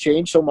industry's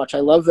changed so much. I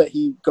love that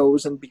he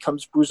goes and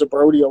becomes Bruiser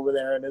Brody over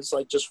there and is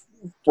like just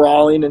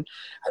brawling, and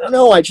I don't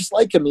know, I just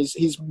like him.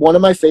 He's one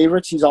of my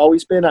favorites. He's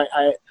always been.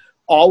 I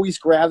always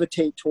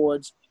gravitate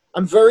towards.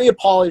 I'm very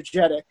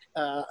apologetic.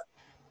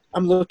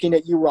 I'm looking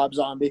at you, Rob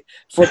Zombie,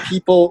 for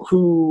people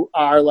who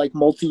are like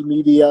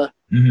multimedia,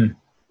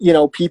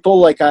 people.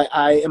 Like,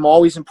 I am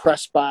always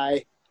impressed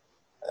by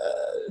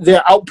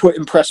their output.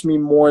 Impressed me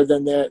more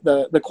than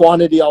the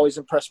quantity. Always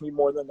impressed me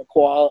more than the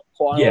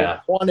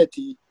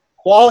quantity.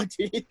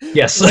 Quality,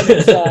 yes.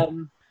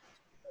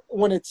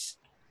 when it's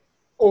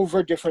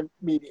over different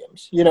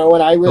mediums, and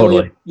I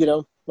really,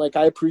 like,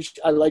 I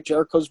like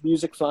Jericho's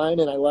music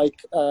fine, and I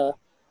like, I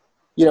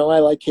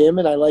like him,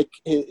 and I like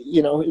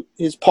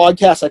his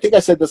podcast. I think I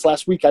said this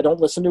last week. I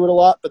don't listen to it a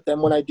lot, but then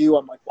when I do,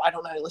 I'm like, why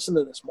don't I listen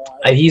to this more?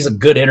 He's a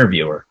good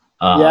interviewer.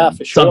 For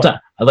sure. Sometimes,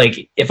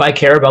 like, if I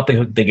care about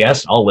the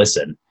guest, I'll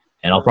listen,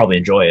 and I'll probably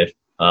enjoy it,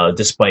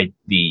 despite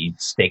the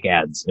steak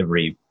ads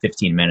every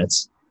 15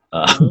 minutes.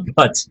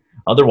 But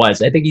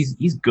otherwise, I think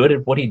he's good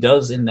at what he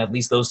does in at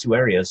least those two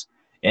areas.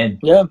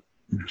 And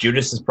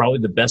Judas is probably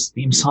the best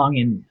theme song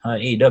in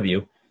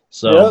AEW.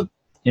 So,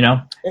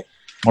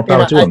 more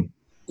power to him.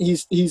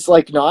 He's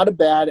like not a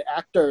bad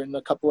actor in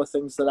a couple of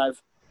things that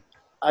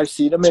I've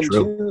seen him in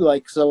too.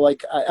 Like, so,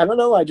 like, I don't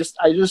know. I just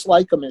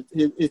like him.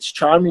 It's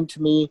charming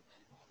to me,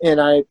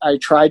 and I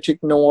try to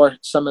ignore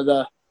some of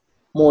the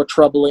more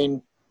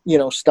troubling,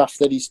 stuff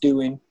that he's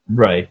doing.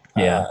 Right.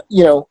 Yeah.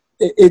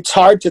 It's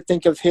hard to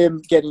think of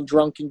him getting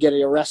drunk and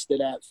getting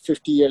arrested at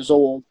 50 years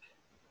old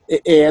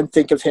and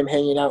think of him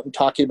hanging out and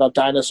talking about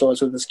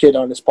dinosaurs with his kid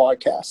on his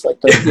podcast. Like,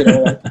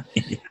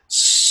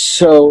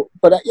 so,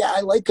 but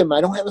I like him. I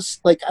don't have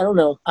I don't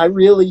know. I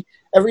really,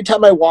 every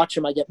time I watch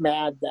him, I get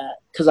mad that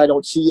because I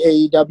don't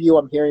see AEW,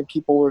 I'm hearing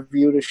people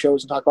review the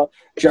shows and talk about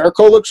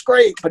Jericho looks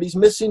great, but he's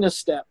missing a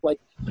step. Like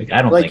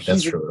I don't think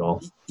that's true at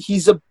all.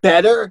 He's a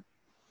better,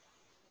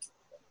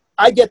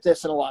 I get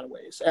this in a lot of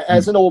ways.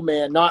 As an old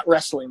man, not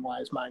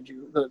wrestling-wise, mind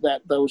you,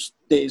 that those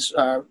days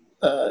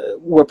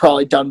were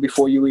probably done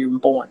before you were even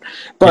born.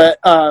 But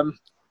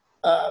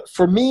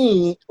for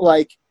me,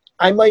 like,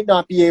 I might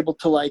not be able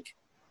to, like,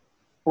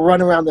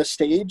 run around the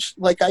stage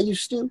like I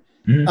used to,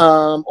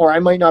 or I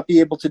might not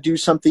be able to do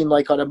something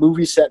like on a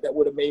movie set that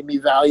would have made me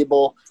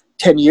valuable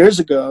 10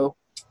 years ago,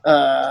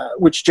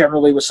 which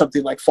generally was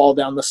something like fall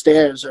down the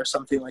stairs or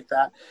something like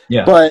that.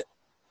 Yeah. But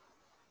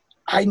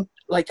I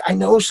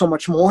know so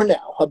much more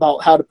now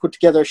about how to put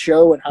together a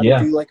show and how to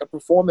do like a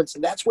performance,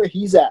 and that's where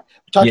he's at.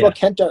 We talked about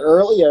Kenta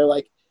earlier.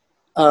 Like,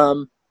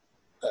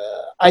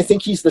 I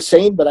think he's the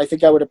same, but I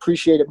think I would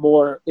appreciate it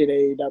more in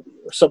AEW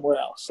or somewhere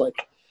else. Like,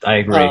 I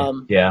agree.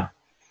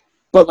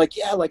 But I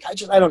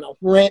don't know.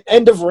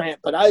 End of rant.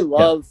 But I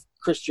love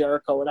Chris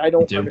Jericho, and I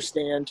don't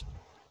understand.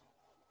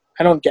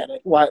 I don't get it.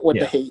 What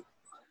the hate?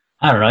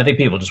 I don't know. I think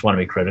people just want to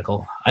be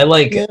critical.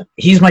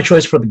 He's my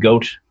choice for the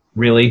GOAT,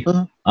 really.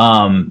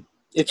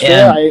 It's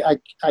fair.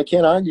 I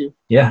can't argue.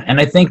 Yeah, and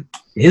I think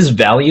his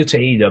value to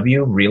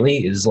AEW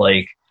really is,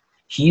 like,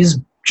 he's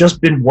just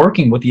been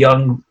working with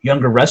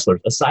younger wrestlers.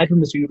 Aside from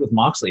this feud with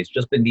Moxley, it's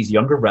just been these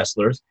younger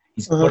wrestlers.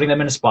 He's putting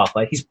them in a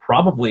spotlight. He's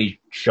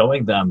probably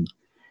showing them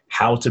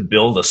how to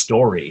build a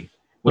story,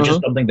 which is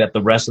something that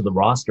the rest of the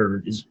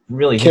roster is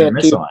really hit or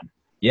miss on.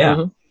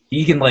 Yeah.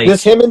 He can, like...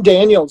 There's him and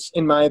Daniels,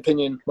 in my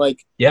opinion.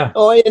 Like,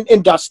 oh,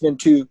 and Dustin,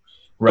 too.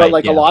 Right, but,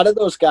 like, a lot of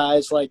those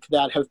guys, like,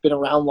 that have been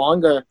around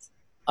longer...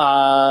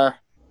 the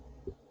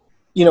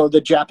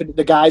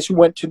guys who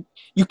went to,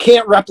 you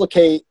can't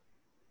replicate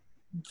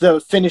the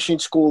finishing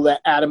school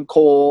that Adam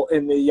Cole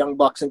and the Young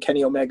Bucks and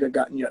Kenny Omega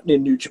got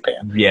in New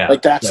Japan. Yeah.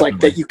 Like, that's definitely.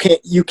 Like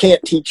that. You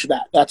can't teach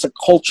that. That's a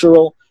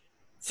cultural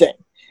thing.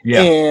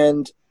 Yeah.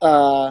 And,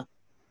 I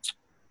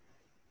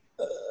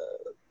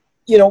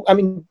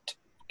mean,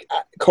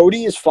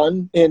 Cody is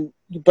fun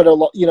but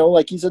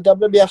like, he's a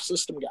WWF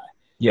system guy.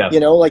 Yeah.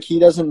 Like, he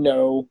doesn't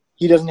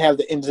have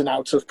the ins and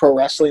outs of pro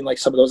wrestling like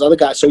some of those other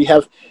guys. So you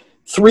have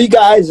three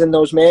guys in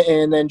those,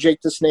 and then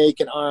Jake the Snake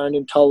and Arn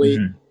and Tully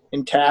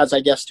and Taz, I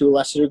guess, to a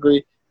lesser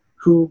degree,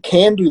 who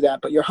can do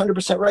that. But you're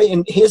 100% right.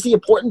 And here's the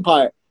important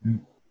part.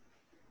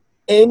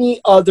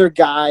 any other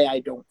guy, I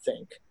don't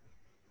think,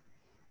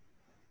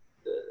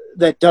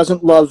 that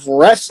doesn't love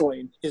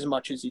wrestling as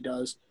much as he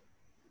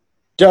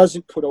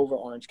doesn't put over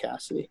Orange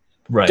Cassidy.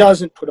 Right.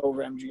 Doesn't put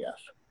over MGF.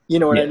 You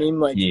know what I mean?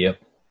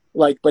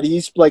 But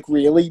he's like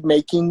really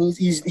making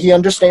these. He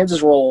understands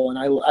his role, and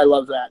I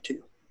love that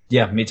too.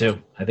 Yeah, me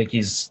too. I think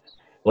he's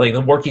like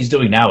the work he's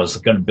doing now is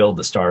going to build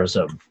the stars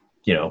of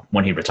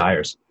when he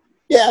retires.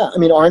 Yeah, I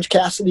mean Orange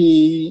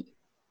Cassidy,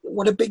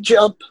 what a big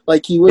jump!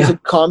 Like he was a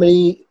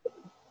comedy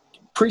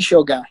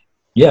pre-show guy.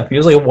 Yeah, he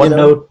was like a one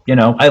note.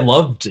 I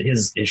loved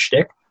his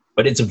shtick,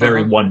 but it's a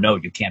very one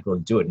note. You can't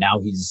really do it. Now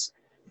he's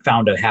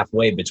found a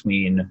halfway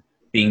between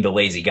being the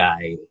lazy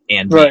guy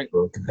and being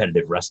a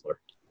competitive wrestler.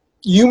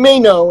 You may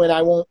know, and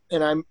I won't,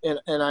 and I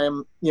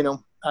am,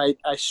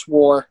 I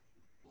swore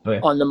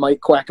on the Mike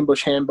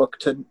Quackenbush handbook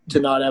to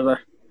not ever,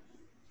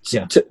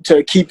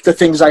 to keep the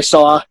things I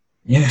saw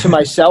to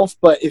myself.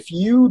 But if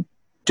you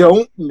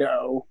don't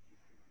know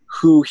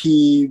who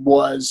he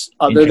was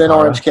other than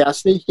Orange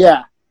Cassidy,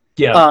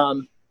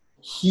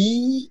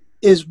 he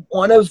is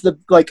one of the,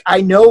 like,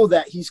 I know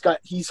that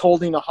he's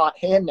holding a hot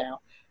hand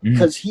now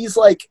because he's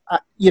like,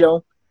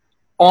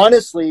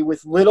 honestly,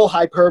 with little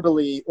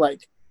hyperbole,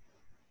 like,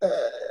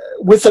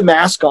 with a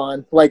mask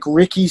on, like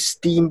Ricky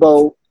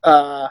Steamboat,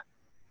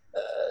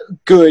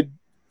 good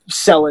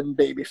selling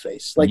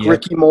babyface, like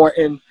Ricky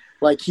Morton,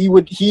 like he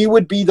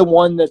would be the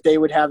one that they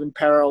would have in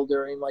peril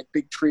during like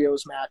big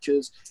trios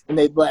matches, and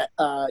they'd let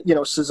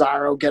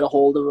Cesaro get a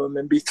hold of him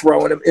and be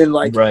throwing him in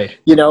like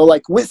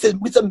like with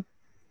a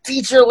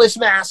featureless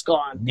mask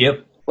on.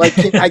 Yep.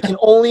 Like I can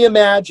only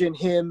imagine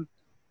him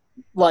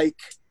like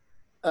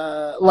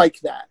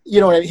that.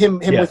 Him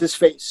with his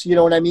face. You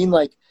know what I mean?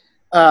 Like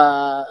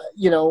and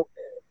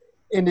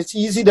it's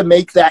easy to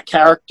make that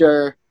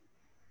character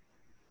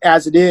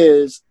as it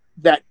is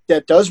that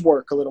does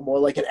work a little more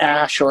like an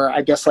Ash, or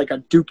I guess like a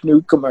Duke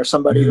Nukem, or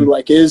somebody who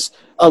like is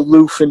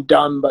aloof and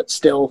dumb but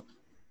still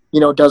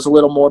does a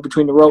little more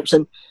between the ropes.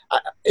 And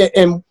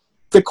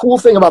the cool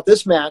thing about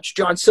this match,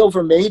 John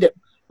Silver made it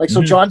like,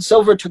 so John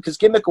Silver took his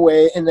gimmick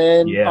away, and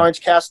then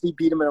Orange Cassidy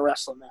beat him in a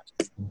wrestling match.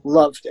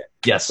 Loved it.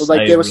 Yes, so,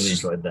 like, I really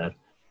enjoyed that.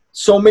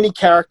 So many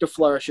character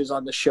flourishes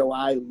on the show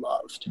I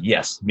loved.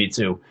 Yes, me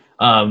too.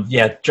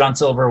 John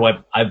Silver,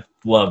 what I've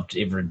loved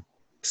even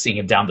seeing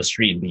him down the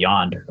street and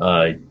beyond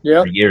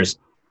for years.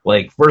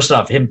 Like, first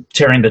off, him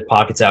tearing the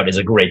pockets out is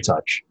a great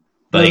touch.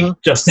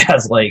 Like, just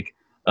as like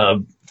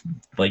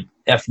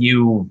F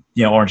you,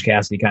 Orange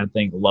Cassidy kind of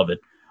thing. Love it.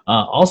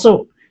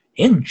 Also,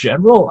 in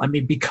general, I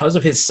mean, because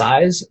of his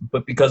size,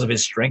 but because of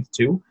his strength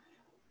too,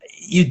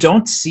 you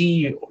don't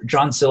see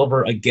John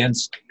Silver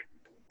against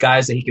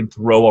guys that he can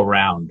throw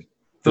around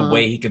the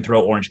way he can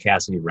throw Orange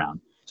Cassidy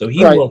around. So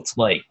he looked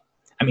like,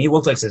 he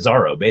looked like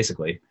Cesaro,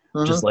 basically.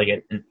 Just like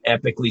an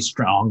epically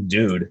strong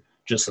dude,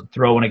 just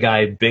throwing a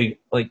guy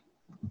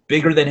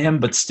bigger than him,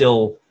 but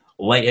still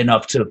light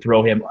enough to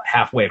throw him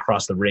halfway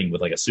across the ring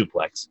with like a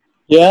suplex.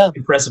 Yeah.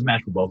 Impressive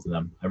match for both of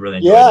them. I really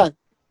enjoyed it.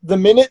 The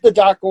minute the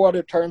Dark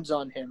Order turns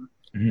on him,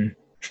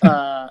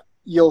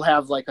 you'll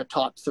have like a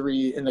top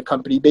 3 in the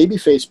company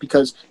babyface.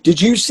 Because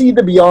did you see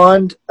the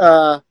Beyond?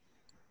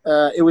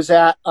 It was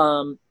at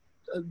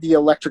the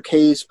Electric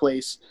Haze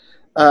place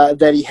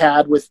that he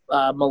had with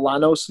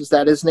Milanos. Is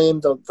that his name?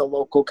 The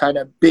local kind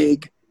of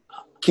big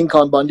King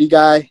Kong Bundy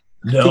guy.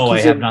 No,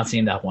 I have not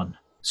seen that one.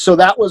 So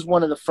that was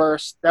one of the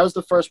first. That was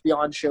the first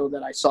Beyond show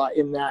that I saw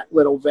in that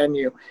little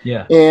venue.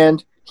 Yeah,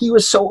 and he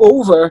was so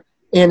over.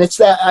 And it's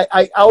that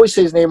I always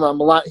say his name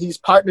wrong. He's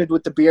partnered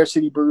with the Beer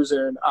City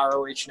Bruiser in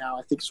ROH now.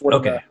 I think it's one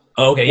of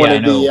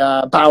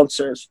the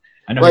bouncers.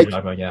 I know what you're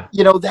talking about,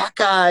 yeah. That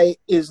guy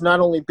is not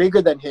only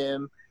bigger than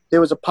him.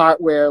 There was a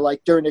part where,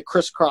 like, during the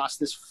crisscross,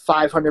 this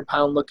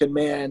 500-pound looking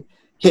man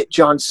hit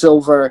John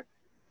Silver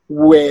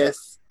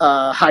with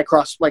high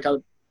cross, like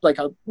a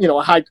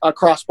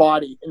cross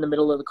body in the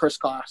middle of the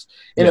crisscross,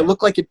 and it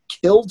looked like it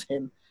killed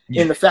him.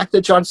 And the fact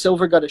that John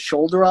Silver got his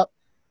shoulder up.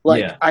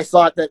 I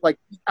thought that, like,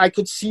 I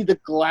could see the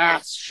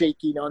glass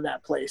shaking on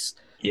that place.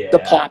 Yeah. The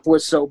pop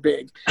was so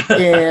big.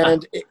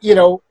 And,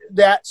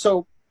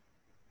 so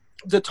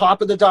the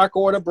top of the Dark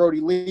Order,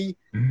 Brody Lee,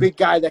 big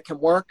guy that can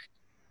work.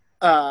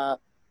 You have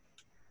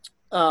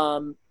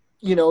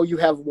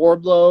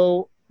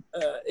Wardlow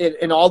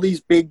and all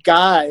these big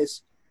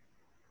guys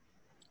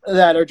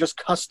that are just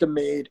custom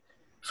made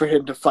for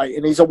him to fight.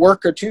 And he's a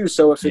worker, too.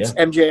 So if it's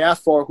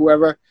MJF or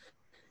whoever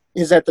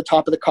is at the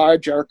top of the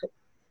card,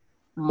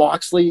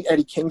 Moxley,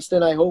 Eddie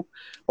Kingston, I hope.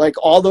 Like,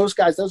 all those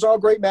guys, those are all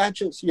great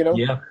matches,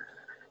 Yeah.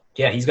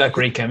 Yeah, he's got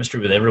great chemistry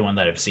with everyone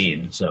that I've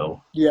seen.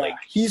 So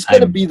he's going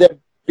to be the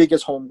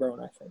biggest homegrown,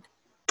 I think.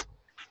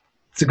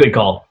 It's a good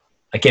call.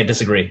 I can't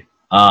disagree.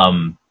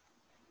 I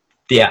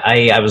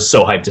was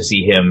so hyped to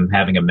see him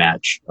having a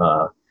match,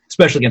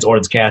 especially against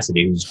Orange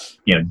Cassidy, who's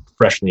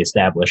freshly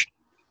established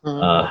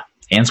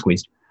and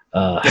squeezed.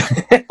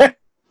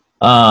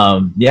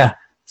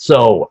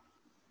 So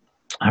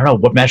I don't know,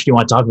 what match do you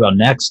want to talk about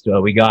next?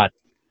 We got.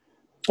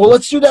 Well,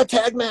 let's do that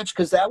tag match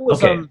because that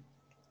was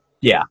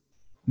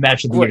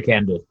match of the year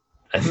candidate,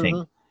 I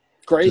think.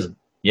 Great.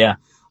 Yeah.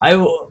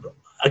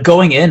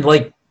 Going in,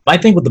 like, my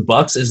thing with the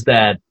Bucks is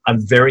that I'm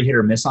very hit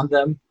or miss on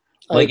them.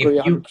 I Like, if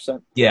agree you,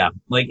 100%. yeah,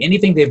 like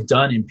anything they've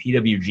done in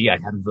PWG, I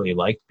haven't really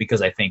liked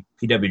because I think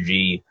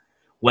PWG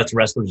lets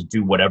wrestlers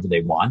do whatever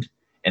they want,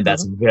 and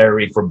that's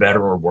very for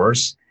better or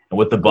worse. And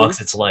with the Agreed.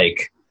 Bucks, it's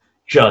like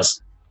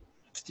just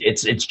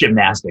it's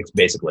gymnastics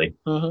basically.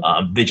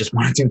 They just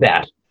want to do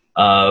that.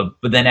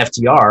 But then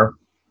FTR,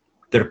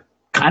 they're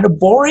kind of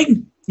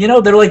boring. You know,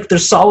 they're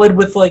solid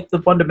with like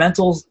the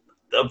fundamentals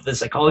of the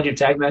psychology of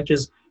tag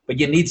matches, but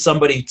you need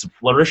somebody to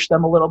flourish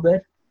them a little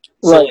bit.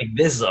 So Right. like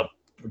this is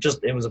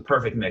it was a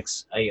perfect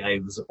mix. I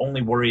was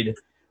only worried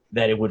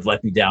that it would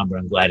let me down, but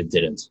I'm glad it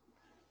didn't.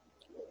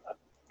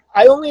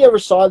 I only ever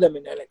saw them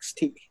in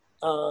NXT.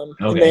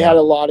 And they had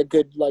a lot of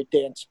good like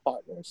dance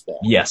partners there.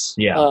 Yes,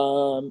 yeah.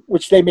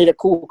 Which they made a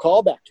cool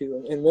callback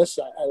to in this.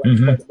 I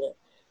liked quite a bit.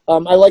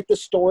 I like the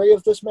story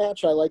of this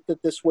match. I like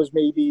that this was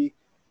maybe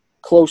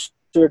closer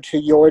to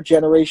your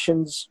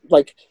generation's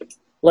like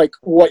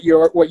what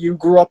you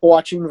grew up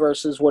watching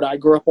versus what I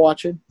grew up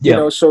watching. You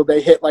know, so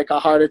they hit like a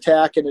heart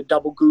attack and a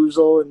double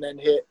goozle, and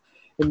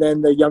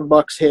then the Young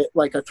Bucks hit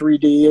like a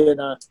 3D and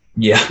a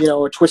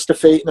twist of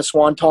fate and a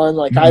swanton.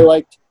 Like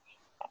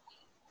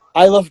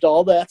I loved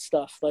all that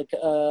stuff. Like,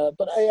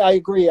 but I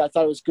agree. I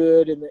thought it was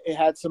good, and it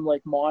had some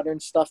like modern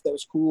stuff that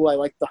was cool. I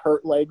like the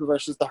hurt leg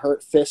versus the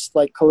hurt fist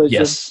like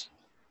collision. Yes.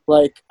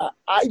 Like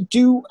I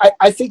do.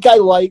 I think I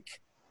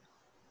like.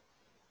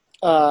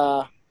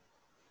 The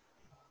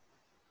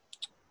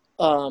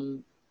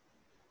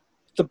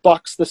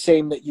Bucks the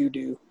same that you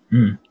do.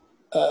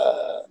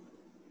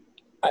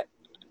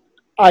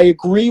 I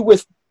agree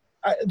with.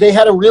 They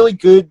had a really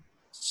good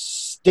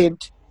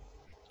stint.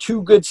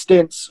 2 good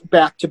stints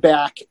back to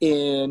back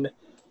in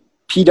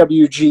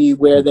PWG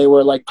where they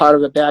were like part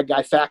of a bad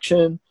guy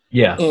faction.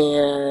 Yeah.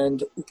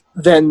 And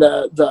then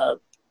the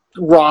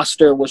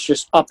roster was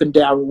just up and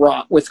down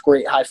raw with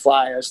great high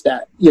flyers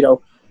that,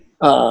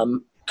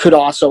 could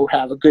also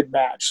have a good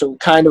match. So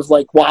kind of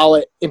like while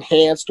it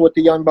enhanced what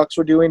the Young Bucks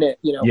were doing,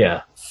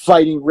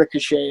 fighting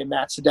Ricochet and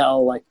Matt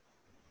Sydal,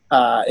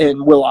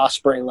 and Will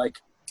Ospreay,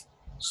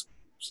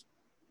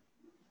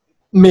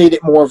 made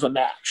it more of a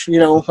match,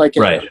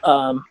 right.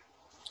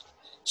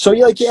 So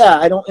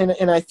I don't,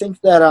 and I think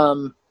that I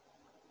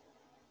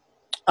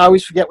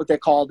always forget what they're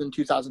called in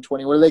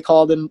 2020. What are they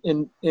called in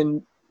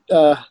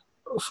AEW?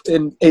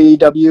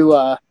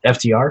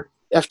 FTR.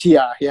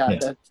 FTR, yeah.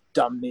 That's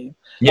dumb name.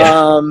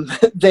 Yeah.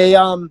 They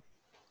I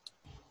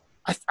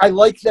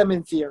like them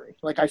in theory.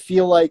 Like I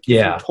feel like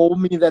if you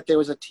told me that there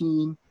was a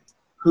team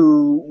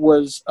who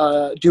was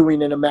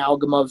doing an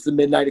amalgam of the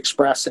Midnight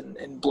Express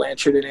and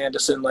Blanchard and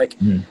Anderson,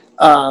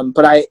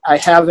 but I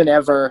haven't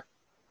ever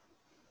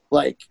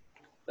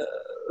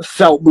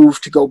felt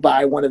moved to go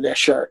buy one of their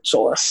shirts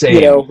or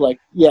Same.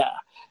 Yeah.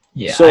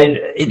 So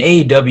in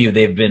AEW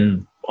they've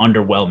been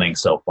underwhelming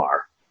so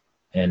far,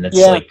 and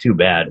it's too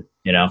bad,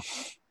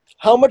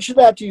 How much of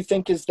that do you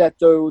think is that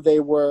though they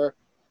were?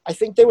 I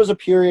think there was a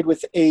period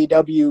with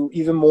AEW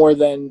even more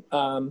than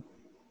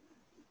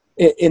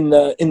in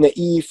the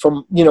E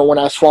from when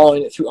I was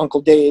following it through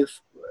Uncle Dave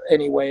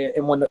anyway,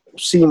 and when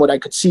seeing what I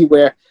could see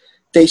where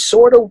they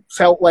sort of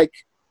felt like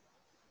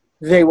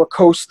they were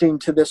coasting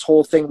to this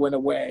whole thing went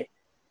away,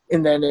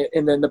 and then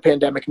the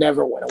pandemic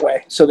never went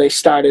away, so they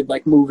started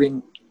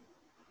moving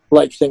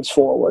things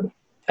forward.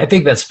 I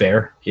think that's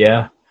fair.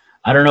 Yeah,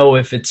 I don't know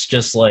if it's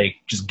just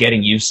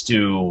getting used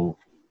to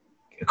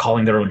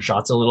calling their own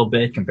shots a little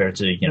bit compared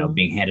to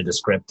being handed a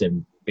script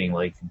and being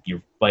like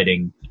you're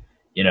fighting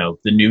the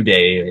New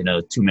Day in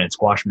a 2-minute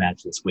squash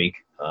match this week.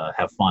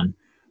 Have fun,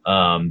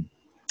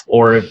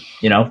 or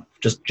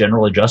just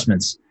general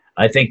adjustments.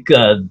 I think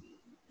I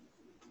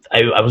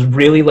was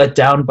really let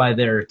down by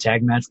their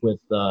tag match with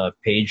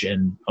Paige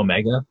and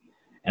Omega,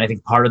 and I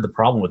think part of the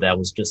problem with that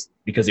was just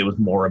because it was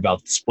more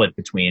about the split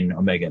between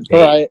Omega and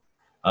Paige,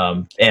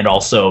 right. And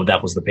also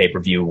that was the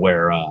pay-per-view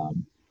where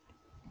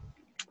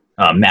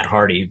Matt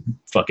Hardy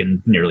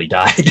fucking nearly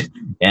died,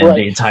 and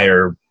the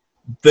entire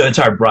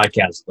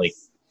broadcast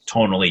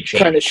tonally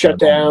changed, kind of shut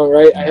down.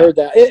 Right, I heard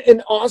that,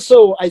 and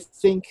also I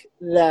think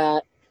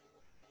that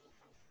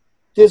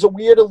there's a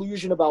weird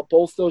illusion about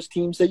both those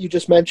teams that you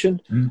just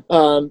mentioned,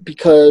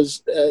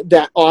 because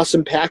that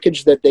awesome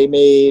package that they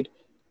made,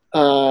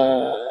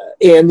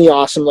 and the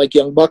awesome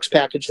Young Bucks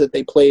package that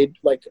they played,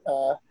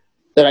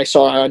 that I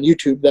saw on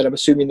YouTube, that I'm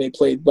assuming they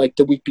played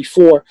the week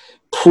before,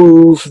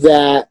 prove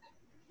that.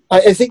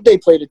 I think they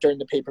played it during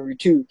the pay-per-view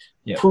too.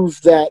 Yeah. Prove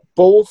that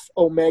both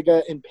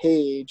Omega and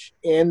Paige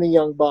and the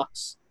Young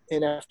Bucks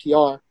and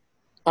FTR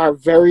are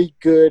very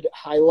good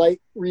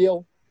highlight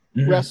reel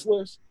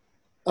wrestlers.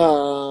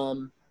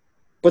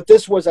 But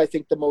this was, I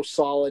think, the most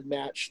solid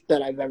match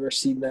that I've ever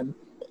seen them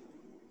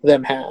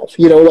have.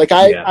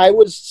 I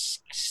was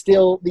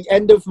still the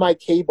end of my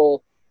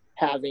cable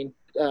having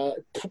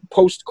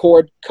post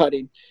cord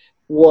cutting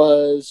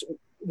was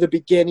the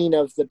beginning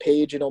of the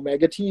Paige and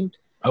Omega team.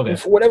 Okay. And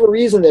for whatever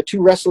reason, they're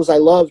 2 wrestlers I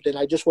loved, and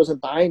I just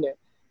wasn't buying it.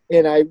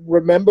 And I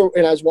remember,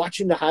 and I was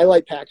watching the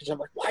highlight package. I'm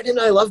like, why didn't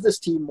I love this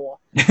team more?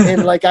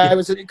 And like, I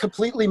was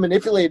completely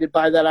manipulated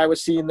by that. I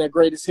was seeing their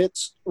greatest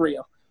hits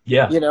reel.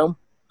 Yeah. You know,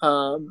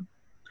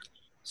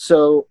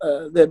 so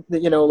that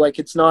you know, like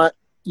it's not,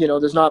 you know,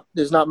 there's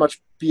not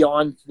much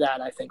beyond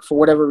that. I think for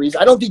whatever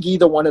reason, I don't think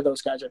either one of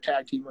those guys are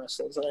tag team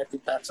wrestlers, and I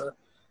think that's a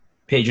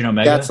Page and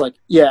Omega. that's like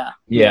yeah,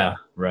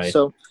 right.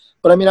 So,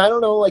 but I mean, I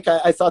don't know. Like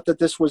I thought that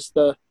this was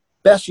the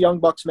best Young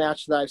Bucks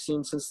match that I've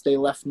seen since they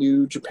left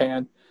New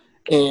Japan,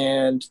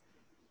 and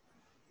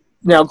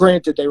now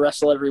granted they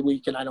wrestle every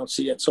week and I don't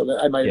see it, so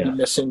that I might be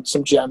missing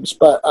some gems.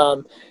 But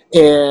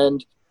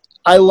and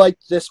I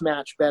liked this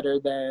match better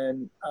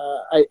than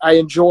I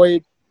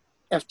enjoyed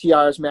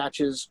FTR's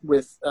matches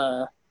with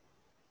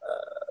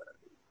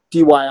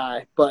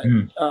DYI, but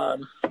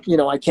you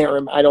know, I can't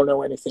remember. I don't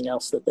know anything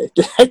else that they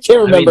did. I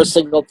can't remember a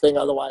single thing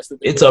otherwise that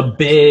they it's did. A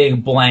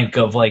big blank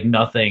of like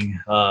nothing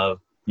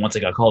once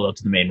it got called up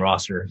to the main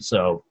roster,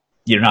 so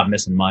you're not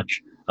missing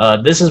much.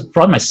 This is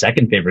probably my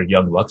second favorite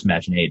Young Bucks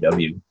match in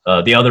AEW.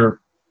 The other,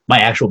 my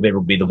actual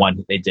favorite would be the one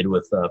that they did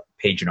with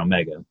Page and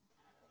Omega.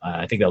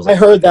 I think that was. I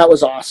heard that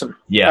was awesome.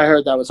 Yeah, I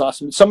heard that was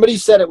awesome. Somebody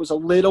said it was a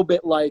little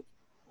bit like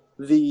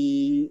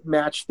the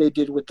match they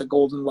did with the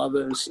Golden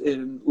Lovers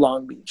in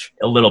Long Beach.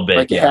 A little bit,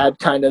 like it had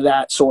kind of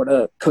that sort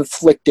of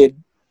conflicted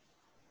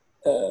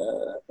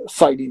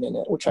fighting in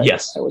it, which I'm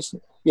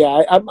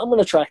going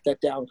to track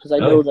that down because I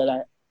know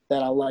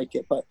that I like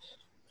it, but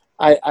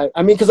I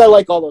mean, because I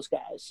like all those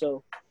guys,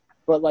 so.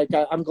 But like,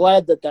 I'm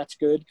glad that that's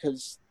good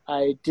because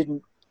I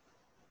didn't.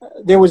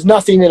 There was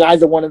nothing in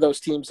either one of those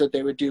teams that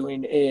they were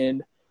doing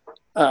in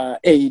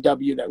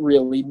AEW that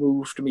really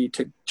moved me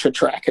to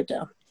track it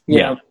down. You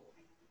know?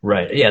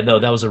 Right. Yeah. No,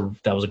 that was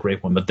a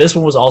great one. But this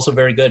one was also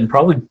very good, and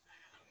probably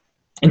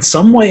in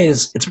some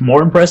ways it's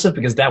more impressive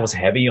because that was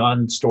heavy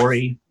on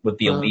story with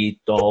the Elite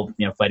all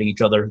fighting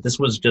each other. This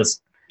was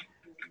just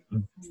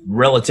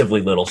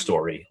relatively little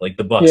story, like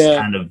the Bucks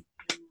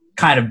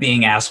kind of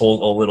being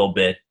asshole a little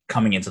bit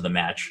coming into the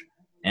match,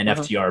 and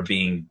FTR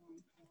being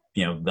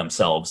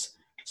themselves.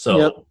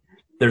 So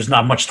there's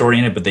not much story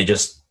in it, but they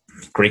just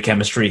great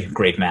chemistry,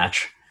 great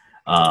match.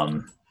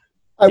 I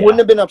wouldn't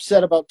have been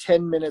upset about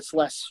 10 minutes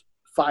less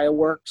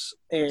fireworks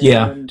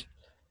and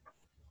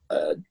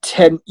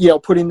 10,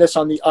 putting this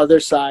on the other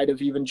side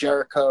of even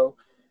Jericho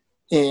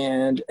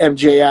and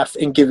MJF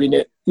and giving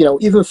it,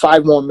 even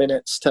 5 more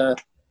minutes to.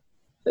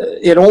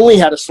 It only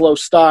had a slow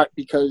start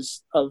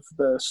because of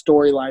the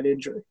storyline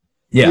injury.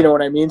 Yeah. You know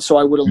what I mean? So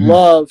I would have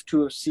loved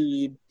to have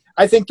seen.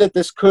 I think that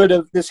this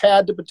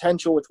had the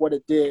potential with what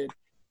it did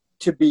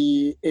to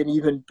be an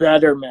even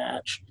better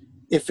match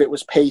if it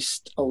was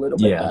paced a little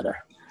bit better.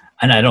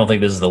 And I don't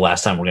think this is the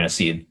last time we're going to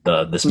see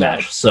this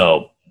match.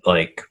 So,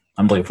 like,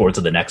 I'm looking forward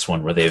to the next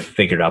one where they've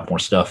figured out more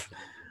stuff.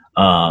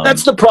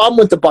 That's the problem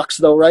with the Bucks,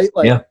 though, right?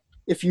 Like,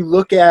 if you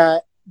look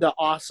at the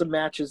awesome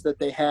matches that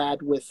they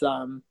had with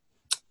the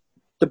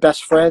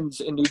Best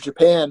Friends in New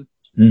Japan,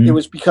 it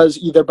was because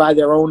either by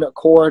their own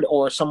accord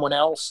or someone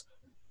else,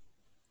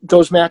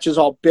 those matches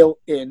all built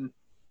in,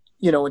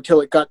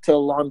 until it got to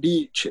Long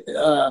Beach,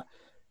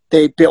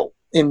 they built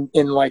in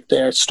like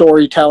their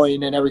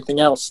storytelling and everything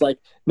else. Like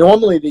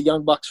normally the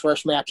Young Bucks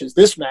first match is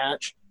this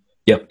match.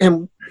 Yep.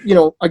 And,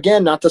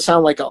 again, not to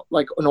sound like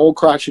an old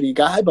crotchety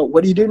guy, but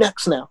what do you do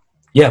next now?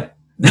 Yeah.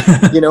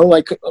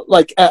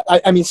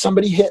 I mean,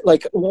 somebody hit,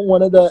 like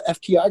one of the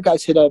FTR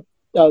guys hit or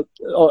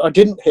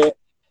didn't hit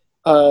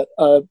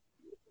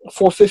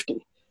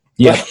 450.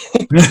 Yeah.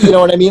 You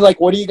know what I mean? Like,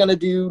 what are you going to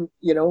do,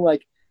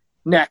 like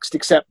next,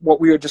 except what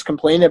we were just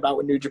complaining about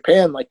with New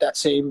Japan, like that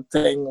same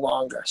thing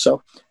longer.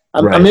 So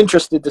I'm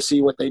interested to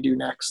see what they do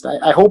next.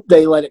 I hope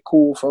they let it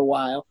cool for a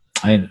while.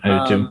 I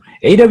do.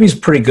 AEW's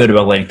pretty good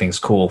about letting things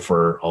cool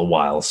for a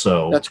while.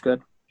 So that's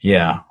good.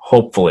 Yeah,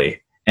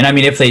 hopefully. And I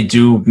mean, if they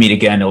do meet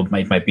again, it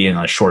might be in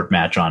a short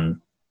match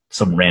on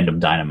some random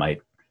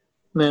Dynamite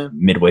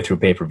midway through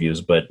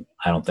pay-per-views, but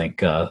I don't think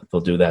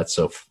they'll do that.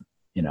 So,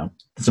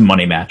 it's a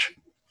money match.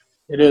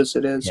 It is.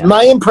 Yeah.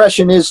 My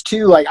impression is,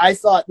 too, like, I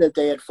thought that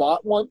they had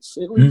fought once,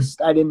 at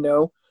least. I didn't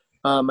know.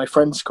 My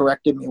friends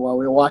corrected me while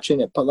we were watching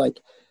it, but,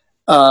 like,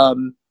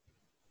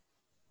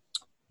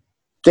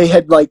 they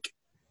had, like,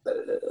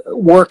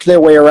 worked their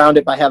way around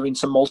it by having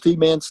some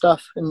multi-man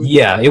stuff.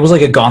 Yeah, it was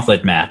like a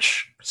gauntlet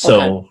match.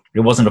 So it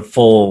wasn't a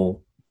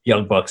full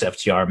Young Bucks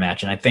FTR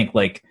match. And I think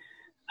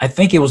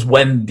it was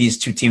when these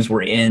two teams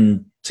were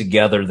in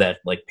together that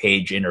like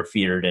Paige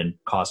interfered and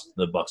cost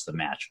the Bucks the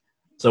match.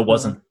 So it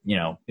wasn't,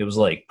 it was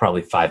like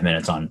probably 5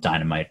 minutes on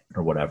Dynamite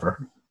or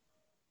whatever.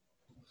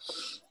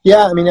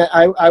 Yeah, I mean,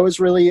 I was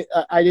really,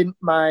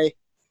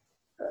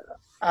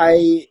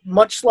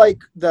 much like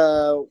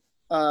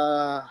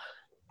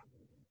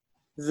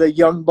the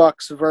Young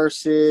Bucks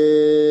versus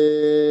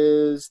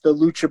the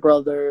Lucha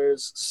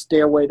Brothers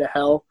Stairway to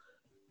Hell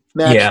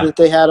match that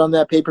they had on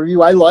that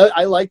pay-per-view. I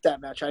liked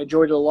that match. I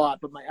enjoyed it a lot,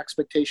 but my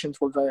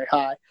expectations were very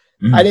high.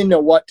 I didn't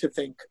know what to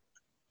think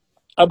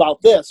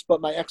about this,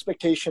 but my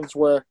expectations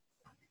were,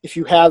 if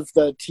you have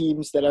the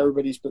teams that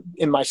everybody's,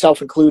 and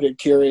myself included,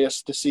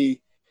 curious to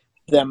see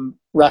them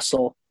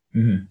wrestle,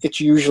 it's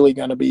usually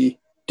going to be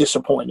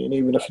disappointing,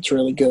 even if it's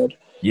really good.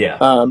 Yeah.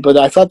 But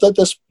I thought that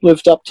this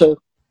lived up to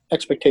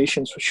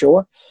expectations for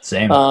sure.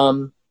 Same.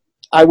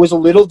 I was a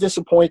little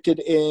disappointed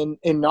in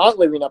not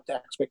living up to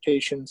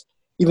expectations,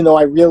 even though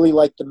I really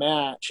liked the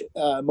match,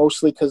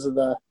 mostly because of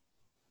the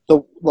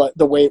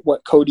way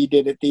what Cody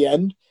did at the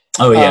end.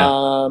 Oh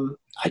yeah.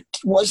 I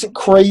wasn't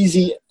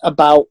crazy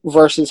about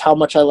versus how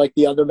much I like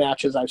the other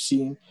matches I've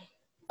seen.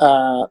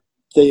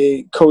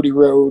 The Cody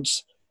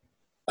Rhodes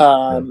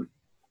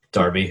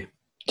Darby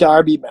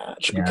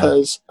match,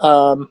 because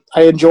I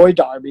enjoy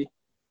Darby.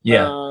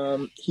 Yeah.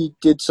 He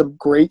did some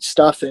great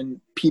stuff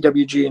in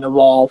PWG and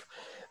Evolve,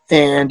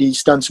 and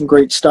he's done some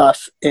great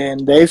stuff,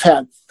 and they've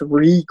had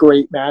 3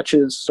 great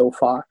matches so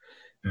far.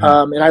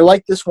 And I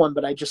like this one,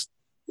 but it's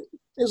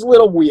a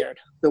little weird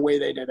the way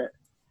they did it.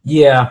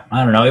 Yeah,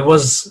 I don't know. It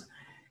was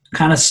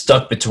kind of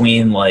stuck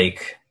between,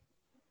 like,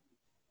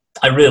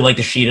 I really like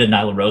the Shida and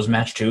Nyla Rose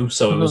match too,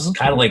 so it was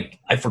kind of like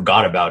I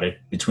forgot about it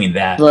between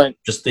that. Right.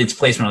 Just its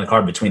placement on the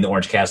card between the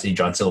Orange Cassidy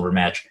John Silver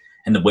match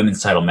and the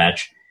women's title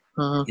match.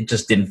 It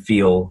just didn't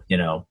feel,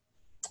 that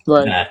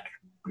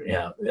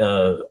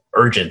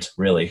urgent,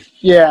 really.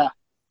 Yeah.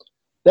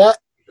 That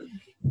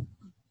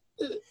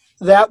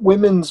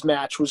women's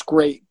match was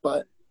great,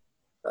 but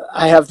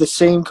I have the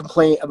same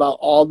complaint about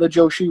all the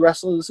Joshi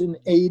wrestlers in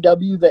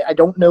AEW. That I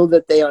don't know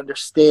that they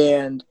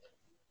understand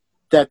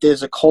that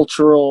there's a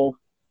cultural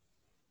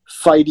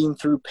fighting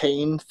through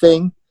pain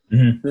thing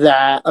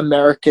that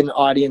American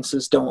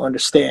audiences don't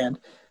understand.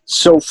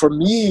 So for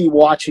me,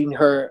 watching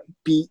her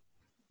beat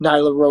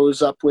Nyla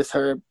Rose up with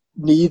her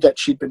knee that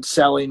she'd been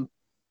selling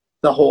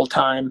the whole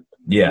time,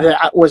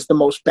 that was the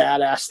most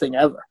badass thing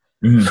ever.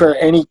 For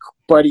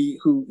anybody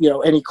who,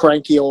 any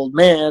cranky old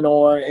man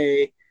or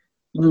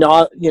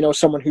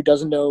someone who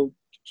doesn't know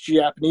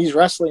Japanese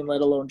wrestling,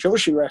 let alone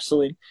Joshi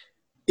wrestling,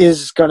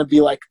 is going to be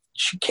like,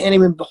 she can't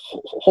even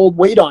hold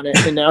weight on it,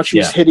 and now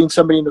she's hitting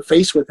somebody in the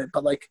face with it.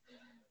 But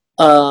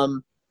I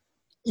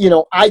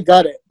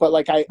got it,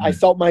 but I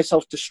felt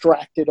myself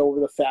distracted over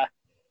the fact.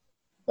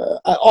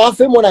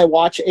 Often when I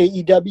watch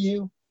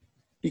AEW,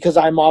 because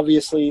I'm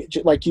obviously,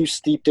 like you,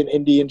 steeped in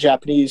Indian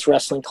Japanese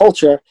wrestling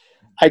culture,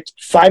 I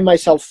find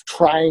myself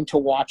trying to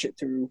watch it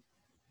through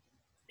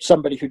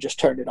somebody who just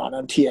turned it on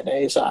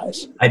TNA's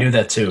eyes. I do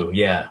that too.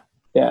 Yeah.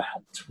 Yeah.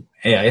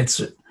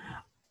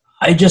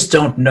 I just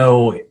don't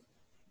know.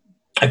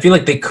 I feel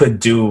like they could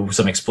do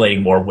some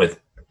explaining more with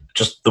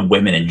just the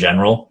women in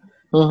general.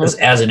 Because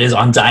as it is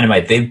on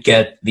Dynamite, I think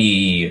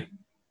they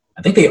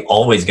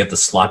always get the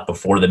slot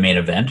before the main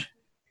event.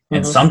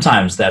 And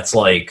sometimes that's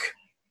like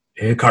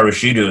Hikaru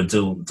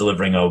Shida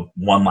delivering a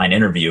one-line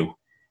interview,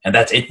 and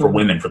that's it for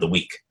women for the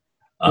week.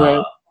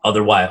 Right.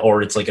 Otherwise,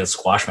 or it's like a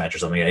squash match or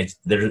something.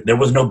 There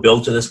was no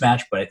build to this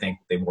match, but I think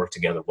they worked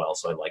together well,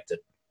 so I liked it.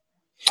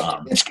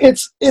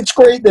 It's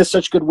great there's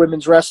such good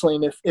women's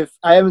wrestling. If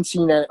I haven't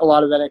seen a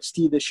lot of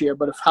NXT this year,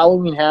 but if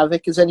Halloween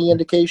Havoc is any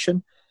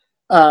indication,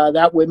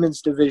 that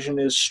women's division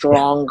is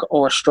strong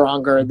or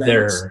stronger than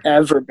it's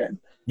ever been.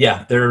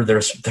 Yeah, their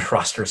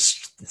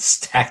roster's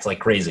stacked like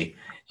crazy.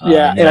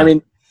 And I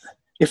mean,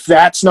 if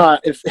that's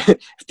not if the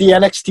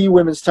NXT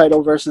women's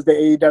title versus the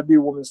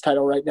AEW women's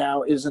title right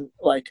now isn't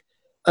like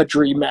a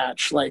dream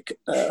match, I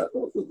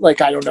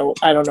don't know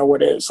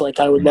what is.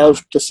 I would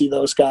love to see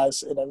those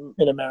guys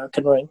in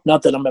American ring.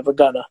 Not that I'm ever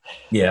gonna.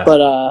 Yeah.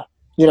 But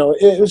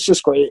it was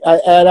just great.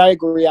 I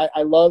agree.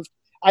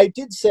 I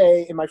did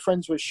say, and my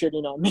friends were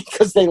shitting on me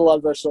because they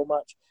love her so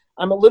much.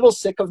 I'm a little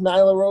sick of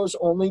Nyla Rose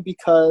only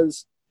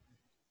because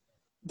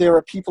there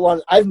are people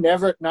on. I've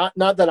never not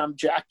that I'm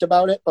jacked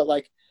about it, but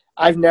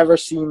I've never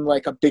seen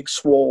a big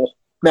swole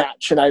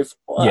match, and I've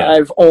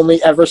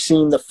only ever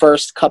seen the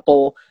first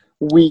couple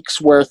weeks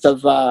worth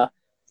of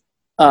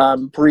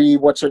Brie,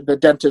 the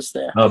dentist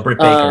there? Britt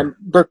Baker.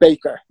 Britt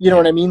Baker. You know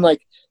what I mean?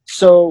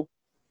 So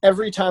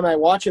every time I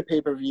watch a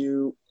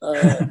pay-per-view,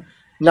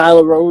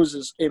 Nyla Rose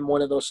is in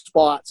one of those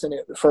spots, and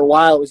for a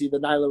while it was either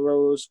Nyla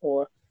Rose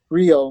or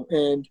Rio,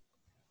 and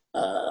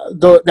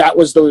that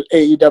was the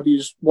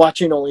AEW's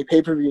watching only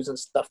pay-per-views and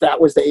stuff. That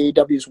was the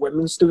AEW's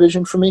women's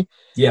division for me.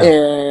 Yeah.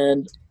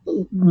 And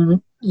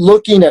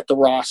looking at the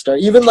roster,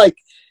 even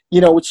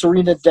with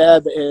Serena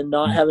Deb and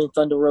not having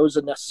Thunder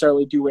Rosa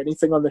necessarily do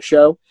anything on the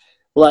show,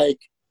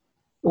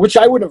 which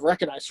I wouldn't have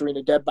recognized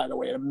Serena Deb, by the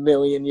way, in a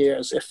million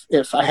years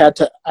if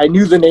I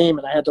knew the name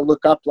and I had to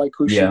look up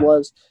who she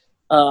was.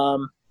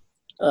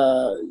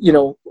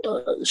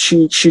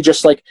 She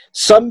just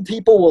some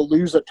people will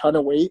lose a ton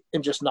of weight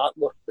and just not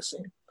look the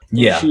same.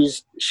 Yeah.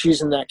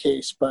 She's in that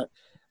case, but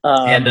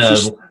and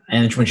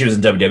when she was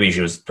in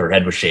WWE, her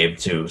head was shaved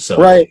too, so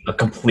right. A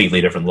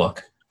completely different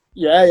look.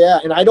 Yeah,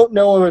 and I don't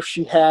know if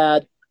she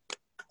had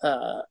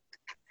WWF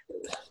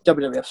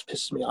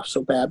pisses me off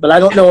so bad, but I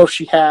don't know if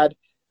she had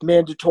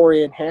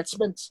mandatory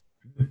enhancements,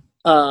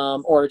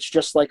 or it's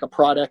just a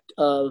product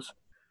of,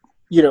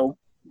 she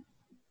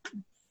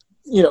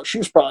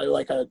was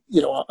probably a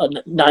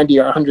 90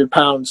 or 100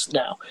 pounds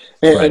now,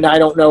 and I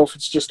don't know if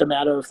it's just a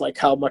matter of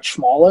how much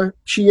smaller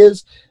she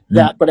is.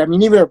 that. But I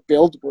mean, even her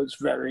build was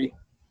very,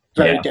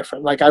 very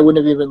different. Like I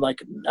wouldn't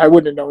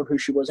have known who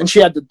she was. And she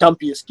had the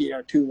dumpiest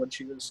gear too when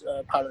she was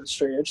part of the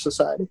Straight Edge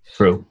Society.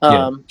 True.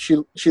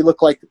 She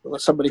looked like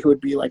somebody who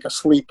would be like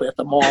asleep at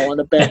the mall on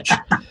a bench.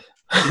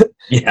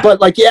 Yeah. But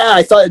like,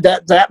 I thought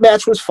that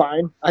match was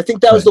fine. I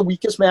think that was the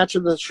weakest match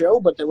of the show,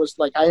 but it was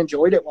like I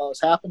enjoyed it while it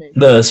was happening.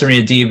 The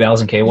Serena Deeb,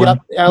 Allison Kay one. Yep,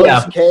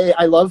 Allison Kay.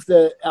 I love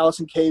the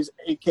Allison Kay's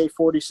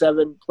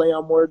AK-47 play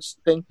on words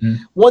thing.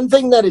 One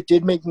thing that it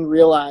did make me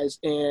realize,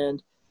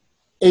 and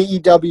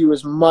AEW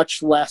is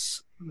much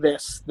less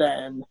this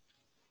than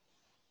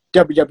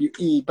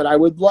WWE, but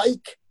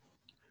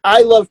I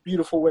love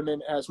beautiful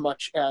women as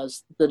much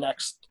as the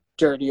next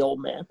dirty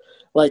old man.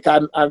 Like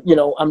I'm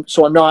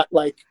not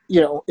like,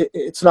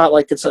 it's not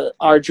like it's an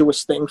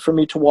arduous thing for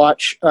me to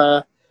watch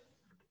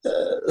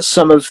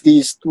some of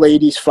these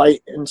ladies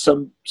fight in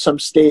some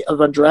state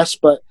of undress,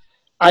 but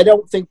I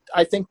think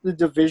the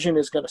division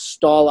is going to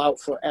stall out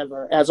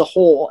forever as a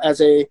whole,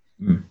 as a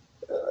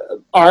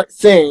art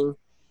thing,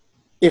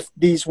 if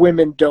these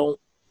women don't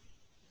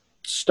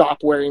stop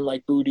wearing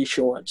like booty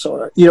shorts,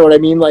 or you know what I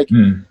mean, like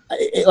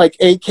like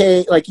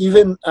AK, like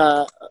even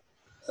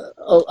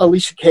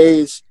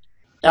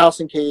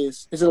Allison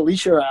Kay's, is it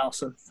Alicia or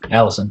Allison?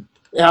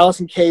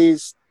 Allison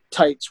Kay's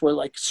tights were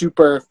like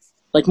super,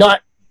 like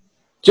not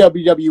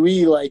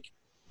WWE, like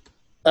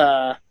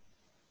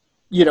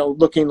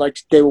looking like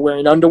they were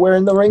wearing underwear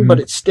in the ring, but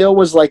it still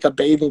was like a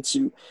bathing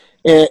suit,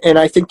 and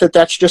I think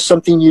that's just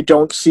something you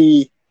don't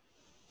see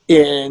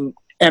in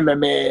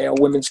MMA or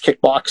women's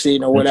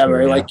kickboxing or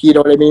whatever. True, like, you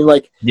know what I mean?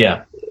 Like,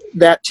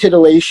 that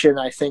titillation,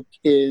 I think,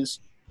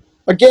 is,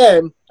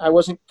 again, I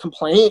wasn't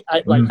complaining.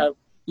 I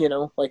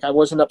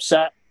wasn't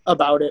upset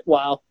about it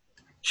while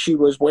she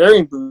was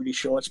wearing booty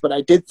shorts, but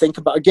I did think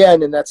about,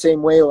 again, in that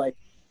same way,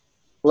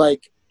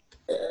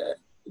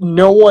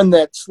 no one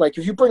that's like,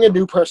 if you bring a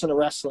new person to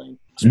wrestling,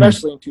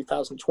 especially in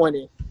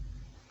 2020,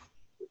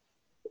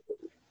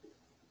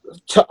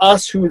 to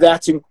us, who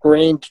that's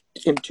ingrained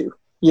into,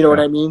 you know what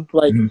I mean?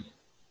 Like,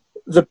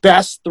 the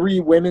best 3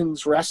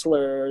 women's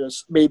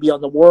wrestlers maybe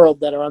on the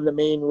world that are on the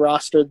main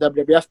roster of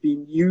WWF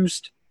being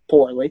used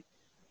poorly,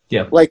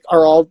 like,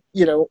 are all,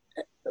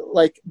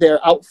 like,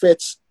 their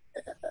outfits,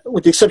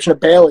 with the exception of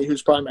Bayley,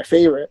 who's probably my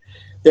favorite,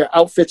 their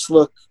outfits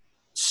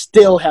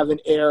still have an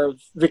air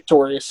of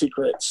Victoria's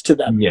Secrets to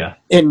them,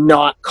 and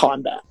not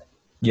combat,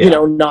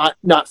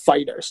 not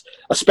fighters,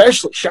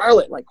 especially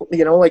Charlotte, like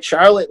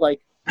Charlotte,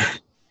 like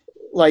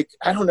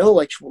I don't know,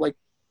 like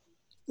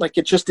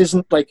it just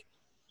isn't like,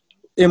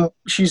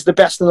 she's the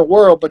best in the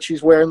world, but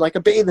she's wearing like a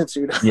bathing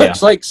suit.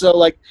 It's like, so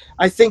like,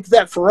 I think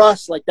that for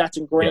us, like, that's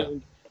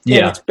ingrained,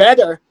 and it's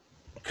better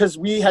because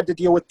we had to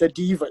deal with the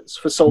divas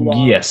for so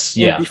long.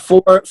 And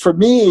before, for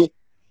me,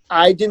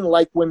 I didn't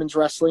like women's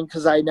wrestling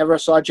because I never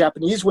saw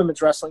Japanese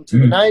women's wrestling to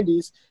the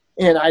 90s,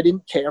 and I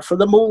didn't care for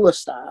the Moolah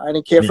style. I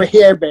didn't care for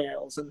hair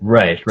bands. And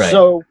right.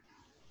 So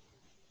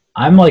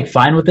I'm like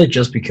fine with it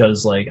just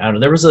because, like, I don't know,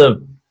 there was a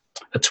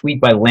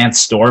tweet by Lance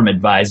Storm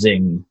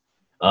advising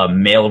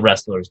male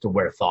wrestlers to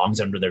wear thongs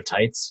under their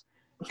tights,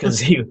 because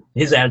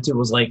his attitude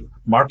was like,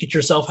 market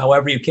yourself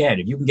however you can.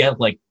 If you can get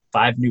like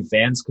 5 new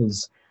fans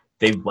because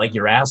they like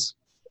your ass,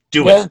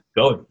 do it.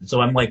 Go. So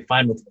I'm like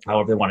fine with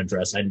however they want to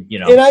dress. And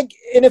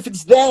and if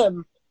it's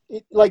them,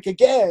 like,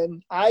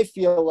 again, I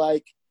feel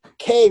like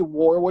Kay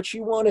wore what she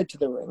wanted to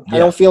the ring. I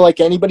don't feel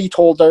like anybody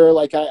told her.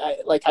 Like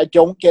I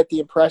don't get the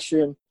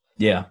impression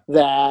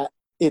that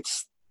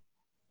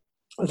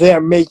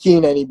they're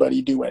making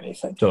anybody do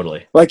anything.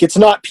 Totally. Like, it's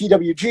not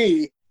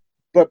PWG,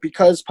 but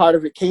because part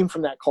of it came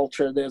from that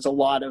culture, there's a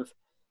lot of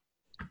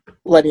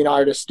letting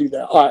artists do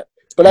their art.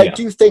 But I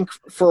do think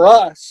for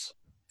us,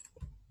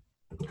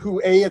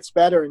 who A, it's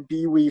better, and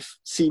B, we've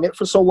seen it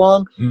for so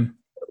long.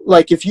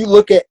 Like, if you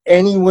look at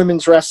any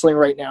women's wrestling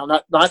right now,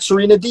 not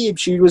Serena Deeb,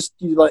 she was,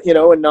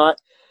 and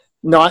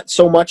not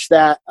so much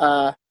that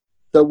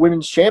the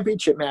women's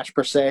championship match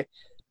per se,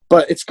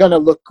 but it's going to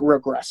look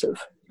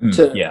regressive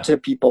to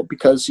people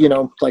because,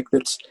 like,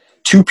 it's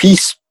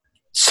two-piece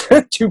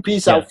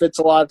outfits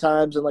a lot of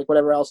times, and like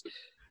whatever else.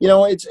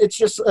 It's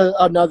just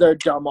another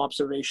dumb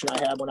observation I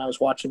had when I was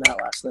watching that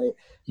last night,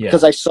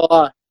 because I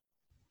saw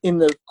in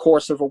the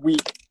course of a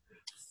week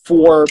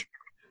 4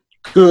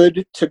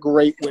 good to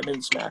great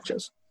women's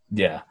matches.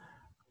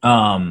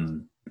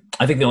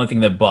 I think the only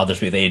thing that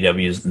bothers me with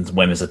AEW and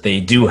women is that they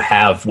do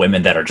have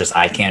women that are just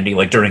eye candy,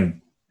 like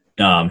during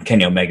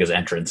Kenny Omega's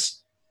entrance.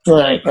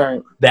 Right.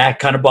 That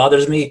kind of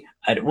bothers me.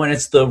 When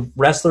it's the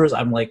wrestlers,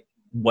 I'm like,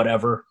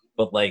 whatever.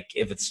 But like,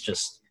 if it's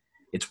just,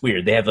 it's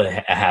weird. They have a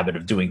habit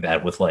of doing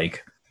that with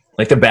like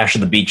the Bash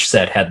of the Beach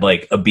set had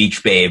like a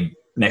beach babe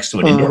next to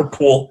an indoor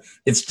pool.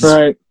 It's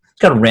just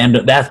kind of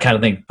random. That kind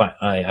of thing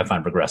I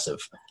find progressive.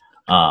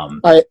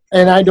 I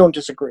don't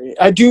disagree.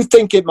 I do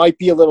think it might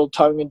be a little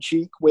tongue in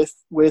cheek with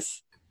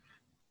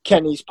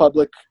Kenny's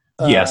public.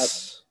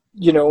 Yes.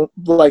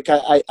 Like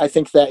I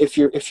think that if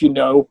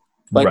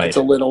it's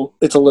a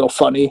little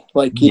funny.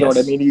 Like, you know what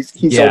I mean?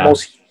 He's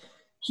almost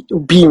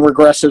being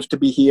regressive to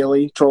be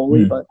heely,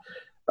 trolly, but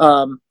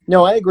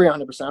No, I agree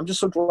 100%. I'm just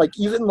sort of like,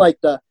 even like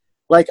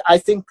I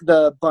think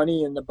the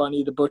Bunny,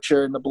 the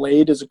Butcher, and the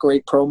Blade is a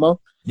great promo.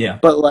 Yeah.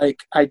 But like,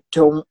 I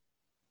don't,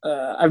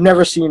 I've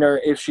never seen her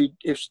if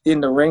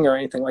in the ring or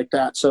anything like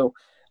that. So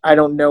I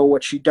don't know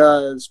what she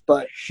does,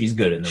 but she's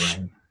good in the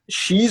ring.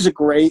 She's a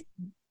great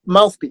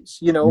mouthpiece,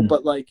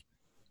 but like,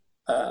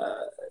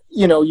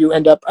 you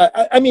end up,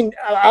 I mean,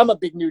 I'm a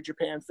big New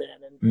Japan fan,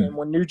 and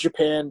when New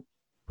Japan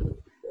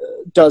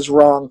does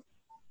wrong,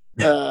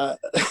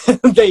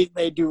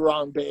 they do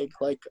wrong big,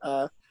 like,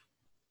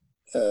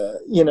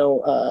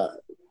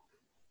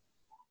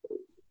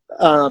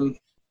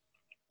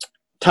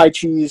 Tai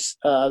Chi's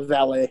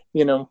valet,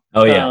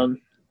 Oh yeah,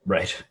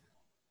 right.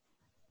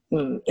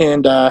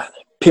 And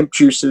Pimp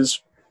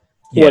Juice's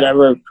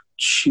whatever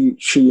she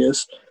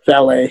is,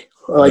 valet,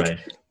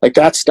 like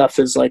that stuff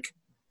is like,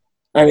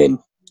 I mean,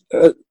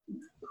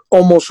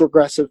 almost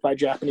regressive by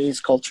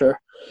Japanese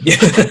culture.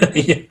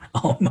 Yeah,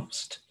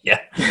 almost. Yeah.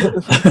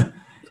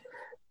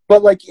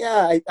 But like,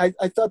 yeah, I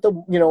thought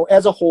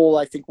as a whole,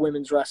 I think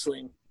women's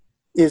wrestling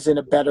is in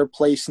a better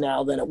place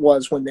now than it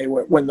was when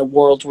the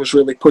world was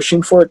really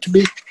pushing for it to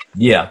be.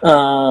 Yeah.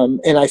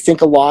 And I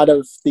think a lot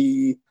of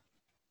the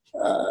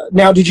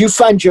now, did you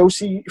find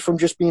Josie from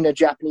just being a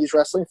Japanese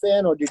wrestling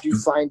fan, or did you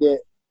find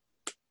it?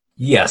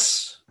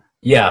 Yes.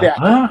 Yeah.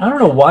 I don't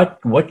know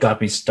what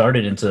got me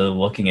started into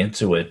looking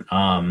into it.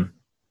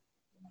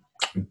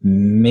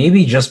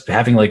 Maybe just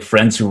having like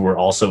friends who were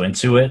also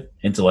into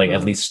like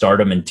at least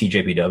Stardom and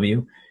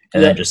TJPW,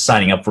 and then just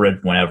signing up for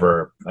it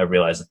whenever I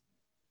realized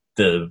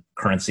the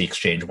currency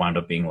exchange wound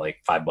up being like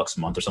 $5 a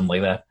month or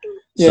something like that.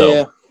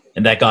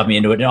 And that got me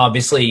into it. And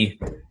obviously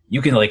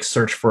you can like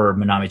search for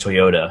Manami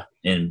Toyota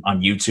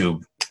on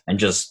YouTube and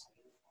just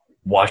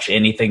watch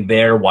anything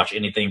there, watch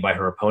anything by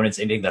her opponents,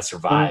 anything that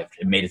survived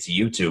and made it to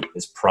YouTube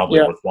is probably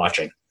worth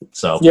watching.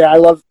 So yeah, I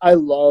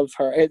love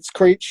her. It's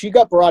great. She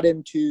got brought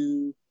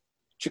into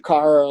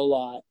Chikara a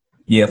lot.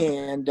 Yeah.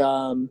 And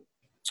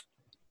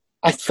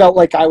I felt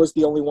like I was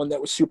the only one that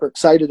was super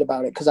excited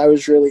about it because I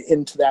was really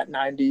into that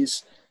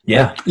 90s.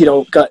 Yeah.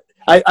 Like,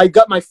 I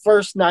got my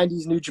first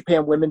 90s New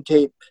Japan women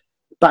tape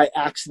by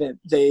accident.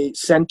 They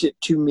sent it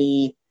to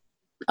me.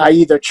 I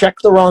either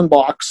checked the wrong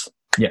box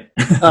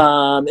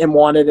and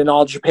wanted an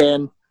All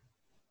Japan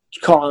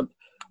comp,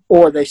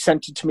 or they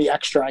sent it to me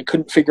extra. I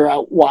couldn't figure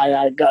out why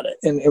I got it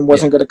and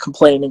wasn't going to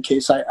complain in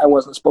case I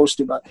wasn't supposed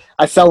to. But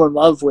I fell in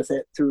love with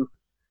it through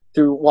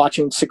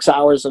watching 6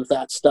 hours of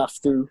that stuff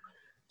through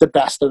the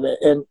best of it.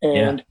 And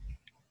I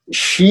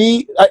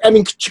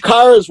mean,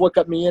 Chikara is what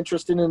got me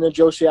interested in the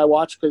Joshi I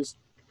watched because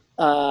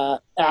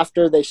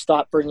after they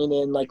stopped bringing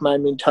in like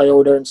Manami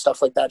Toyota and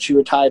stuff like that, she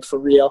retired for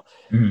real.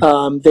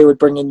 They would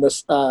bring in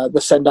the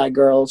Sendai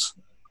girls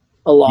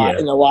a lot,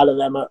 and a lot of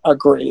them are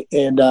great.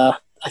 And I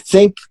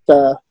think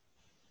the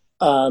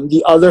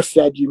other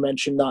Fed you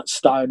mentioned, not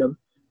Stardom,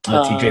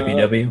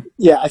 TJPW.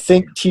 I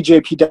think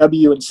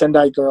TJPW and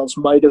Sendai girls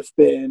might have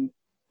been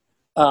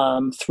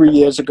 3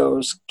 years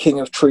ago's King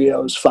of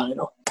Trios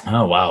final.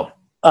 Oh wow!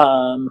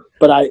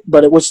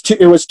 But it was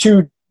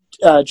two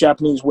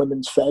Japanese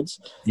women's feds.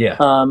 Yeah.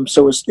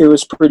 So it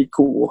was pretty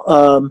cool.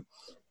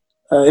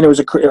 And it was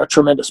a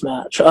tremendous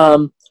match.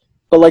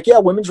 But like, yeah,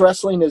 women's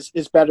wrestling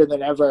is better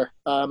than ever.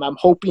 I'm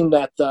hoping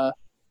that the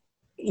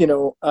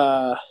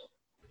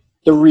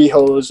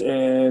Rihos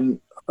and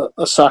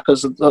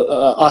Asukas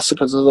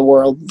of the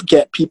world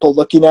get people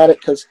looking at it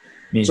because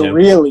it's a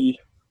really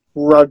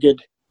rugged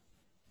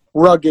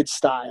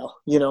style,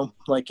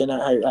 like, and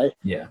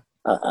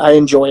I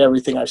enjoy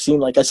everything I've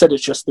seen. Like I said,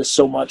 it's just there's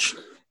so much.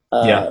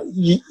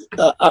 If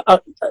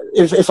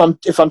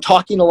I'm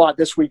talking a lot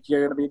this week,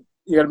 you're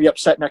gonna be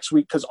upset next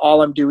week because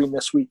all I'm doing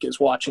this week is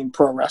watching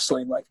pro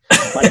wrestling. Like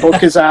my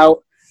book is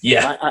out.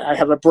 Yeah, I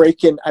have a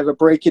break in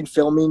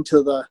filming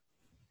to the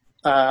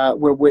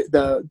where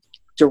the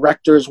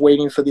director's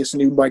waiting for these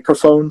new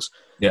microphones.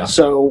 Yeah,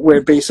 so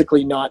we're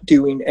basically not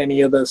doing any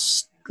of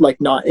this,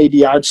 like not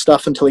ADR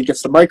stuff until he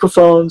gets the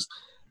microphones.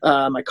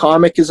 My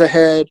comic is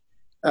ahead.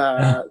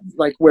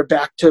 Like we're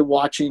back to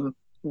watching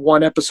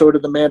one episode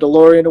of The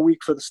Mandalorian a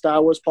week for the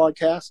Star Wars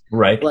podcast.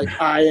 Right. Like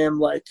I am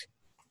like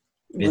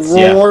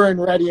roaring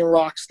ready and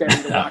rock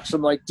steady to watch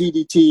some like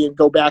DDT and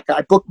go back.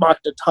 I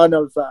bookmarked a ton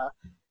of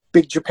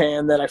Big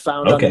Japan that I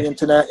found on the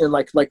internet in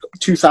like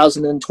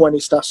 2020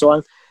 stuff.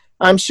 So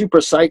I'm super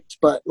psyched,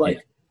 but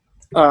like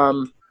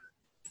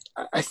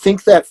I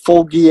think that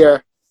Full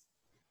Gear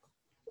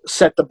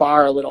set the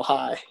bar a little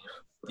high.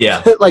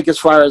 Yeah. Like as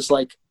far as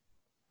like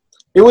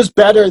it was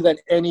better than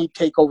any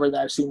takeover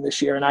that I've seen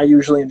this year, and I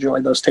usually enjoy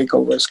those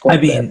takeovers.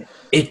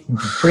 It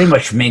pretty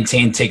much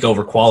maintained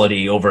takeover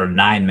quality over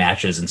 9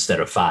 matches instead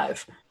of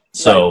 5.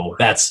 So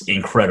that's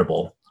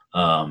incredible.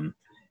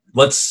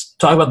 Let's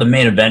talk about the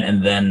main event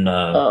and then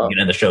we can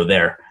end the show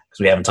there because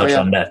we haven't touched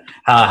on that.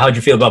 How'd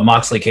you feel about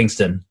Moxley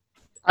Kingston?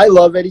 I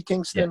love Eddie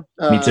Kingston.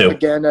 Yeah, me too.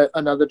 Again,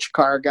 another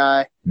Chikara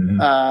guy. Mm-hmm.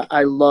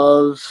 I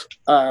love.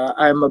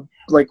 I'm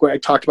like what I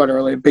talked about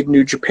earlier. Big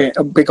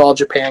All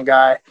Japan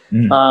guy.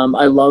 Mm.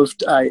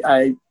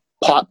 I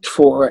popped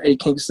for Eddie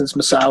Kingston's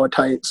Misawa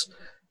tights.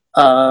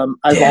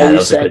 That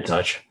was a good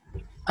touch.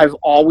 I've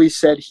always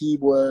said he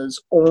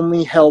was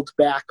only held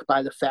back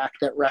by the fact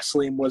that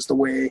wrestling was the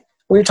way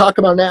we talk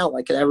about now.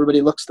 Like,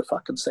 everybody looks the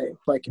fucking same.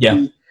 Like,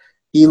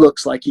 he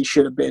looks like he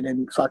should have been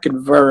in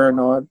fucking Vern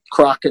or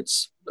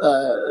Crockett's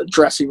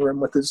dressing room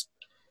with his,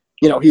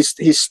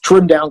 he's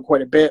trimmed down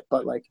quite a bit,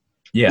 but like,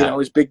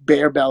 his big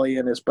bear belly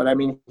and but I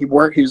mean, he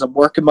was a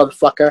working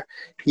motherfucker.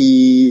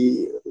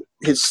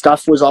 His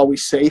stuff was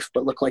always safe,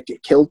 but looked like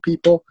it killed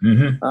people.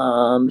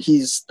 Mm-hmm.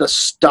 He's the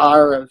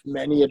star of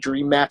many a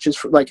dream matches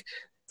for like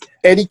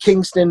Eddie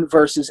Kingston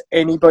versus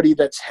anybody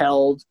that's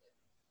held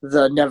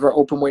the never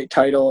openweight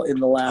title in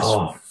the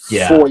last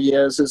 4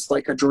 years is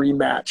like a dream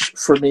match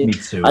for me. Me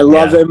too. I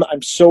love him.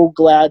 I'm so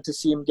glad to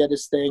see him get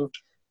his thing.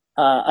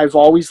 I've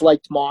always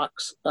liked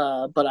Mox,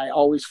 but I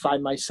always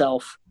find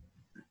myself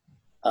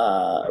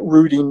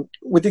rooting,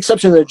 with the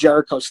exception of the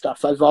Jericho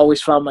stuff. I've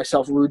always found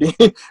myself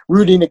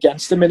rooting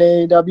against him in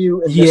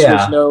AEW, and this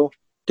was no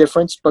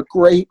difference. But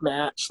great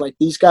match. Like,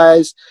 these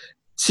guys,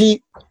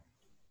 see,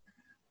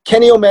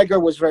 Kenny Omega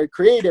was very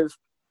creative,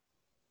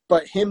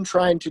 but him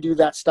trying to do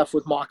that stuff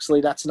with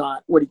Moxley, that's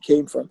not what he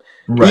came from.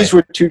 Right. These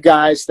were two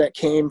guys that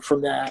came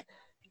from that,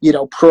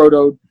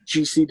 proto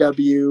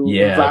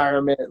GCW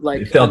environment.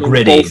 Like, it felt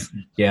gritty.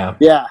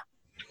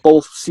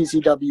 Both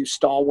CCW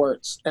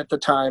stalwarts at the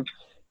time.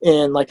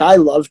 And like, I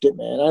loved it,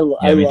 man. I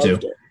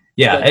loved it.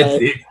 Yeah,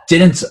 it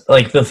didn't,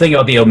 like, the thing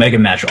about the Omega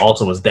match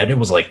also was that it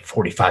was like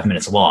 45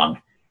 minutes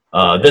long.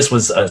 This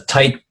was a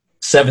tight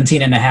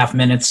 17 and a half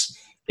minutes.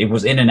 It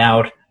was in and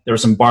out. There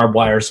was some barbed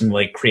wire, some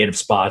like creative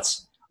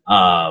spots.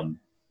 It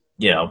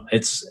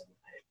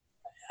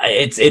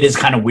is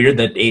kind of weird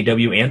that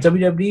AEW and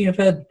WWE have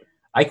had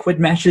I Quit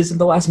matches in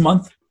the last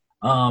month.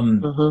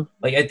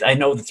 Like, I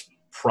know it's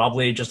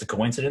probably just a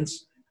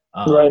coincidence,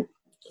 right?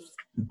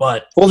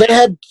 But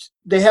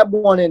they had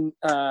one in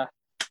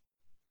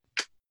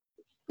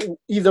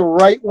either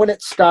right when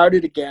it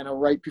started again or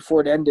right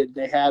before it ended.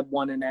 They had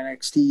one in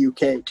NXT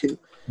UK too.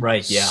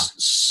 Right. Yeah.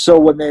 So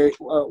when they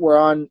were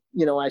on,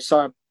 I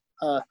saw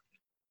a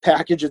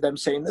package of them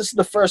saying this is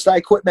the first I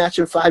Quit match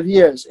in 5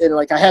 years, and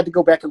like, I had to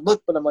go back and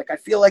look, but I'm like, I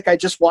feel like I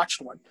just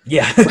watched one.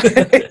 Yeah.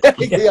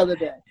 The other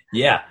day.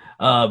 Yeah.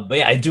 But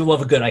yeah, I do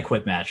love a good I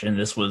Quit match, and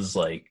this was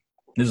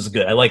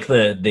good. I like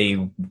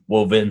they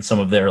wove in some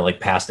of their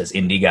like past as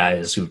indie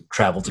guys who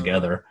traveled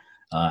together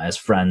as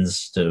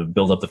friends to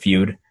build up the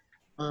feud.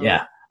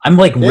 Yeah. I'm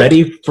like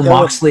ready for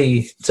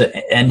Moxley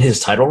to end his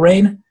title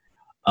reign.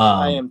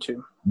 I am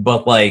too.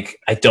 But like,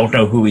 I don't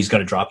know who he's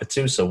going to drop it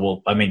to.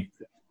 So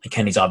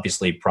Kenny's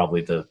obviously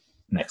probably the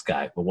next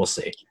guy, but we'll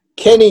see.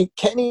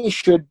 Kenny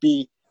should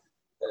be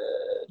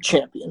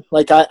champion.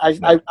 Like,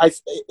 I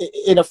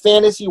in a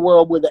fantasy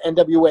world with the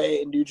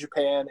NWA and New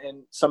Japan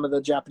and some of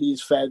the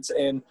Japanese feds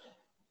and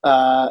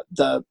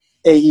the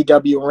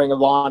AEW and Ring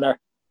of Honor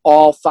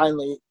all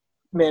finally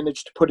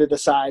managed to put it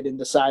aside and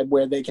decide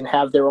where they can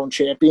have their own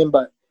champion.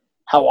 But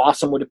how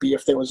awesome would it be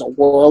if there was a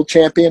world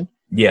champion?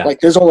 Yeah. Like,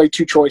 there's only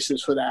two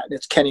choices for that, and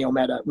it's Kenny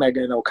Omega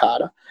and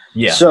Okada.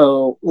 Yeah.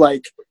 So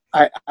like,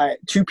 I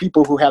two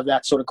people who have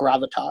that sort of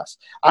gravitas.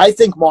 I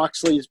think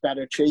Moxley is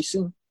better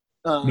chasing.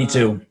 Me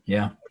too.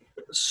 Yeah.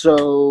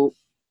 So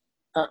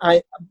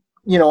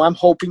I'm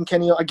hoping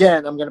Kenny,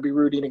 again, I'm going to be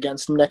rooting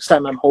against him next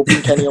time. I'm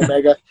hoping Kenny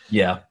Omega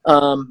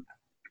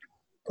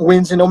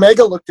wins, and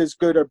Omega looked as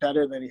good or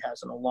better than he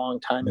has in a long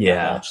time in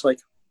that match. Like,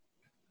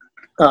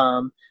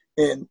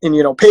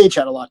 and Paige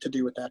had a lot to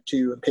do with that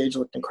too, and Paige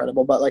looked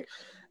incredible. But like,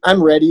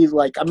 I'm ready.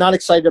 Like, I'm not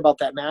excited about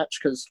that match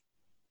because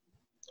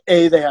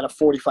A, they had a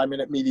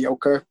 45-minute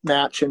mediocre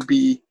match, and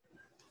B,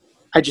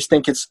 I just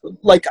think it's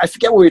like, I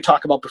forget what we were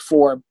talking about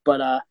before,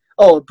 but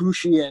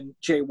Ibushi and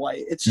Jay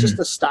White. It's just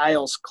a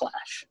styles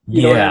clash.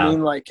 You know what I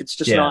mean? Like, it's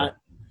just not.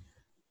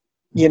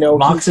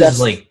 Mox is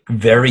like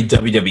very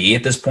WWE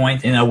at this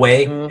point in a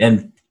way,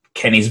 and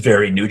Kenny's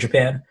very New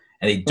Japan,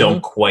 and they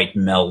don't quite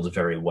meld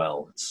very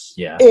well.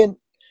 And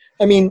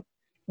I mean,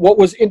 what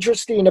was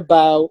interesting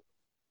about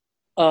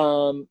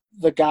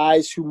the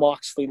guys who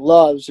Moxley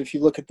loves, if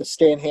you look at the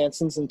Stan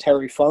Hansens and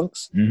Terry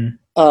Funks,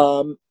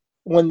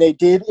 when they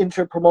did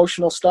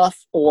interpromotional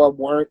stuff or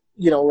weren't,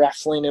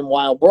 wrestling in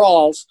wild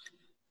brawls,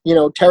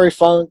 Terry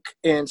Funk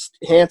and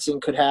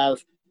Hansen could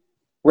have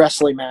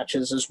wrestling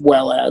matches as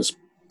well as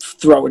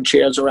throwing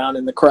chairs around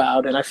in the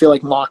crowd. And I feel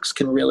like Mox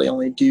can really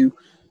only do,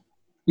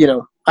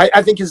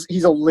 I think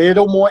he's a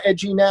little more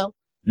edgy now,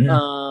 and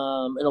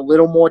a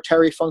little more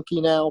Terry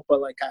Funky now, but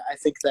like, I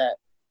think that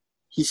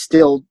he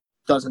still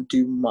doesn't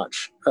do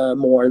much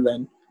more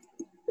than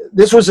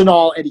this was an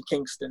all Eddie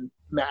Kingston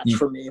match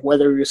for me,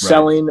 whether he was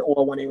selling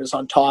or when he was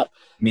on top.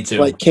 Me too.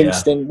 Like,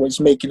 Kingston was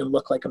making him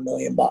look like $1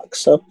 million.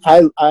 So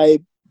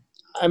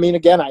I mean,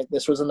 again,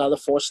 this was another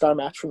 4-star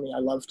match for me. I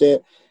loved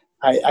it.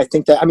 I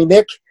think that,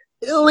 they're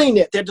killing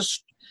it. They're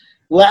just,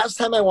 last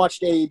time I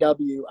watched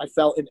AEW, I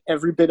felt in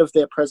every bit of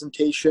their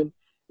presentation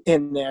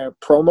in their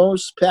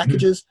promos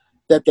packages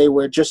that they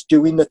were just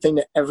doing the thing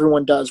that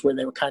everyone does where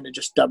they were kind of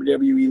just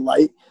WWE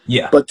light.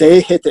 Yeah. But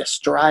they hit their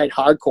stride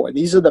hardcore.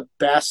 These are the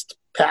best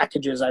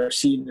packages I've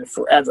seen in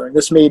forever. And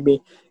this made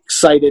me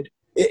excited,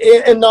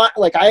 and not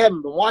like I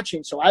haven't been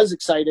watching, so I was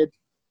excited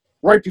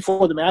right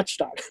before the match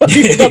started.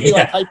 People got me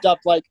like hyped up,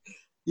 like,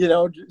 you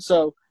know.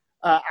 So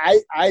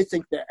I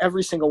think that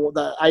every single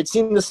one, I'd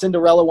seen the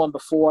Cinderella one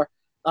before,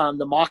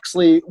 the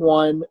Moxley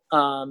one,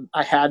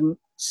 I hadn't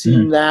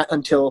seen that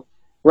until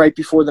right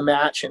before the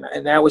match,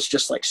 and that was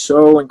just like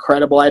so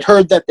incredible. I'd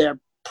heard that their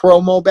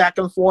promo back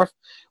and forth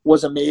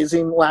was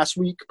amazing last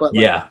week, but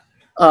like,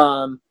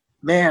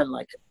 man,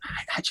 like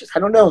I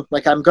don't know.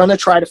 Like I'm gonna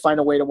try to find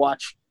a way to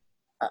watch.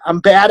 I'm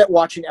bad at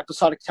watching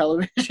episodic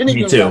television.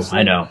 Me too.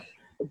 I know.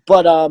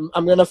 But I'm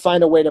gonna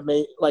find a way to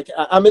make, like,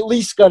 I'm at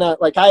least gonna,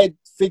 like, I had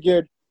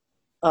figured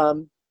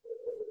the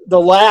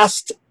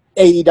last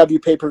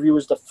AEW pay-per-view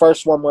was the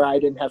first one where I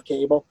didn't have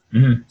cable.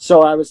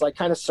 So I was like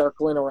kind of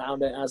circling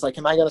around it. I was like,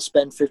 am I gonna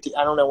spend 50?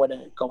 I don't know what's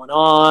going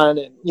on,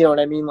 and you know what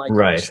I mean? Like,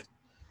 right.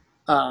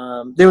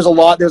 There was a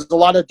lot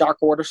of Dark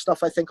Order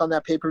stuff, I think, on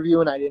that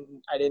pay-per-view, and I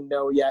didn't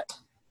know yet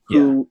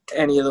who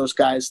any of those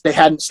guys. They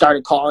hadn't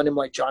started calling him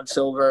like John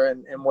Silver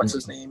and what's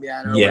his name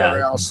yet, or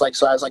whatever else. Like,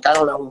 so I was like, I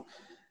don't know.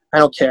 I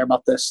don't care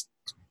about this.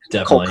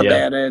 Colt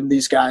Cabana and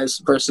these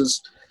guys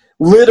versus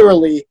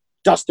literally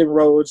Dustin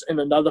Rhodes and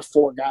another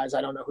 4 guys.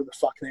 I don't know who the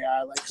fuck they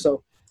are. Like,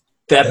 so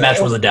that match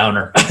was a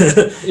downer.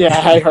 Yeah,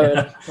 I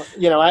heard.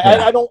 You know,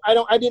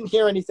 I didn't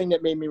hear anything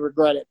that made me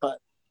regret it, but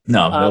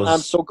no, I'm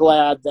so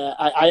glad that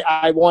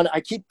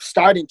I keep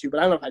starting to, but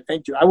I don't know if I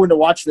thanked you. I wouldn't have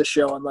watched this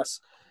show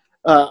unless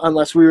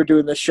we were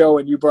doing this show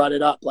and you brought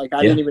it up. Like,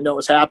 I didn't even know what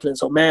was happening.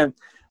 So, man,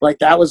 like,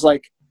 that was a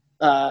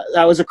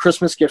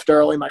Christmas gift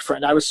early, my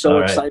friend. I was so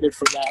excited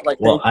for that. Like,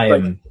 well,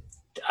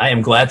 I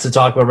am glad to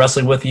talk about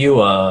wrestling with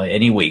you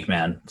any week,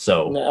 man.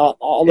 So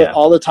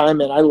all the time,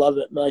 man. I love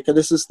it. Like,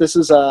 this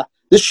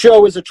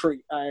show is a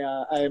treat.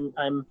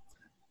 I'm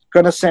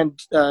gonna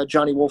send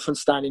Johnny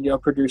Wolfenstein and our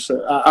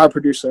producer.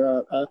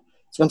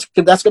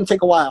 That's gonna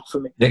take a while for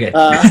me. Okay.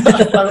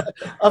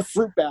 A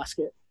fruit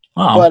basket.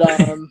 Oh. But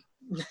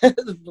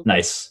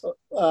nice.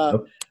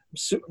 I'm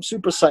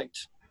super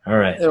psyched. All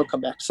right. It'll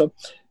come back. So,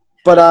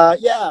 but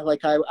yeah,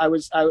 like I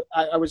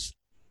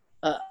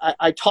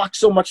talked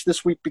so much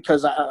this week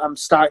because I'm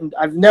starting.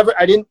 I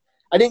didn't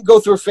go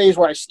through a phase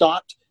where I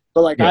stopped,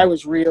 but like I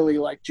was really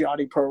like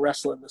Johnny Pro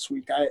Wrestling this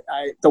week.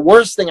 The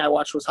worst thing I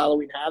watched was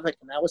Halloween Havoc,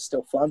 and that was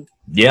still fun.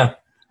 Yeah.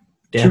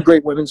 2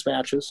 great women's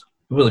matches.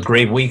 It was a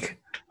great week.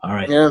 All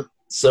right. Yeah.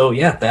 So,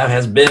 yeah, that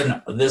has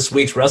been this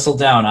week's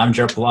Wrestledown. I'm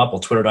Jared Palapple,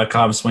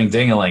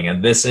 twitter.com/swingdingling,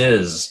 and this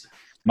is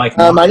Mike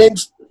Mars. My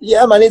name's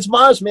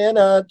Mars, man.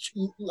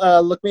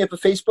 Look me up at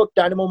Facebook,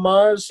 Dynamo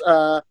Mars,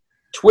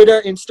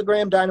 Twitter,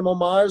 Instagram, Dynamo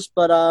Mars,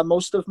 but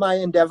most of my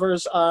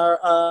endeavors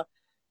are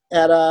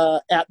at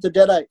the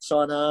Deadites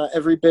on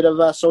every bit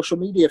of social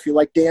media. If you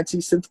like dancey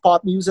synth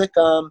pop music,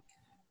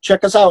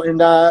 check us out, and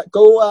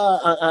go.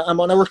 I'm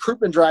on a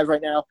recruitment drive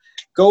right now.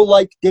 Go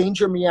like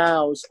Danger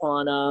Meows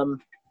on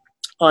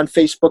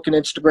Facebook and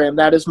Instagram.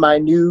 That is my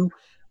new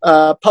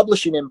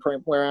publishing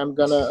imprint where I'm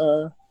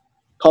gonna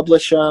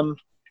publish a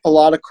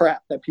lot of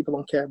crap that people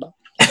don't care about.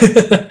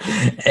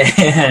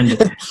 And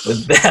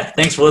with that,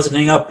 thanks for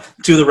listening up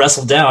to the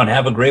Wrestledown.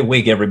 Have a great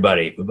week,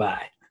 everybody.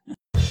 Bye-bye.